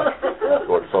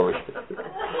 Sorry.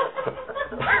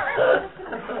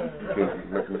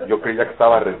 Yo creía que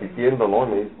estaba repitiendo, ¿no?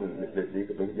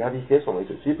 Ya dije eso. Me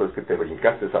dice, sí, pero es que te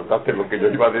brincaste, saltaste lo que yo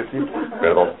iba a decir.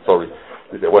 Perdón, sorry.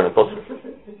 Dice, bueno, entonces,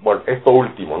 esto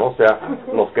último, ¿no? O sea,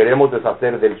 nos queremos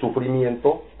deshacer del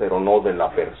sufrimiento, pero no de la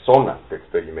persona que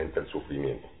experimenta el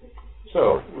sufrimiento.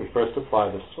 So, we first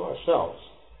apply this to ourselves.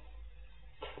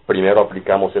 Primero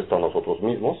aplicamos esto a nosotros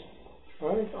mismos.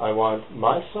 Right? I want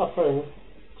my suffering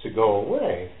to go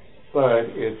away, but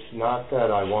it's not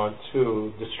that I want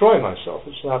to destroy myself.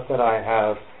 It's not that I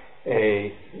have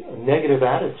a negative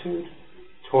attitude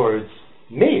towards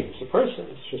me as a person.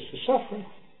 It's just the suffering.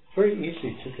 It's very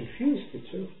easy to confuse the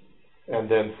two and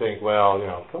then think, well,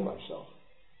 I'll kill myself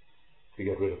to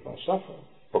get rid of my suffering.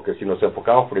 Porque si nos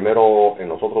enfocamos primero en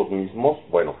nosotros mismos,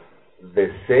 bueno,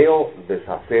 deseo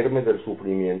deshacerme del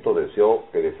sufrimiento,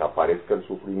 deseo que desaparezca el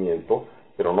sufrimiento,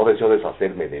 pero no deseo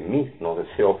deshacerme de mí, no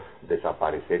deseo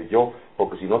desaparecer yo,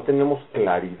 porque si no tenemos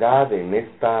claridad en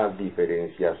esta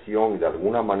diferenciación y de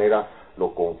alguna manera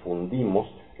lo confundimos,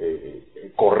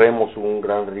 corremos un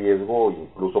gran riesgo,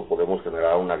 incluso podemos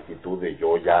generar una actitud de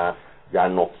yo ya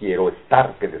no quiero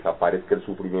estar, que desaparezca el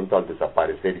sufrimiento al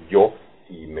desaparecer yo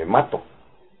y me mato.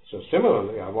 So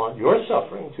similarly, I want your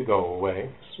suffering to go away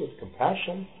with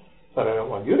compassion, but I don't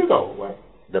want you to go away.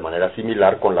 De manera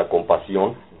similar, con la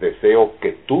compasión, deseo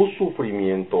que tu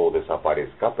sufrimiento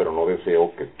desaparezca, pero no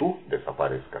deseo que tú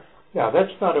desaparezcas. Now,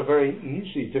 that's not a very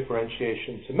easy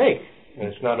differentiation to make, and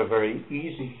it's not a very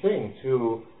easy thing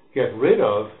to get rid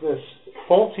of this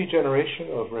faulty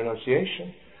generation of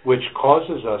renunciation, which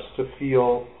causes us to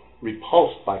feel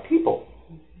repulsed by people.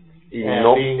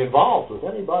 And being involved with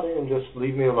anybody, and just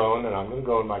leave me alone, and I'm going to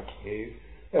go in my cave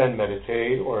and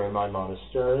meditate, or in my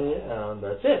monastery, and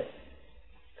that's it.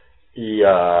 Y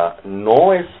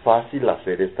no es fácil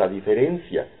hacer esta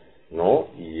diferencia, ¿no?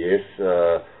 Y es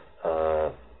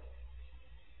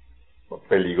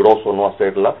peligroso no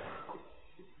hacerla.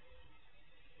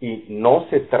 Y no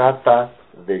se trata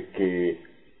de que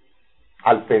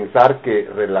al pensar que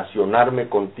relacionarme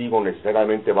contigo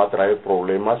necesariamente va a traer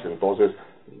problemas, entonces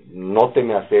no te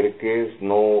me acerques,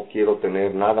 no quiero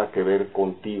tener nada que ver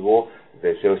contigo,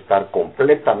 deseo estar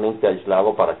completamente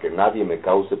aislado para que nadie me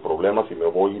cause problemas y me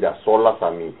voy a ir a solas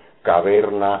a mi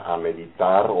caverna a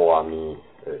meditar o a mi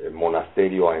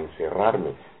monasterio a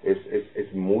encerrarme.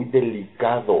 Es muy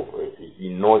delicado y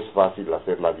no es fácil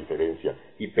hacer la diferencia,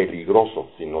 y peligroso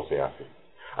si no se hace.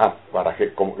 Para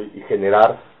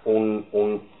generar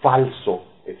un falso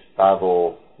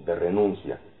estado de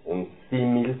renuncia, un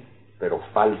símil pero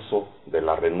falso de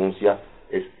la renuncia,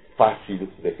 es fácil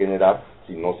de generar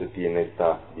si no se tiene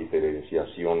esta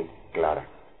diferenciación clara.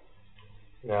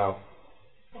 Now,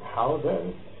 how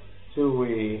then do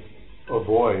we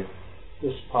avoid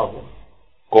this problem?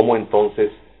 ¿Cómo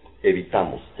entonces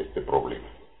evitamos este problema?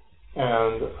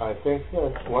 And I think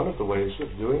that one of the ways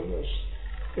of doing this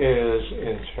is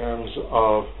in terms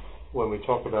of when we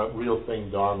talk about real thing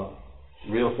dharma.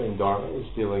 Real thing dharma is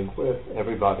dealing with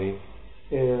everybody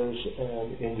is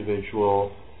an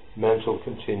individual mental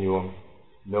continuum,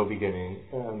 no beginning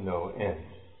and no end,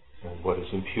 and what is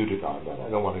imputed on that. I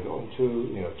don't want to go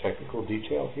into technical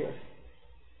detail here,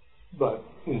 but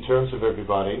in terms of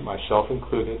everybody, myself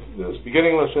included, there's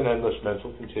beginningless and endless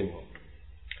mental continuum.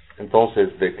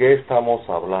 Entonces, ¿de qué estamos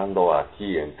hablando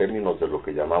aquí en términos de lo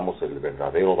que llamamos el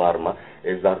verdadero Dharma?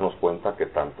 Es darnos cuenta que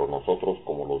tanto nosotros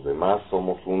como los demás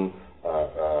somos un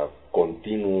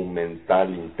continuum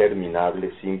mental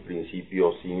interminable, sin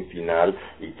principio, sin final,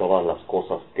 y todas las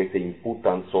cosas que se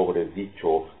imputan sobre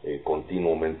dicho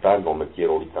continuo mental. No me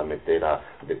quiero ahorita meter a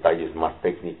detalles más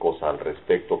técnicos al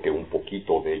respecto, que un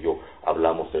poquito de ello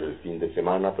hablamos el fin de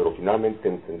semana, pero finalmente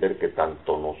entender que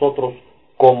tanto nosotros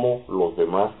como los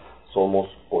demás somos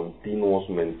continuos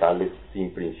mentales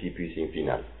sin principio y sin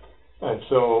final. And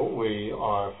so we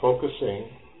are focusing,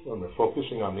 when we're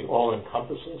focusing on the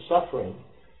all-encompassing suffering,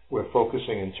 we're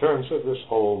focusing in terms of this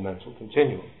whole mental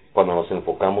continuum. Cuando nos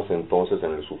enfocamos entonces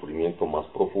en el sufrimiento más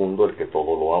profundo, el que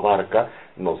todo lo abarca,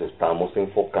 nos estamos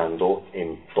enfocando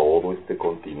en todo este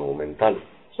continuo mental.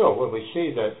 So when we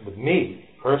see that the me,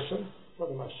 person,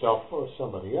 whether myself or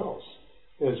somebody else,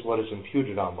 is what is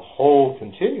imputed on the whole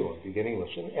continuum, beginningless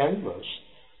and endless,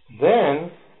 then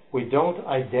we don't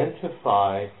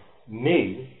identify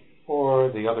me or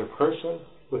the other person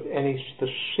with any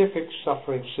specific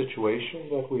suffering situation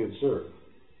that we observe.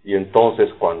 Y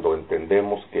entonces cuando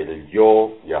entendemos que el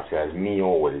yo, ya sea el mío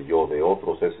o el yo de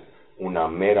otros, es una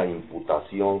mera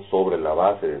imputación sobre la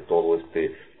base de todo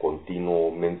este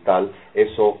continuo mental,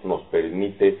 eso nos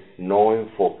permite no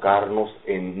enfocarnos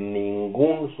en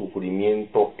ningún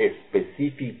sufrimiento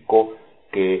específico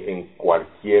que en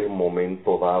cualquier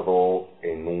momento dado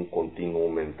en un continuo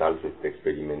mental se esté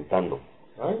experimentando.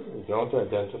 Right? We don't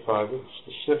identify the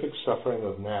specific suffering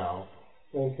of now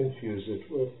and confuse it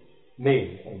with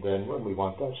me. And then when we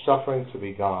want that suffering to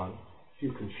be gone, if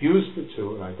you confuse the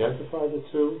two and identify the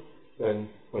two, then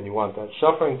when you want that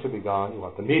suffering to be gone, you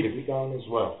want the me to be gone as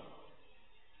well.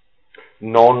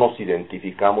 No nos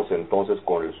identificamos entonces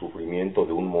con el sufrimiento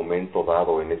de un momento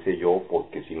dado en ese yo,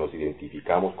 porque si nos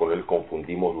identificamos con él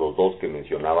confundimos los dos que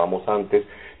mencionábamos antes,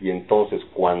 y entonces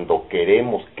cuando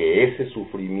queremos que ese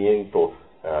sufrimiento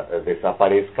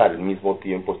desaparezca, al mismo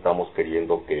tiempo estamos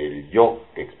queriendo que el yo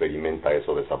que experimenta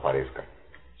eso desaparezca.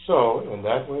 So, in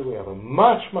that way we have a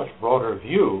much, much broader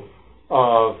view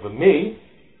of the me,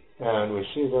 and we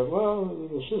see that, well,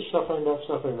 this is suffering, that's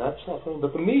suffering, that's suffering,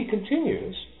 but the me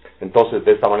continues. Entonces,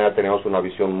 de esta manera tenemos una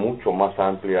visión mucho más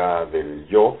amplia del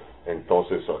yo.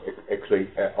 Entonces,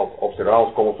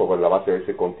 observamos cómo sobre la base de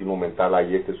ese continuo mental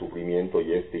hay este sufrimiento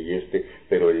y este,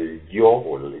 pero el yo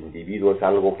o el individuo es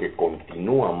algo que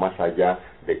continúa más allá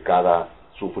de cada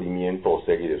sufrimiento o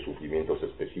serie de sufrimientos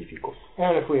específicos.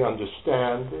 And if we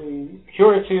understand the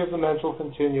purity of the mental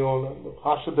continuum and the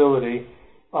possibility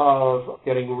of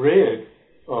getting rid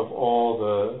of all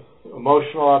the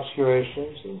emotional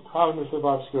obscurations and cognitive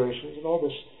obscurations and all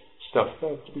this stuff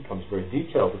that becomes very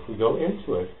detailed if we go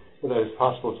into it, that it is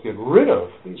possible to get rid of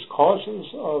these causes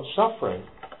of suffering,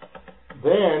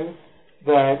 then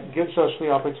that gives us the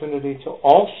opportunity to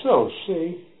also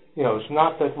see, it's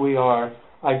not that we are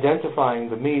identifying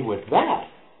the me with that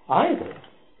either,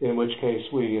 in which case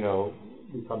we,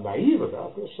 become naive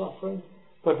about this suffering,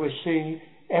 but we see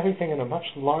everything in a much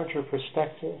larger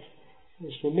perspective.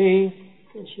 There's the me,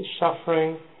 there's the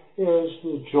suffering, there's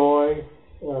the joy,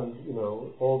 and,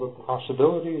 all the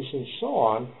possibilities and so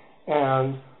on,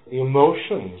 and the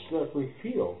emotions that we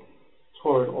feel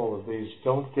toward all of these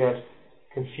don't get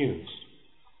confused.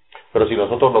 Pero si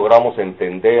nosotros logramos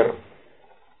entender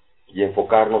y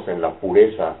enfocarnos en la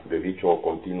pureza de dicho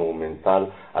continuo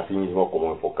mental, así mismo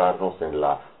como enfocarnos en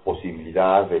la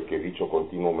posibilidad de que dicho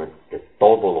continuo, que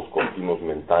todos los continuos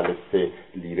mentales se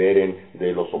liberen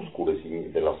de los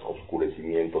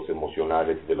oscurecimientos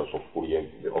emocionales, de los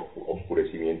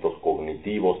oscurecimientos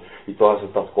cognitivos y todas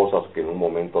estas cosas que en un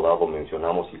momento dado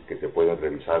mencionamos y que se pueden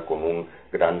revisar con un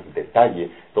gran detalle.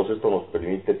 Entonces esto nos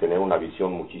permite tener una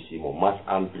visión muchísimo más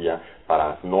amplia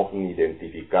para no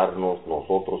identificarnos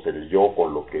nosotros, el yo,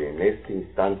 con lo que en este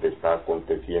instante está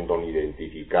aconteciendo, ni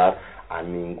identificar a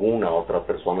ninguna otra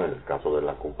persona, en el caso de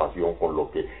la compasión, con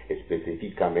lo que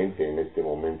específicamente en este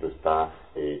momento está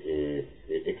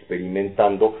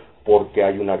experimentando, porque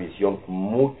hay una visión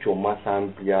mucho más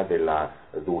amplia de la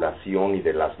duración y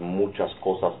de las muchas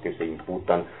cosas que se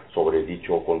imputan sobre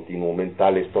dicho continuo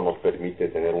mental. Esto nos permite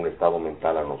tener un estado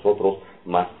mental a nosotros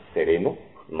más sereno,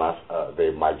 más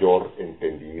de mayor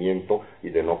entendimiento y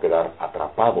de no quedar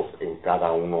atrapados en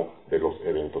cada uno de los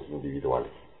eventos individuales.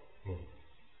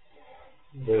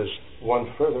 There's one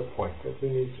further point that we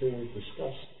need to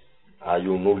discuss. Hay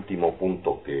un último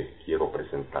punto que quiero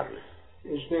presentarles.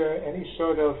 Is there any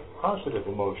sort of positive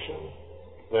emotion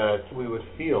that we would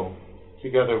feel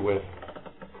together with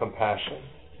compassion?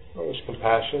 Or is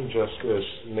compassion just this,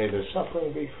 may the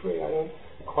suffering be free? I don't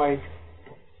quite,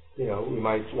 we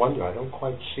might wonder, I don't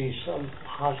quite see some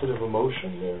positive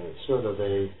emotion there. It's sort of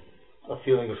a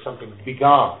feeling of something to be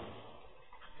gone.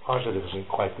 Positive isn't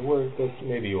quite the word, but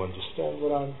maybe you understand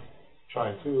what I'm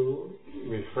trying to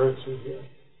refer to here.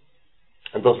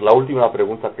 Entonces, la última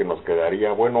pregunta que nos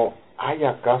quedaría, ¿hay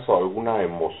acaso alguna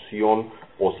emoción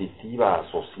positiva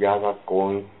asociada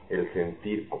con el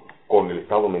sentir, con el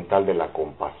estado mental de la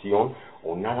compasión?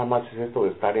 ¿O nada más es esto de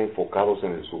estar enfocados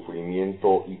en el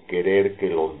sufrimiento y querer que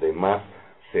los demás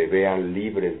se vean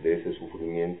libres de ese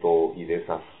sufrimiento y de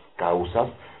esas causas?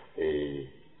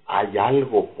 ¿Hay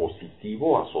algo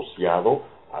positivo asociado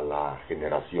a la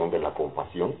generación de la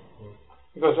compasión?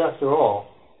 Because after all,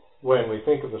 when we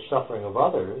think of the suffering of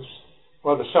others,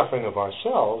 or the suffering of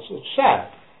ourselves, it's sad.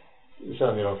 You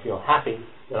certainly don't feel happy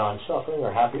that I'm suffering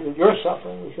or happy that you're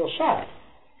suffering. You feel sad.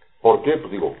 ¿Por qué?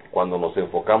 Pues digo, cuando nos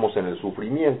enfocamos en el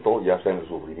sufrimiento, ya sea en el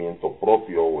sufrimiento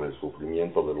propio o en el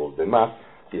sufrimiento de los demás,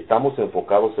 si estamos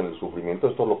enfocados en el sufrimiento,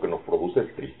 esto lo que nos produce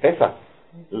es tristeza.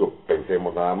 Digo,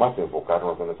 pensemos nada más,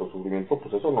 enfocarnos en ese sufrimiento,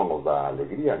 pues eso no nos da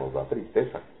alegría, nos da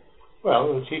tristeza.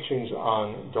 Well, the teachings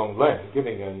on Donglen,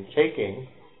 giving and taking,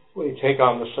 we take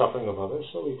on the suffering of others,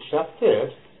 so we accept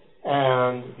it,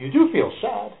 and you do feel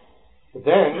sad, but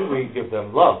then we give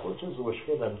them love, which is a wish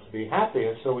for them to be happy,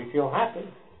 and so we feel happy.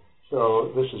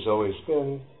 So this has always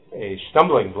been a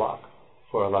stumbling block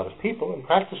for a lot of people in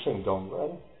practicing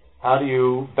Donglen. How do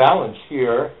you balance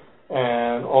here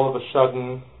and all of a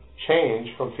sudden change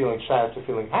from feeling sad to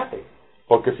feeling happy?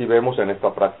 Porque si vemos en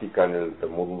esta práctica en el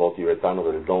mundo tibetano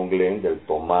del Donglen, del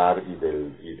tomar y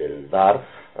del dar,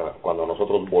 cuando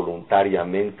nosotros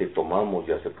voluntariamente tomamos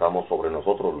y aceptamos sobre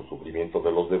nosotros los sufrimientos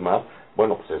de los demás,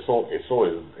 bueno, pues eso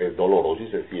es doloroso y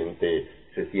se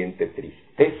siente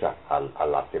tristeza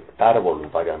al aceptar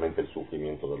voluntariamente el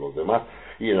sufrimiento de los demás.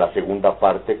 Y en la segunda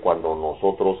parte, cuando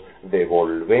nosotros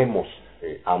devolvemos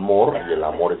amor, y el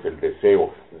amor es el deseo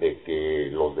de que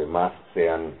los demás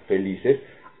sean felices,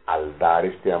 al dar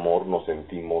este amor nos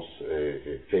sentimos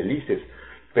felices.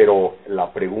 Pero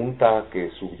la pregunta que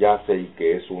subyace y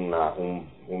que es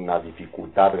una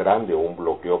dificultad grande o un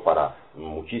bloqueo para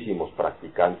muchísimos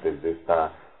practicantes de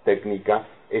esta técnica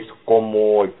es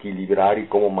cómo equilibrar y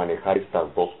cómo manejar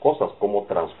estas dos cosas, cómo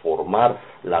transformar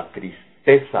la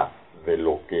tristeza de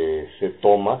lo que se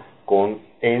toma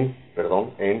en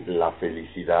la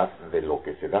felicidad de lo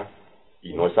que se da.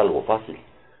 Y no es algo fácil.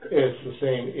 It's the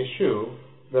same issue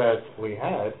that we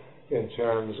had in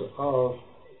terms of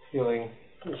feeling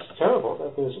it's terrible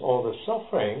that there's all this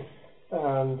suffering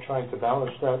and trying to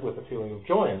balance that with a feeling of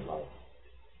joy in life.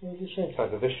 It's the same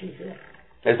type of issue here.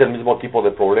 Es el mismo tipo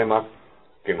de problema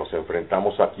que nos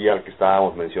enfrentamos aquí al que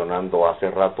estábamos mencionando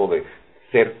hace rato, de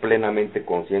ser plenamente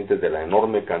conscientes de la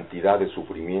enorme cantidad de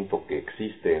sufrimiento que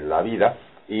existe en la vida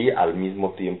y al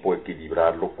mismo tiempo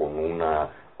equilibrarlo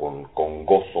con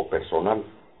gozo personal.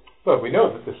 But we know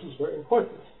that this is very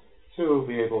important, to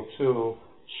be able to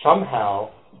somehow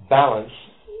balance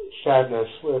sadness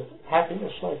with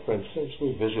happiness. Like, for instance,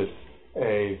 we visit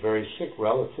a very sick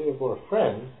relative or a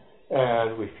friend,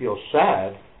 and we feel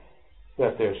sad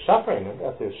that they're suffering and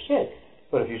that they're sick.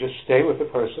 But if you just stay with the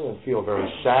person and feel very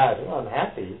sad and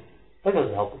unhappy, that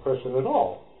doesn't help the person at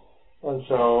all. And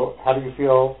so, how do you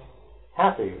feel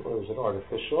happy? Or is it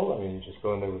artificial? I mean, you just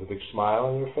go in there with a big smile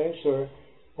on your face,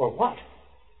 or what?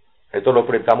 Esto lo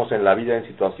enfrentamos en la vida en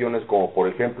situaciones como, por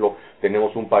ejemplo,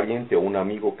 tenemos un pariente o un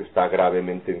amigo que está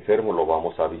gravemente enfermo, lo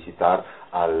vamos a visitar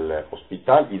al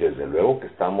hospital y desde luego que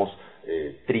estamos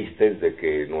tristes de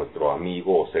que nuestro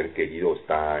amigo o ser querido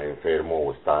está enfermo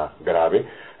o está grave,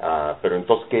 pero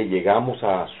entonces que llegamos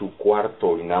a su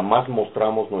cuarto y nada más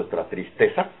mostramos nuestra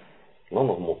tristeza, ¿no?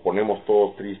 Nos ponemos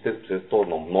todos tristes, pues esto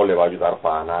no le va a ayudar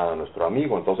para nada a nuestro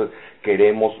amigo. Entonces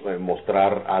queremos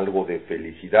mostrar algo de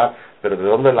felicidad, pero ¿de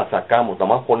dónde la sacamos?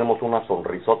 ¿Nada más ponemos una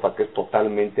sonrisota que es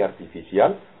totalmente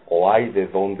artificial? ¿O hay de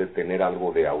dónde tener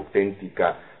algo de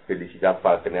auténtica felicidad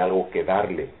para tener algo que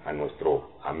darle a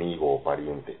nuestro amigo o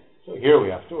pariente? So here we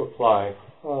have to apply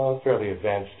fairly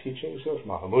advanced teachings of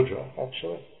Mahamudra,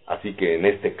 actually. Así que en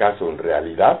este caso, en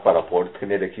realidad, para poder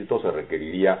tener éxito se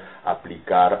requeriría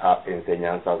aplicar a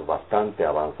enseñanzas bastante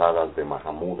avanzadas de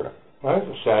Mahamudra. Right?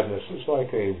 The sadness is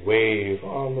like a wave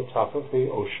on the top of the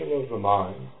ocean of the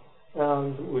mind,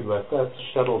 and we let that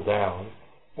settle down.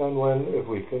 And if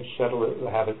we can settle it,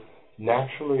 have it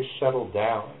naturally settle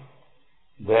down,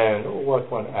 then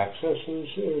what one accesses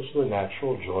is the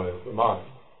natural joy of the mind,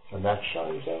 and that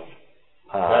shines out.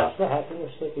 That's the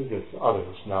happiness that we give to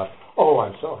others, not, oh,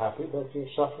 I'm so happy that you're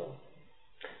suffering.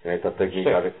 En esta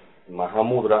técnica de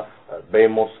Mahamudra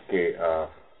vemos que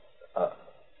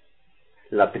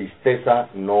la tristeza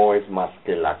no es más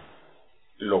que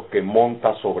lo que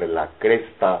monta sobre la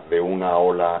cresta de una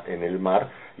ola en el mar,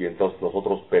 y entonces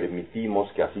nosotros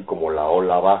permitimos que así como la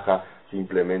ola baja,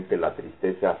 simplemente la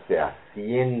tristeza se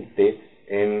asiente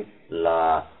en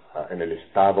la en el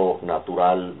estado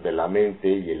natural de la mente,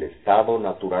 y el estado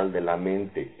natural de la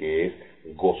mente que es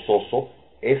gozoso,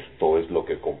 esto es lo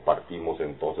que compartimos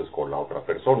entonces con la otra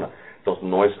persona. Entonces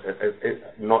no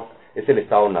es el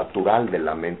estado natural de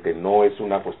la mente, no es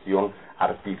una cuestión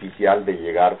artificial de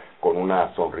llegar con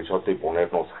una sonrisota y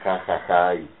ponernos ja ja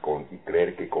ja y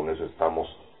creer que con eso estamos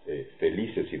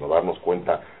felices, sino darnos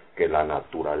cuenta que la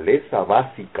naturaleza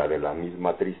básica de la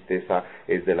misma tristeza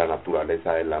es de la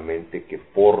naturaleza de la mente, que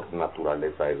por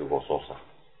naturaleza es gozosa.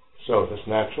 So this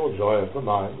natural joy of the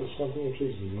mind is something which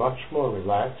is much more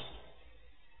relaxed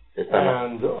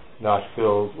and not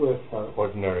filled with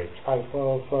ordinary type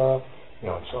of,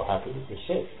 I'm so happy that you're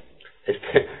sick.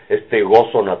 Este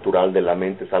gozo natural de la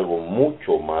mente es algo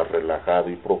mucho más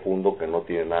relajado y profundo, que no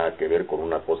tiene nada que ver con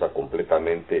una cosa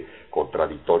completamente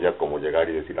contradictoria como llegar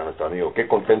y decir a nuestro amigo, qué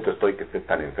contento estoy que estés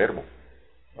tan enfermo.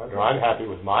 I'm happy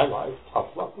with my life,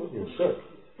 tough luck that you're sick.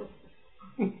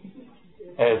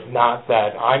 It's not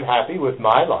that I'm happy with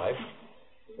my life,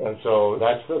 and so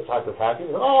that's the type of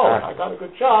happiness. Oh, I got a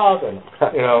good job, and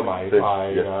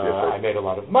I made a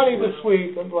lot of money this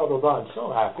week, and blah blah blah. I'm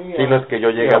so happy. Sí, no es que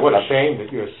yo llegue what a shame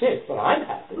that you're sick, but I'm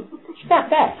happy. It's not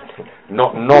that.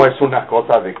 No es una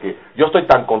cosa de que yo estoy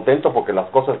tan contento porque las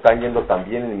cosas están yendo tan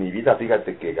bien en mi vida.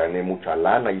 Fíjate que gané mucha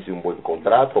lana, hice un buen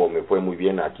contrato, o me fue muy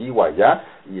bien aquí o allá,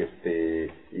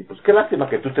 y pues qué lástima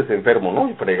que tú estés enfermo, ¿no?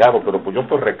 Y fregado, pero pues yo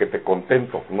estoy requete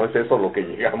contento. No es eso lo que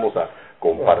llegamos a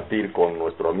compartir con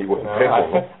nuestro amigo enfermo,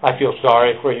 ¿no? I feel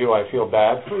sorry for you, I feel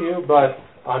bad for you, but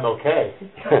I'm okay.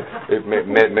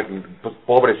 Pues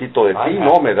pobrecito de ti,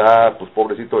 ¿no?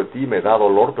 Pobrecito de ti, me da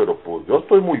dolor, pero pues yo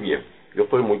estoy muy bien, yo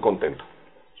estoy muy contento.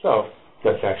 So,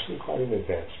 that's actually quite an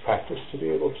advanced practice to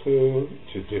be able to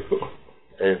do.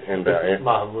 This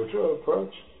Mahamudra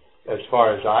approach, as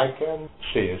far as I can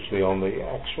see, it's the only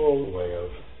actual way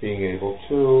of being able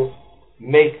to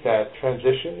make that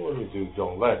transition when you do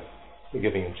Donglen, the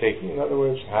giving and taking. In other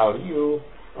words, how do you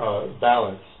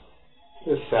balance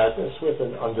this sadness with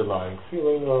an underlying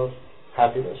feeling of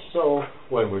happiness? So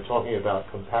when we're talking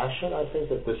about compassion, I think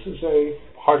that this is a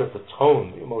part of the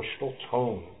tone, the emotional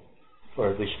tone, or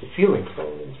at least the feeling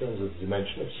tone in terms of the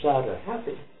dimension of sad or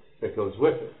happy that goes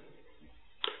with it.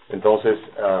 Entonces,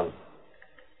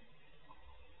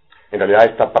 en realidad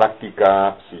esta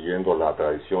práctica, siguiendo la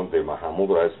tradición de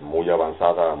Mahamudra, es muy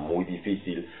avanzada, muy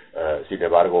difícil. Sin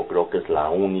embargo, creo que es la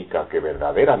única que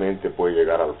verdaderamente puede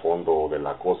llegar al fondo de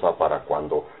la cosa para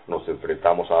cuando nos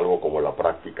enfrentamos a algo como la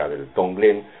práctica del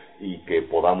Tonglen, y que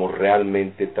podamos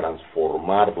realmente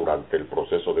transformar durante el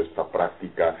proceso de esta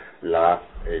práctica la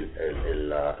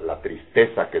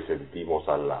tristeza que sentimos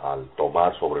al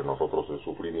tomar sobre nosotros el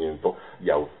sufrimiento,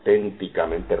 y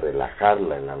auténticamente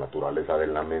relajarla en la naturaleza de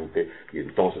la mente, y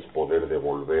entonces poder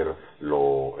devolver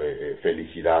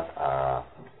felicidad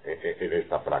en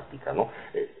esta práctica, ¿no?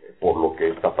 Por lo que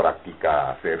esta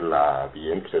práctica, hacerla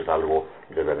bien, pues es algo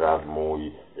de verdad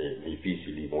muy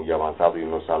difícil y muy avanzado, y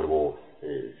no es algo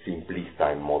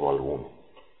simplista en modo alguno.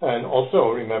 And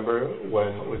also remember,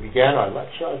 when we began our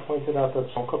lecture, I pointed out that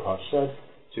Tsongkhapa said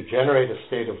to generate a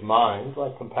state of mind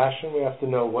like compassion, we have to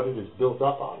know what it is built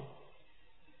up on.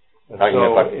 And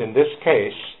so in this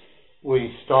case,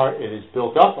 it is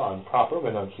built up on proper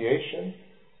renunciation.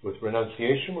 With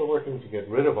renunciation, we're working to get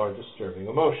rid of our disturbing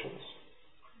emotions.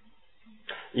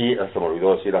 Y se me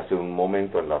olvidó decir hace un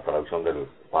momento en la traducción del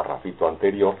parrafito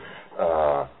anterior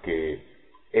que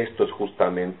esto es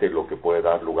justamente lo que puede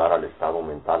dar lugar al estado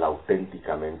mental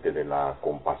auténticamente de la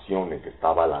compasión, en que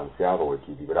está balanceado,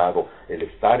 equilibrado, el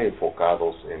estar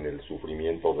enfocados en el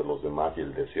sufrimiento de los demás y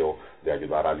el deseo de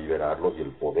ayudar a liberarlos, y el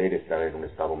poder estar en un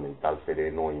estado mental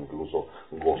sereno e incluso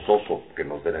gozoso, que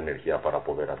nos dé la energía para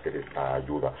poder hacer esta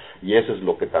ayuda. Y eso es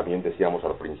lo que también decíamos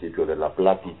al principio de la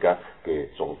plática, que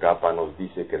Tsongkhapa nos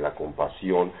dice que la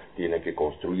compasión tiene que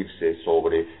construirse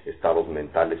sobre estados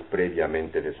mentales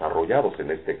previamente desarrollados.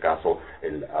 En este caso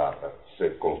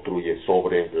se construye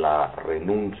sobre la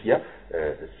renuncia,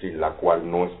 sin la cual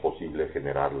no es posible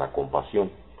generar la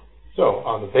compasión. So,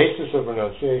 on the basis of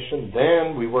renunciation,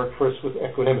 then we work first with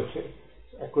equanimity.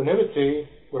 Equanimity,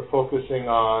 we're focusing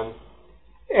on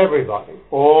everybody,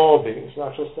 all beings,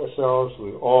 not just ourselves.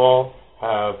 We all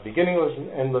have beginningless and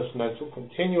endless mental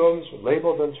continuums. We're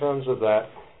labeled in terms of that.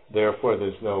 Therefore,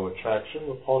 there's no attraction,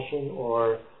 repulsion,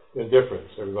 or indifference.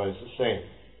 Everybody's the same.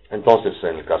 Entonces,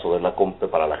 en el caso de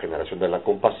para la generación de la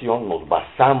compasión, nos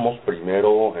basamos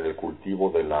primero en el cultivo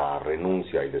de la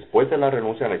renuncia, y después de la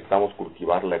renuncia necesitamos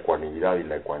cultivar la ecuanimidad, y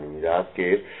la ecuanimidad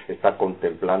que está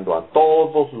contemplando a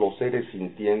todos los seres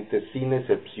sintientes sin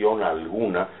excepción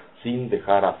alguna, sin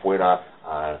dejar afuera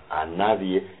a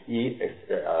nadie, y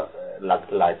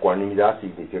la ecuanimidad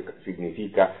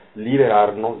significa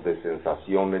liberarnos de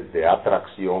sensaciones de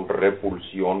atracción,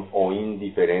 repulsión o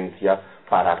indiferencia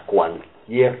para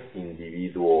cualquier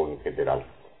individuo en general.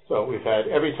 So we've had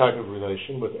every type of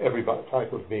relation with every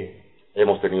type of being.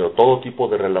 Hemos tenido todo tipo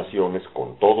de relaciones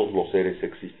con todos los seres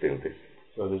existentes.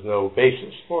 So there's no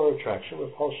basis for attraction,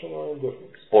 repulsion, or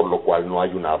indifference. Por lo cual no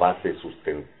hay una base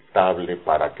sustentable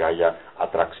para que haya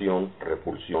atracción,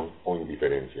 repulsión o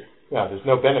indiferencia. Now, there's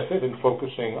no benefit in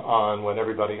focusing on when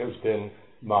everybody has been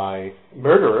my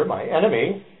murderer, my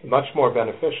enemy. Much more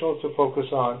beneficial to focus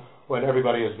on when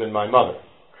everybody has been my mother.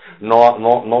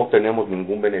 No tenemos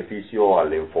ningún beneficio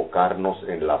al enfocarnos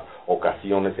en las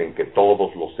ocasiones en que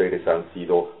todos los seres han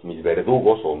sido mis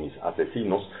verdugos o mis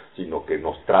asesinos, sino que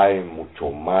nos trae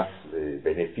mucho más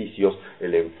beneficios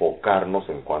el enfocarnos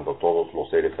en cuando todos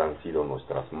los seres han sido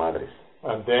nuestras madres.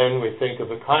 And then we think of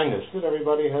the kindness that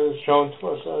everybody has shown to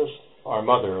us as our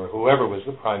mother or whoever was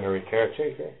the primary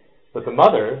caretaker. But the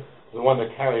mother is the one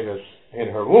that carried us in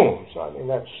her womb. So, I mean,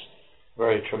 that's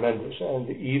very tremendous. And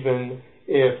even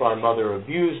if our mother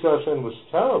abused us and was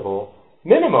terrible,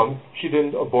 minimum, she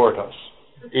didn't abort us.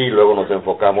 Y luego nos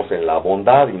enfocamos en la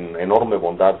bondad, enorme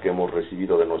bondad que hemos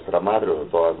recibido de nuestra madre o de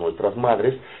todas nuestras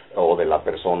madres, o de la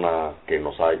persona que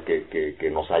nos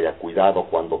haya cuidado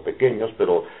cuando pequeños,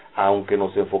 pero aunque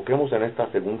nos enfoquemos en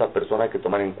esta segunda persona, hay que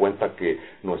tomar en cuenta que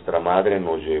nuestra madre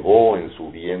nos llevó en su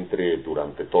vientre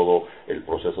durante todo el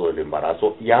proceso del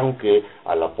embarazo, y aunque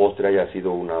a la postre haya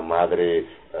sido una madre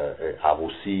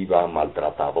abusiva,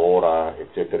 maltratadora,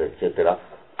 etcétera, etcétera,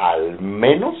 al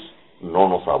menos no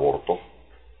nos abortó.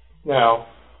 Now,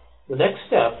 the next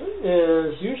step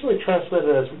is usually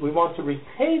translated as we want to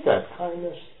repay that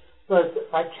kindness, but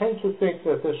I tend to think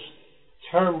that this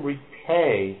term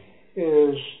repay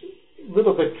is a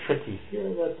little bit tricky here.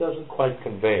 That doesn't quite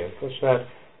convey it, because that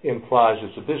implies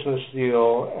it's a business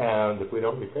deal, and if we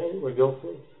don't repay it, we're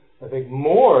guilty. I think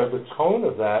more the tone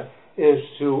of that is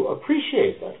to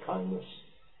appreciate that kindness.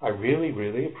 I really,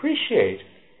 really appreciate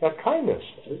that kindness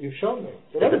that you've shown me,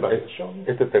 that everybody has shown me.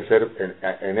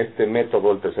 En este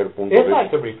método, el tercer punto. If I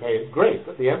could repay it, great,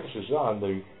 but the emphasis is on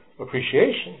the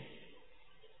appreciation.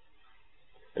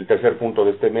 El tercer punto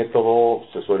de este método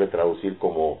se suele traducir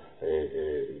como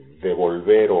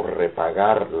devolver o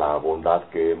repagar la bondad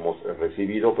que hemos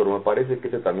recibido, pero me parece que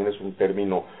ese también es un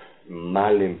término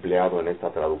mal empleado en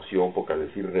esta traducción, porque al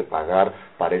decir repagar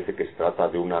parece que se trata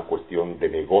de una cuestión de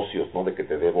negocios, ¿no? De que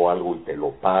te debo algo y te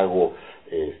lo pago,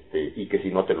 y que si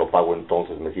no te lo pago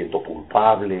entonces me siento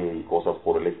culpable y cosas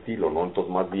por el estilo, ¿no?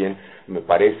 Entonces más bien me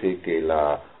parece que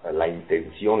la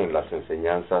intención en las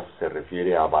enseñanzas se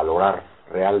refiere a valorar,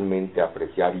 realmente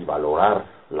apreciar y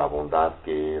valorar la bondad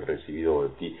que he recibido de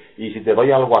ti. Y si te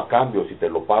doy algo a cambio, si te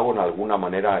lo pago en alguna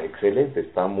manera, excelente,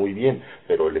 está muy bien,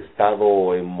 pero el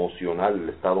estado emocional, el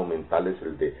estado mental es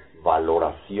el de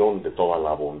valoración de toda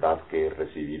la bondad que he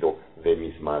recibido de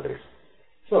mis madres.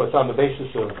 So it's on the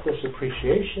basis of this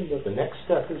appreciation that the next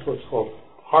step is what's called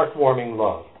heartwarming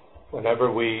love.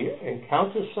 Whenever we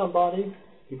encounter somebody,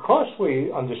 because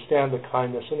we understand the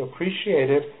kindness and appreciate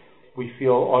it, we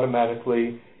feel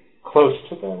automatically close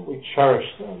to them, we cherish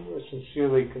them, we're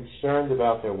sincerely concerned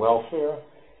about their welfare,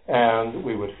 and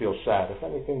we would feel sad if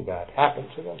anything bad happened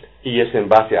to them. Y es en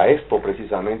base a esto,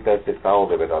 precisamente a este estado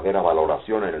de verdadera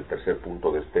valoración en el tercer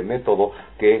punto de este método,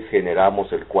 que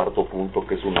generamos el cuarto punto,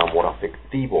 que es un amor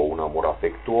afectivo, un amor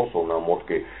afectuoso, un amor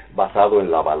que basado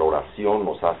en la valoración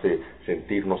nos hace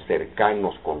sentirnos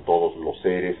cercanos con todos los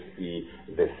seres y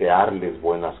desearles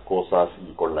buenas cosas,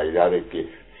 y con la idea de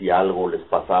que si algo les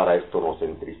pasara, esto nos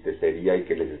entristecería, y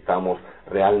que les estamos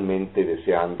realmente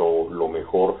deseando lo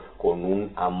mejor con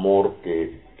un amor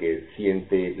que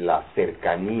siente la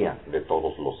cercanía de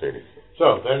todos los seres.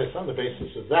 So then it's on the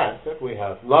basis of that we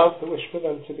have love, the wish for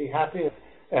them to be happy,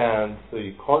 and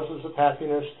the causes of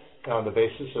happiness, and on the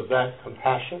basis of that,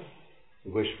 compassion,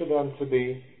 the wish for them to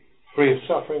be free of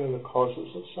suffering and the causes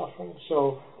of suffering.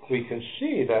 So we can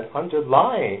see that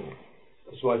underlying,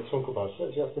 that's why Tsongkhapa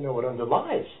says you have to know what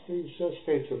underlies these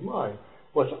states of mind.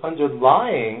 What's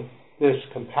underlying this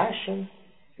compassion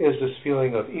is this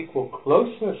feeling of equal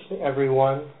closeness to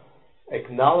everyone,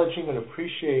 acknowledging and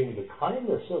appreciating the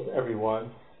kindness of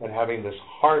everyone, and having this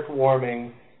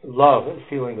heartwarming love and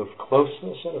feeling of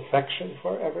closeness and affection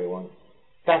for everyone.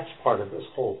 That's part of this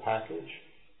whole package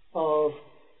of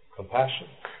compassion.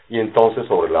 Y entonces,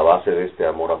 sobre la base de este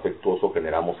amor afectuoso,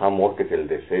 generamos amor, que es el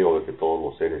deseo de que todos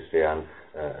los seres sean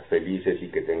felices y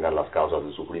que tengan las causas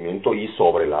de sufrimiento, y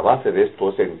sobre la base de esto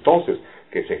es entonces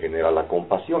que se genera la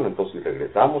compasión. Entonces, si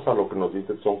regresamos a lo que nos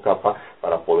dice Tsongkhapa,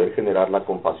 para poder generar la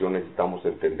compasión necesitamos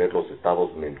entender los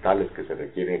estados mentales que se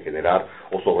requieren generar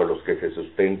o sobre los que se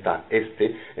sustenta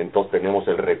entonces tenemos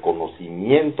el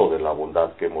reconocimiento de la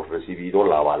bondad que hemos recibido,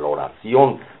 la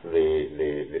valoración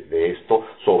de esto,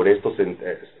 sobre esto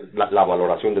la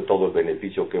valoración de todo el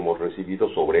beneficio que hemos recibido.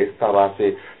 Sobre esta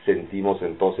base sentimos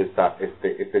entonces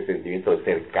este sentimiento de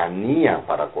cercanía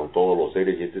para con todos los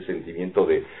seres, y este sentimiento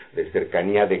de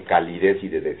cercanía, de calidez y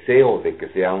de deseo de que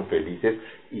sean felices,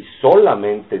 y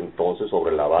solamente entonces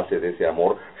sobre la base de ese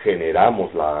amor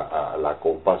generamos la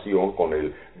compasión con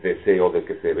el deseo de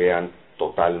que se vean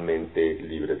totalmente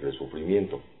libres del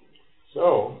sufrimiento.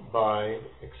 So, by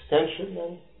extension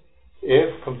then,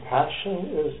 if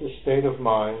compassion is the state of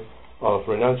mind of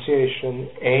renunciation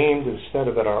aimed instead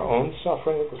of at our own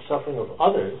suffering, at the suffering of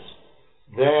others,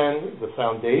 then the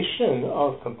foundation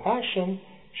of compassion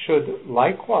should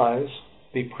likewise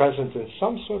be present in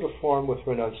some sort of form with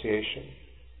renunciation,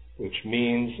 which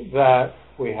means that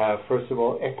we have, first of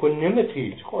all,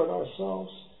 equanimity toward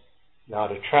ourselves,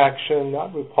 not attraction,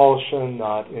 not repulsion,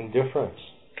 not indifference.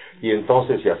 Y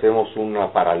entonces, si hacemos un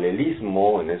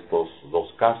paralelismo en estos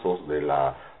dos casos de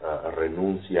la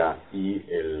renuncia y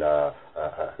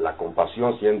la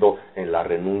compasión, siendo en la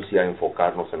renuncia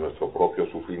enfocarnos en nuestro propio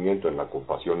sufrimiento, en la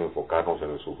compasión enfocarnos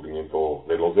en el sufrimiento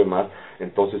de los demás,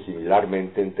 entonces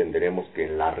similarmente entenderemos que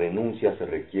en la renuncia se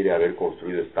requiere haber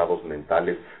construido estados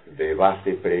mentales de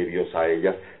base previos a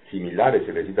ellas, similares.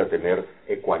 Se necesita tener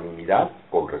ecuanimidad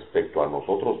con respecto a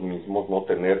nosotros mismos, no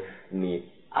tener ni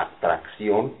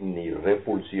atracción, ni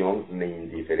repulsión, ni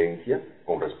indiferencia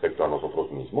con respecto a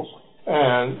nosotros mismos.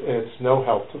 And it's no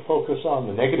help to focus on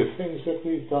the negative things that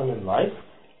we've done in life.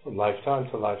 From lifetime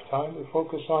to lifetime, we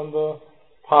focus on the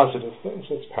positive things.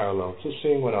 It's parallel to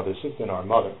seeing when others have been our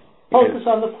mother. Focus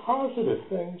on the positive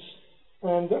things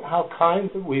and how kind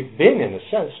we've been, in a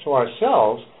sense, to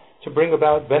ourselves to bring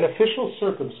about beneficial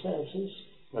circumstances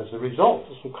as a result,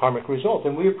 as the karmic result.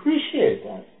 And we appreciate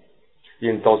that. Y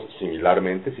entonces,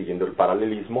 similarmente, siguiendo el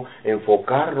paralelismo,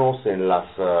 enfocarnos en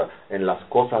las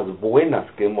cosas buenas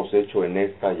que hemos hecho en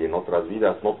esta y en otras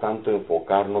vidas, no tanto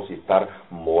enfocarnos y estar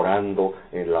morando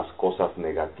en las cosas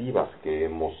negativas que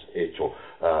hemos hecho.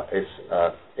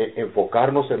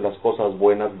 Enfocarnos en las cosas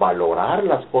buenas, valorar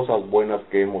las cosas buenas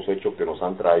que hemos hecho, que nos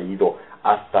han traído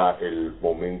hasta el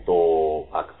momento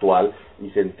actual, y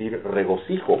sentir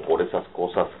regocijo por esas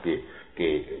cosas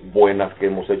buenas que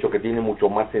hemos hecho, que tiene mucho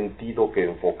más sentido que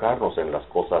enfocarnos en las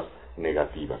cosas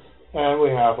negativas. And we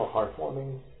have a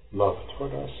heartwarming love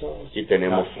toward ourselves,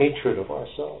 not hatred of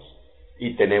ourselves.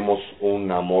 Y tenemos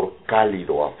un amor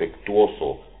cálido,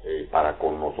 afectuoso para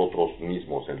con nosotros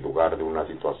mismos, en lugar de una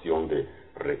situación de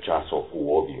rechazo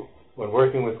u odio. When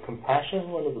working with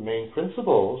compassion, one of the main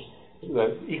principles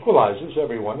that equalizes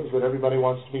everyone is that everybody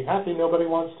wants to be happy, nobody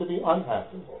wants to be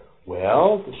unhappy.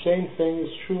 Well, the same thing is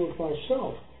true of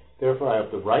myself. Therefore, I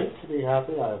have the right to be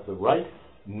happy. I have the right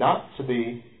not to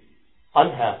be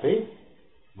unhappy.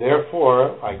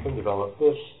 Therefore, I can develop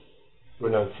this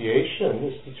renunciation,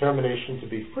 this determination to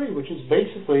be free, which is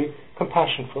basically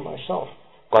compassion for myself.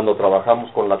 Cuando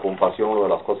trabajamos con la compasión, una de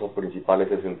las cosas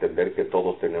principales es entender que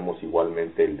todos tenemos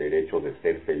igualmente el derecho de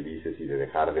ser felices y de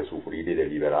dejar de sufrir y de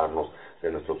liberarnos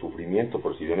de nuestro sufrimiento.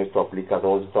 Pero si bien esto aplica a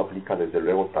todos, esto aplica desde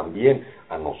luego también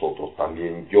a nosotros.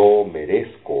 También yo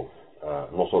merezco,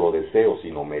 no solo deseo,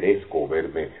 sino merezco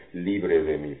verme libre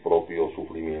de mi propio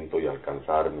sufrimiento y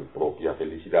alcanzar mi propia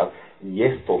felicidad. Y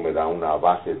esto me da una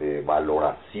base de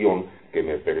valoración que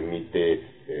me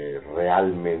permite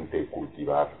realmente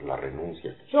cultivar la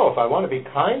renuncia. So if I want to be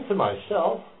kind to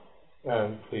myself,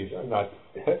 and please, I'm not,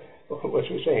 what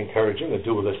should we say, encouraging a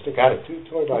dualistic attitude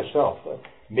toward myself,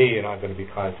 me and I'm going to be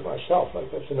kind to myself,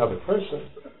 like that's another person.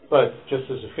 But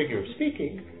just as a figure of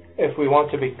speaking, if we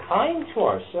want to be kind to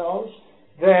ourselves,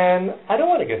 then I don't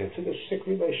want to get into this sick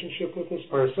relationship with this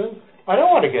person. I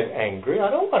don't want to get angry. I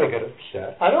don't want to get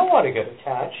upset. I don't want to get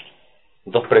attached.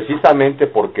 Entonces, precisamente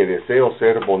porque deseo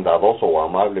ser bondadoso o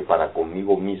amable para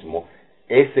conmigo mismo,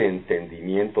 ese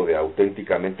entendimiento de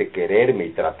auténticamente quererme y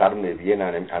tratarme bien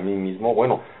a mí mismo,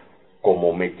 bueno,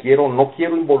 como me quiero, no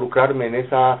quiero involucrarme en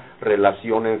esa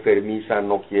relación enfermiza,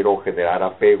 no quiero generar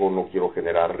apego, no quiero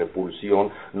generar repulsión,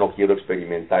 no quiero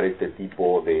experimentar este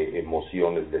tipo de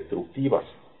emociones destructivas.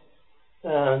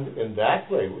 And in that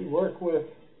way we work with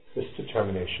this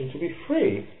determination to be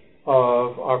free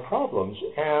of our problems,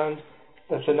 and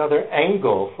that's another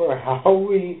angle for how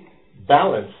we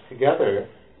balance together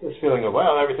this feeling of,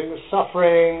 well, everything is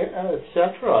suffering,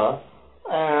 etc.,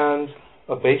 and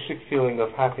a basic feeling of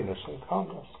happiness and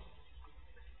calmness.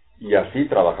 Y así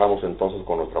trabajamos entonces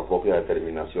con nuestra propia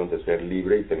determinación de ser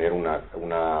libre y tener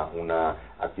una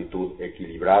actitud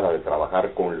equilibrada de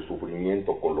trabajar con el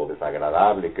sufrimiento, con lo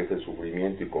desagradable que es el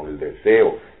sufrimiento y con el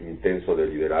deseo intenso de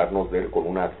liberarnos de él, con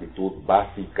una actitud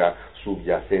básica,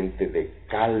 subyacente de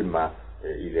calma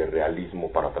y de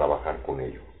realismo para trabajar con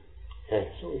ello. Okay,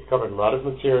 so we've covered a lot of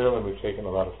material and we've taken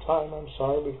a lot of time. I'm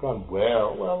sorry we've gone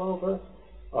well over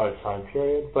our time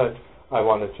period, but I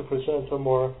wanted to present a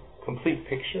more complete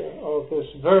picture of this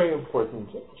very important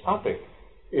topic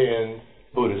in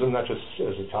Buddhism, not just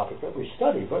as a topic that we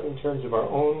study, but in terms of our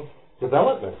own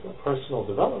development, personal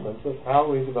development, of how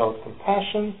we develop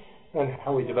compassion and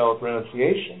how we develop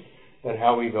renunciation, and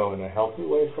how we go in a healthy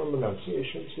way from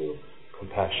renunciation to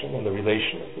compassion and the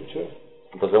relation of the two.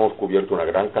 Entonces hemos cubierto una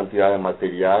gran cantidad de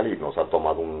material y nos ha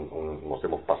tomado nos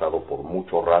hemos pasado por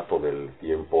mucho rato del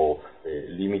tiempo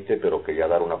límite, pero quería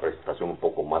dar una presentación un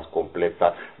poco más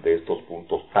completa de estos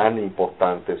puntos tan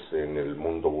importantes en el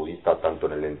mundo budista, tanto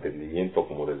en el entendimiento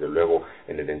como desde luego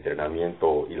en el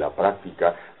entrenamiento y la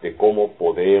práctica, de cómo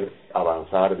poder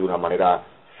avanzar de una manera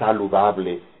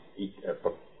saludable y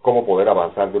cómo poder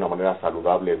avanzar de una manera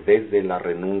saludable desde la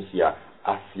renuncia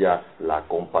hacia la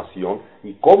compasión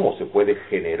y cómo se puede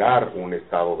generar un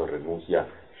estado de renuncia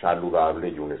saludable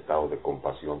y un estado de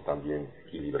compasión también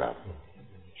equilibrado.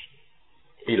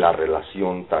 Y la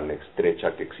relación tan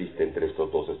estrecha que existe entre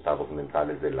estos dos estados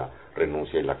mentales de la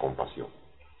renuncia y la compasión.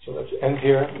 So let's end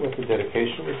here with the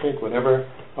dedication. We think whatever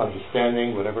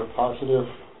understanding, whatever positive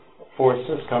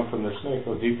forces come from this may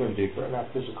go deeper and deeper and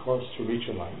act as a cause to reach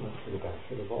enlightenment for the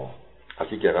benefit of all.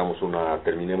 Así que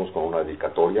terminemos con una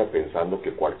dedicatoria pensando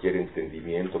que cualquier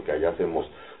entendimiento que hayamos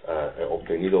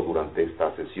obtenido durante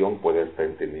esta sesión puede este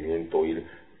entendimiento ir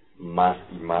más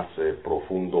y más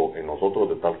profundo en nosotros,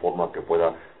 de tal forma que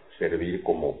pueda servir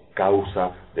como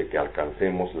causa de que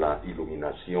alcancemos la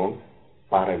iluminación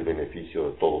para el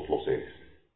beneficio de todos los seres.